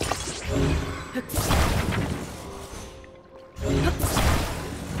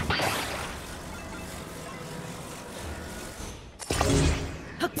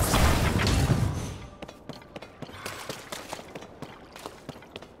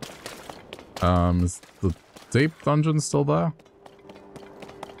 Is the deep dungeon still there?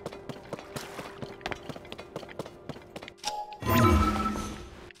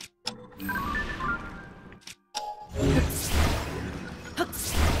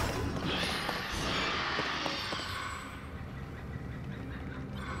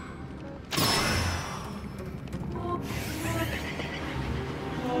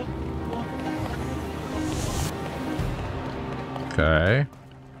 Okay.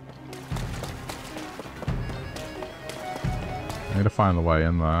 I need to find the way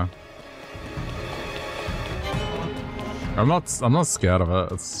in there. I'm not scared of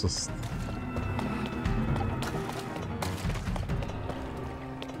it, it's just...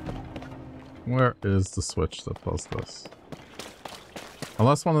 Where is the switch that does this?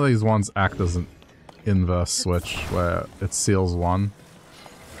 Unless one of these ones act as an inverse switch where it seals one.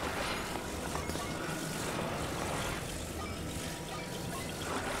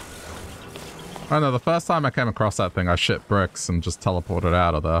 Oh no, the first time I came across that thing, I shit bricks and just teleported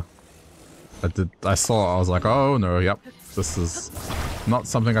out of there. I saw it, I was like, oh no, yep, this is not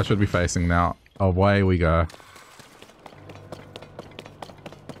something I should be facing now. Away we go.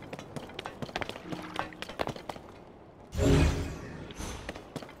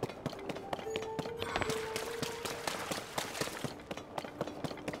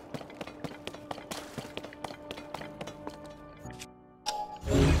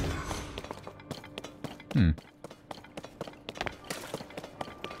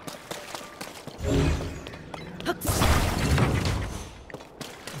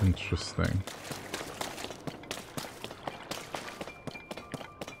 Interesting.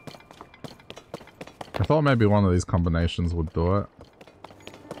 I thought maybe one of these combinations would do it.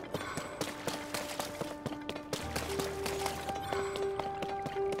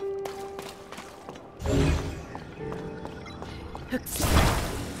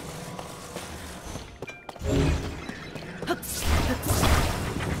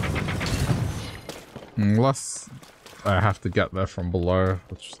 Unless I have to get there from below,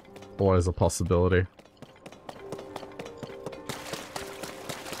 which is always a possibility.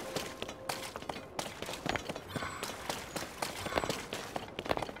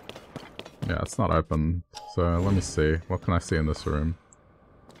 Yeah, it's not open, so let me see. What can I see in this room?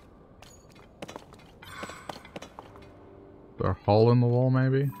 Is there a hole in the wall,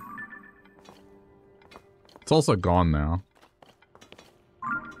 maybe? It's also gone now.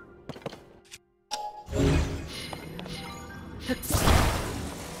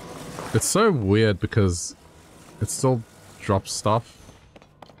 It's so weird because it still drops stuff.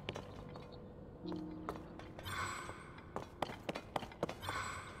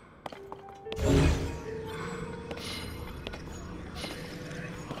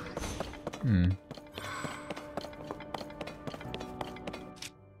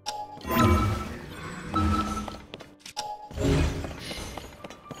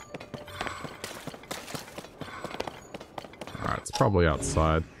 Alright, it's probably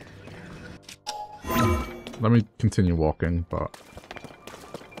outside. Let me continue walking, but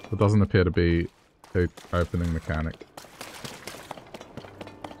it doesn't appear to be an opening mechanic.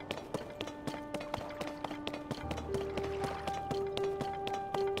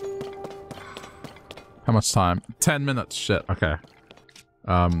 How much time? 10 minutes, shit, okay.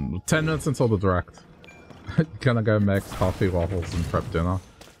 10 minutes until the direct. Gonna go make coffee, waffles, and prep dinner.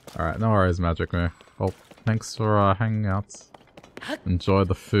 Alright, no worries, Magic Me. Well, thanks for hanging out. Enjoy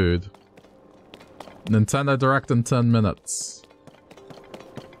the food. Nintendo Direct in 10 minutes.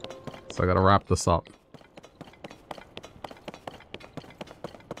 So I gotta wrap this up.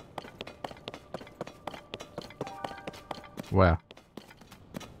 Where?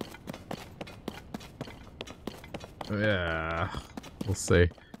 Yeah, we'll see.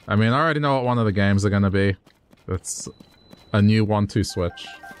 I mean, I already know what one of the games are gonna be. It's a new 1-2 switch.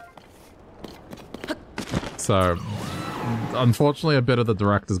 So, unfortunately, a bit of the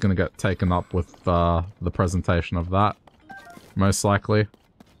direct is going to get taken up with the presentation of that. Most likely.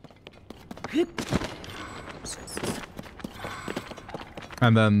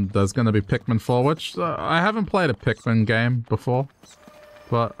 And then there's going to be Pikmin 4, which I haven't played a Pikmin game before.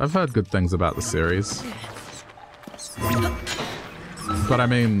 But I've heard good things about the series. But I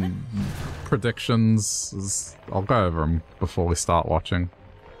mean, predictions, I'll go over them before we start watching.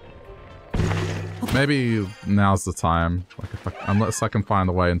 Maybe now's the time, like unless I can find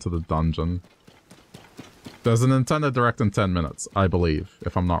a way into the dungeon. There's a Nintendo Direct in 10 minutes, I believe,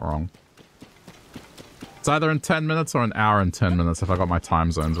 if I'm not wrong. It's either in 10 minutes or an hour and 10 minutes if I got my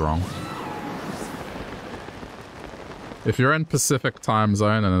time zones wrong. If you're in Pacific time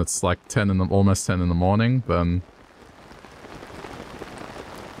zone and it's like almost 10 in the morning, then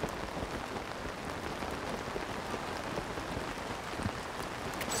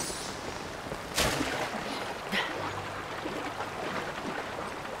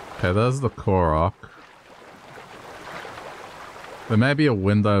Okay, there's the Korok. There may be a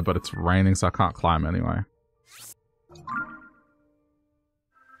window, but it's raining, so I can't climb anyway.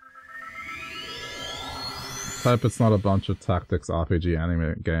 Hope it's not a bunch of tactics RPG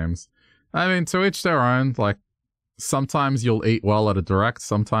anime games. I mean, to each their own. Like, sometimes you'll eat well at a direct,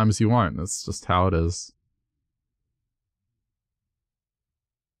 sometimes you won't. It's just how it is.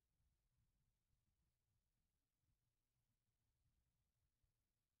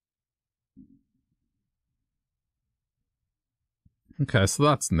 Okay, so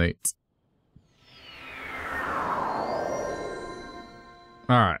that's neat.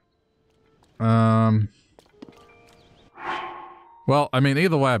 Alright. Well, I mean,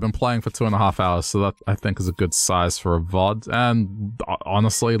 either way, I've been playing for 2.5 hours, so that, I think, is a good size for a VOD, and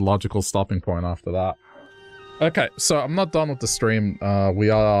honestly, logical stopping point after that. Okay, so I'm not done with the stream. We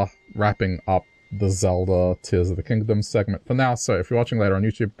are wrapping up the Zelda Tears of the Kingdom segment for now, so if you're watching later on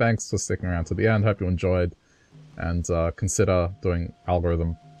YouTube, thanks for sticking around to the end. Hope you enjoyed, and consider doing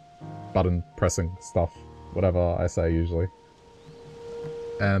algorithm button pressing stuff, whatever I say usually.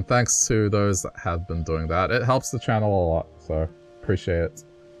 And thanks to those that have been doing that. It helps the channel a lot, so appreciate it.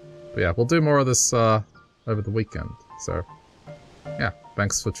 But yeah, we'll do more of this over the weekend. So yeah,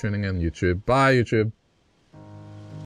 thanks for tuning in, YouTube. Bye, YouTube.